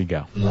Jordan Jesse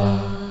Go.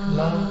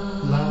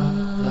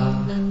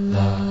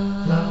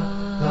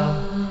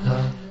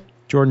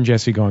 Jordan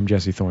Jesse Go. I'm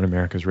Jesse Thorne,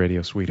 America's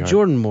radio sweetheart.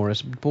 Jordan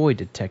Morris, boy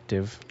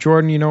detective.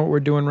 Jordan, you know what we're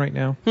doing right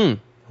now?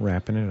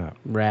 Wrapping it up.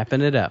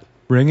 Wrapping it up.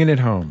 Bringing it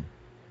home.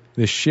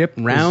 The ship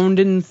Round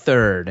and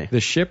third. The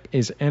ship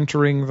is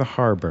entering the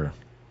harbor.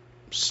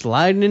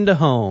 Sliding into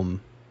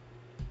home.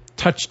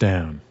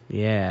 Touchdown.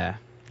 Yeah.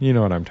 You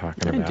know what I'm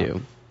talking about. I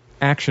do.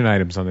 Action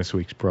items on this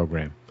week's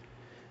program.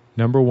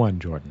 Number one,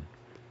 Jordan.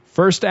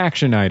 First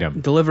action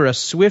item. Deliver a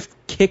swift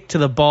kick to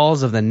the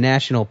balls of the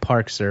National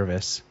Park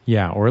Service.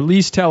 Yeah, or at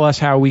least tell us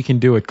how we can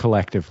do it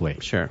collectively.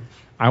 Sure.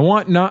 I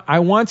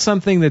want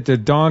something that the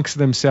donks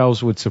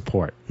themselves would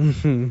support.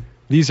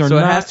 These are so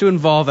not, it has to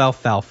involve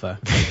alfalfa,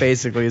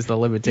 basically, is the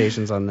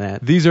limitations on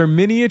that. These are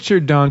miniature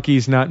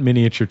donkeys, not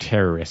miniature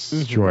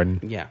terrorists, Jordan.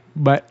 Yeah.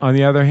 But on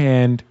the other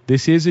hand,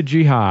 this is a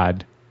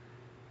jihad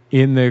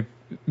in the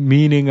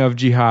meaning of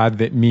jihad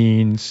that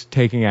means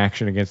taking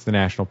action against the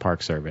National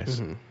Park Service.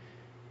 Mm-hmm.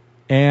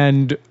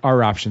 And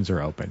our options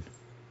are open.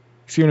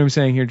 See what I'm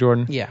saying here,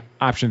 Jordan? Yeah.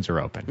 Options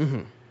are open.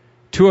 Mm-hmm.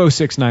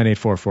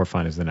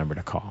 206-9844-FUN is the number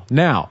to call.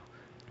 Now,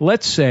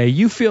 let's say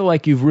you feel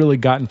like you've really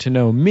gotten to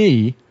know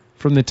me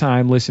from the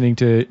time listening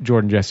to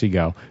Jordan Jesse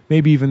Go.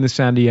 Maybe even the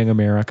Sound of Young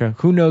America.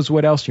 Who knows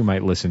what else you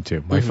might listen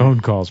to? My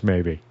phone calls,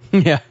 maybe.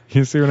 Yeah.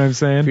 You see what I'm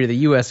saying? If you're the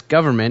U.S.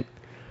 government,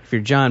 if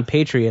you're John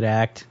Patriot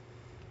Act.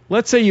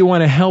 Let's say you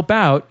want to help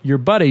out your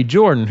buddy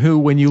Jordan, who,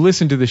 when you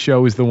listen to the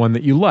show, is the one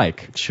that you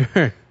like.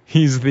 Sure.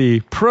 He's the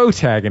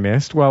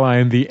protagonist, while I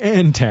am the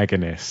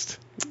antagonist.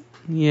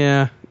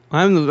 Yeah.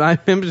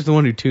 I'm just the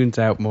one who tunes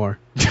out more.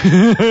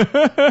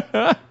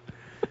 That's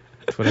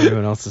what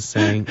everyone else is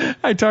saying.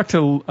 I talked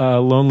to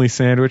Lonely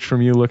Sandwich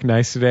from You Look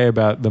Nice today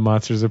about the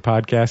Monsters of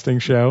Podcasting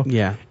show.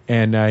 Yeah.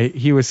 And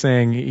he was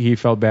saying he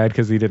felt bad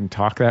because he didn't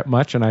talk that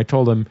much. And I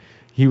told him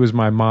he was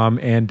my mom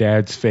and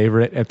dad's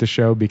favorite at the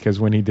show because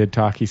when he did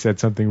talk, he said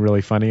something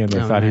really funny and they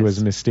thought he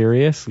was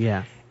mysterious.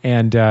 Yeah.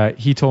 And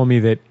he told me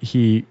that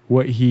he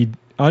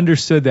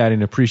understood that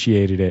and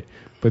appreciated it.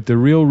 But the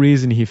real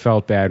reason he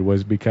felt bad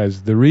was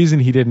because the reason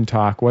he didn't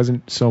talk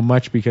wasn't so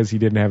much because he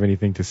didn't have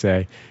anything to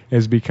say,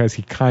 as because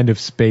he kind of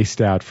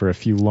spaced out for a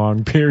few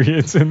long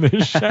periods in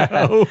the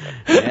show.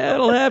 Yeah,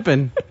 it'll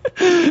happen.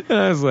 And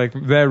I was like,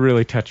 that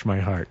really touched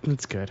my heart.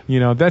 That's good. You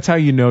know, that's how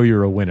you know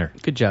you're a winner.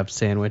 Good job,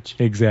 Sandwich.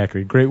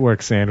 Exactly. Great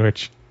work,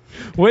 Sandwich.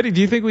 What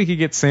do you think we could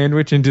get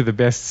Sandwich into the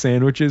best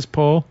sandwiches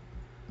poll?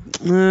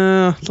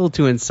 A little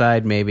too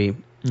inside, maybe.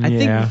 I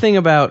think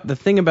the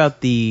thing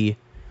about the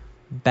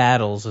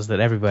battles is that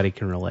everybody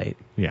can relate.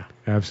 Yeah,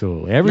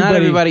 absolutely. Not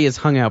everybody is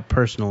hung out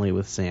personally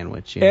with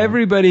Sandwich. You know?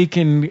 Everybody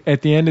can,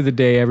 at the end of the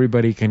day,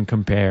 everybody can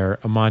compare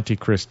a Monte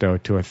Cristo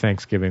to a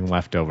Thanksgiving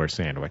leftover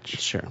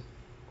sandwich. Sure.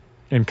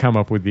 And come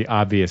up with the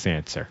obvious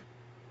answer.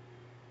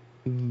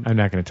 I'm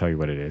not going to tell you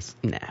what it is.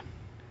 Nah.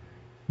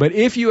 But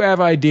if you have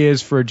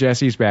ideas for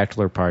Jesse's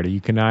bachelor party,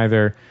 you can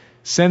either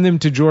send them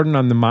to Jordan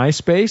on the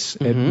MySpace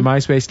at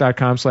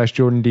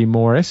myspace.com/Jordan D.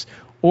 Morris,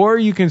 or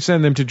you can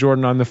send them to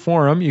Jordan on the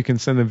forum. You can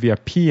send them via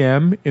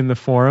PM in the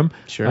forum.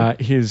 Sure.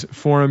 His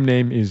forum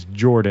name is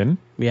Jordan.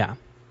 Yeah.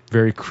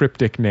 Very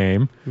cryptic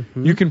name.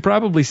 Mm-hmm. You can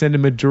probably send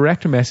him a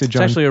direct message.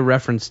 It's actually a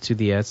reference to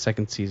the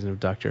second season of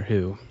Doctor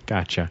Who.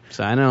 Gotcha.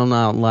 So I know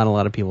not a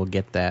lot of people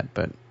get that,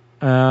 but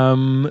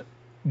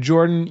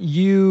Jordan,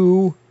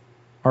 you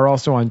are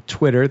also on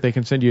Twitter. They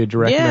can send you a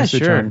direct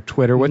message on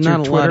Twitter. What's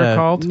your Twitter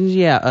called?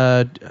 Yeah,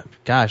 I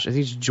think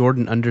it's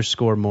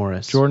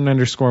Jordan_Morris.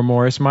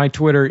 Jordan_Morris. My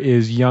Twitter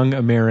is Young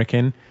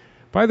American.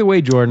 By the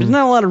way, Jordan, there's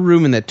not a lot of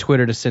room in that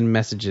Twitter to send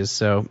messages,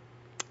 so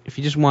if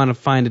you just want to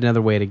find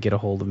another way to get a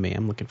hold of me,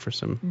 I'm looking for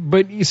some.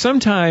 But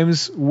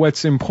sometimes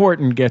what's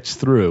important gets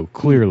through,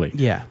 clearly.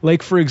 Yeah.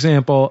 Like, for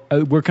example,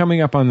 we're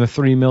coming up on the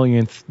 3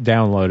 millionth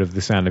download of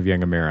The Sound of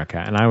Young America,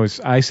 and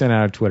I sent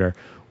out on Twitter,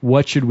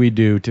 what should we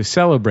do to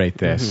celebrate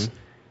this? Mm-hmm.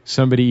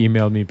 Somebody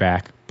emailed me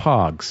back,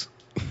 Pogs.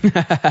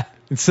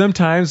 And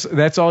sometimes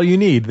that's all you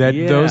need.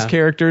 Those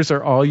characters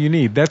are all you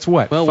need. That's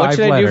what? Well, 5 what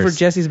should letters. I do for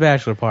Jesse's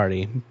bachelor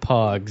party?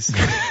 Pogs.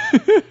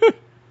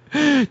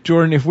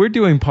 Jordan, if we're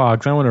doing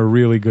Pogs, I want a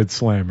really good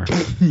slammer.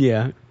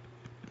 Yeah.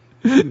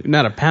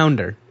 Not a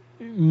pounder.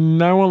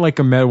 No, I want like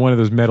one of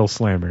those metal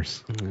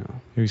slammers. No.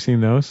 Have you seen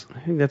those? I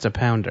think that's a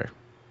pounder.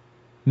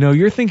 No,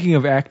 you're thinking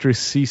of actress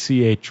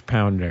CCH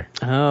Pounder.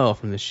 Oh,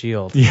 from The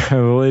Shield. Yeah,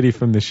 the lady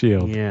from The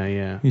Shield.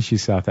 Yeah.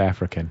 She's South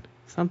African.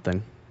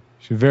 Something.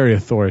 She's very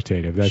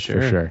authoritative, that's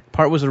for sure.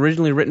 Part was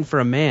originally written for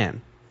a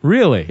man.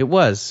 Really? It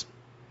was.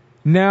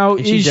 Now,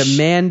 and she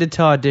demanded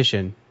to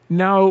audition.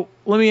 Now,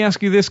 let me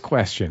ask you this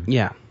question.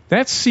 Yeah.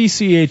 That's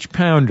CCH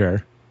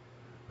Pounder.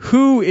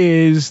 Who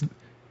is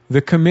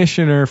the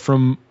commissioner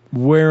from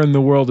Where in the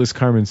World is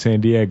Carmen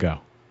Sandiego?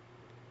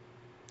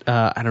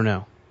 I don't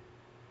know.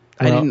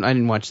 Well, I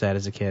didn't watch that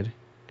as a kid.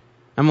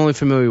 I'm only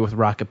familiar with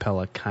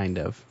Rockapella, kind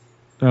of.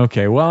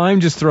 Okay, well, I'm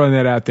just throwing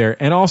that out there.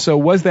 And also,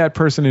 was that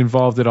person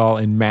involved at all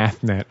in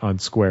MathNet on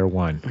Square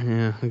One?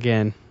 Yeah,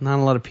 again, not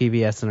a lot of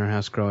PBS in our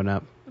house growing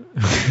up.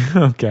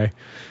 Okay,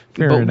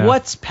 fair enough.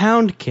 What's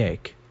pound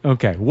cake?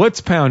 Okay,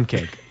 what's pound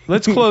cake?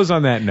 Let's close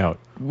on that note.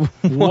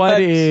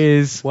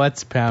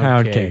 What's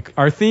pound cake?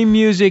 Our theme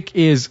music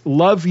is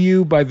Love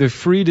You by The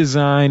Free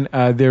Design.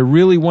 Their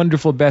really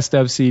wonderful best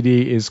of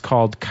CD is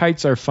called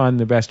Kites Are Fun,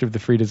 the best of The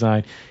Free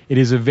Design. It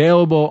is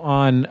available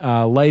on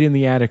Light in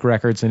the Attic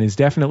Records and is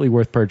definitely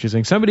worth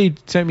purchasing. Somebody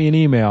sent me an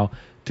email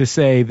to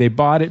say they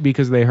bought it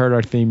because they heard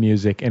our theme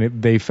music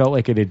and they felt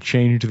like it had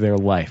changed their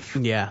life.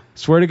 Yeah.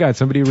 Swear to God,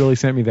 somebody really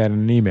sent me that in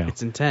an email.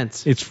 It's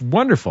intense. It's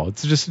wonderful.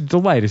 It's just a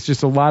delight. It's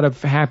just a lot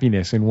of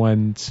happiness in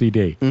one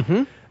CD.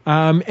 Mm-hmm.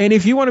 And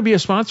if you want to be a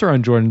sponsor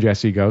on Jordan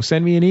Jesse Go,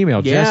 send me an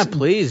email. Yeah,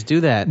 please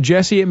do that.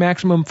 Jesse at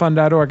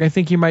MaximumFun.org. I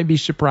think you might be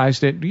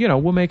surprised at,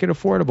 we'll make it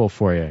affordable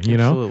for you.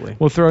 Absolutely.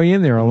 We'll throw you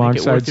in there Make it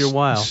alongside worth your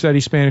while.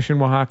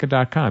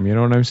 StudySpanishinOaxaca.com. You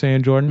know what I'm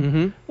saying, Jordan?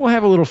 Mm-hmm. We'll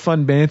have a little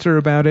fun banter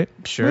about it.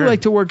 Sure. We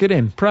like to work it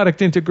in.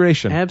 Product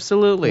integration.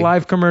 Absolutely.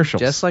 Live commercials.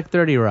 Just like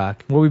 30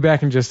 Rock. We'll be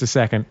back in just a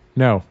second.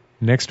 No,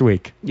 next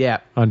week. Yeah.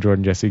 On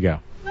Jordan Jesse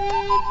Go.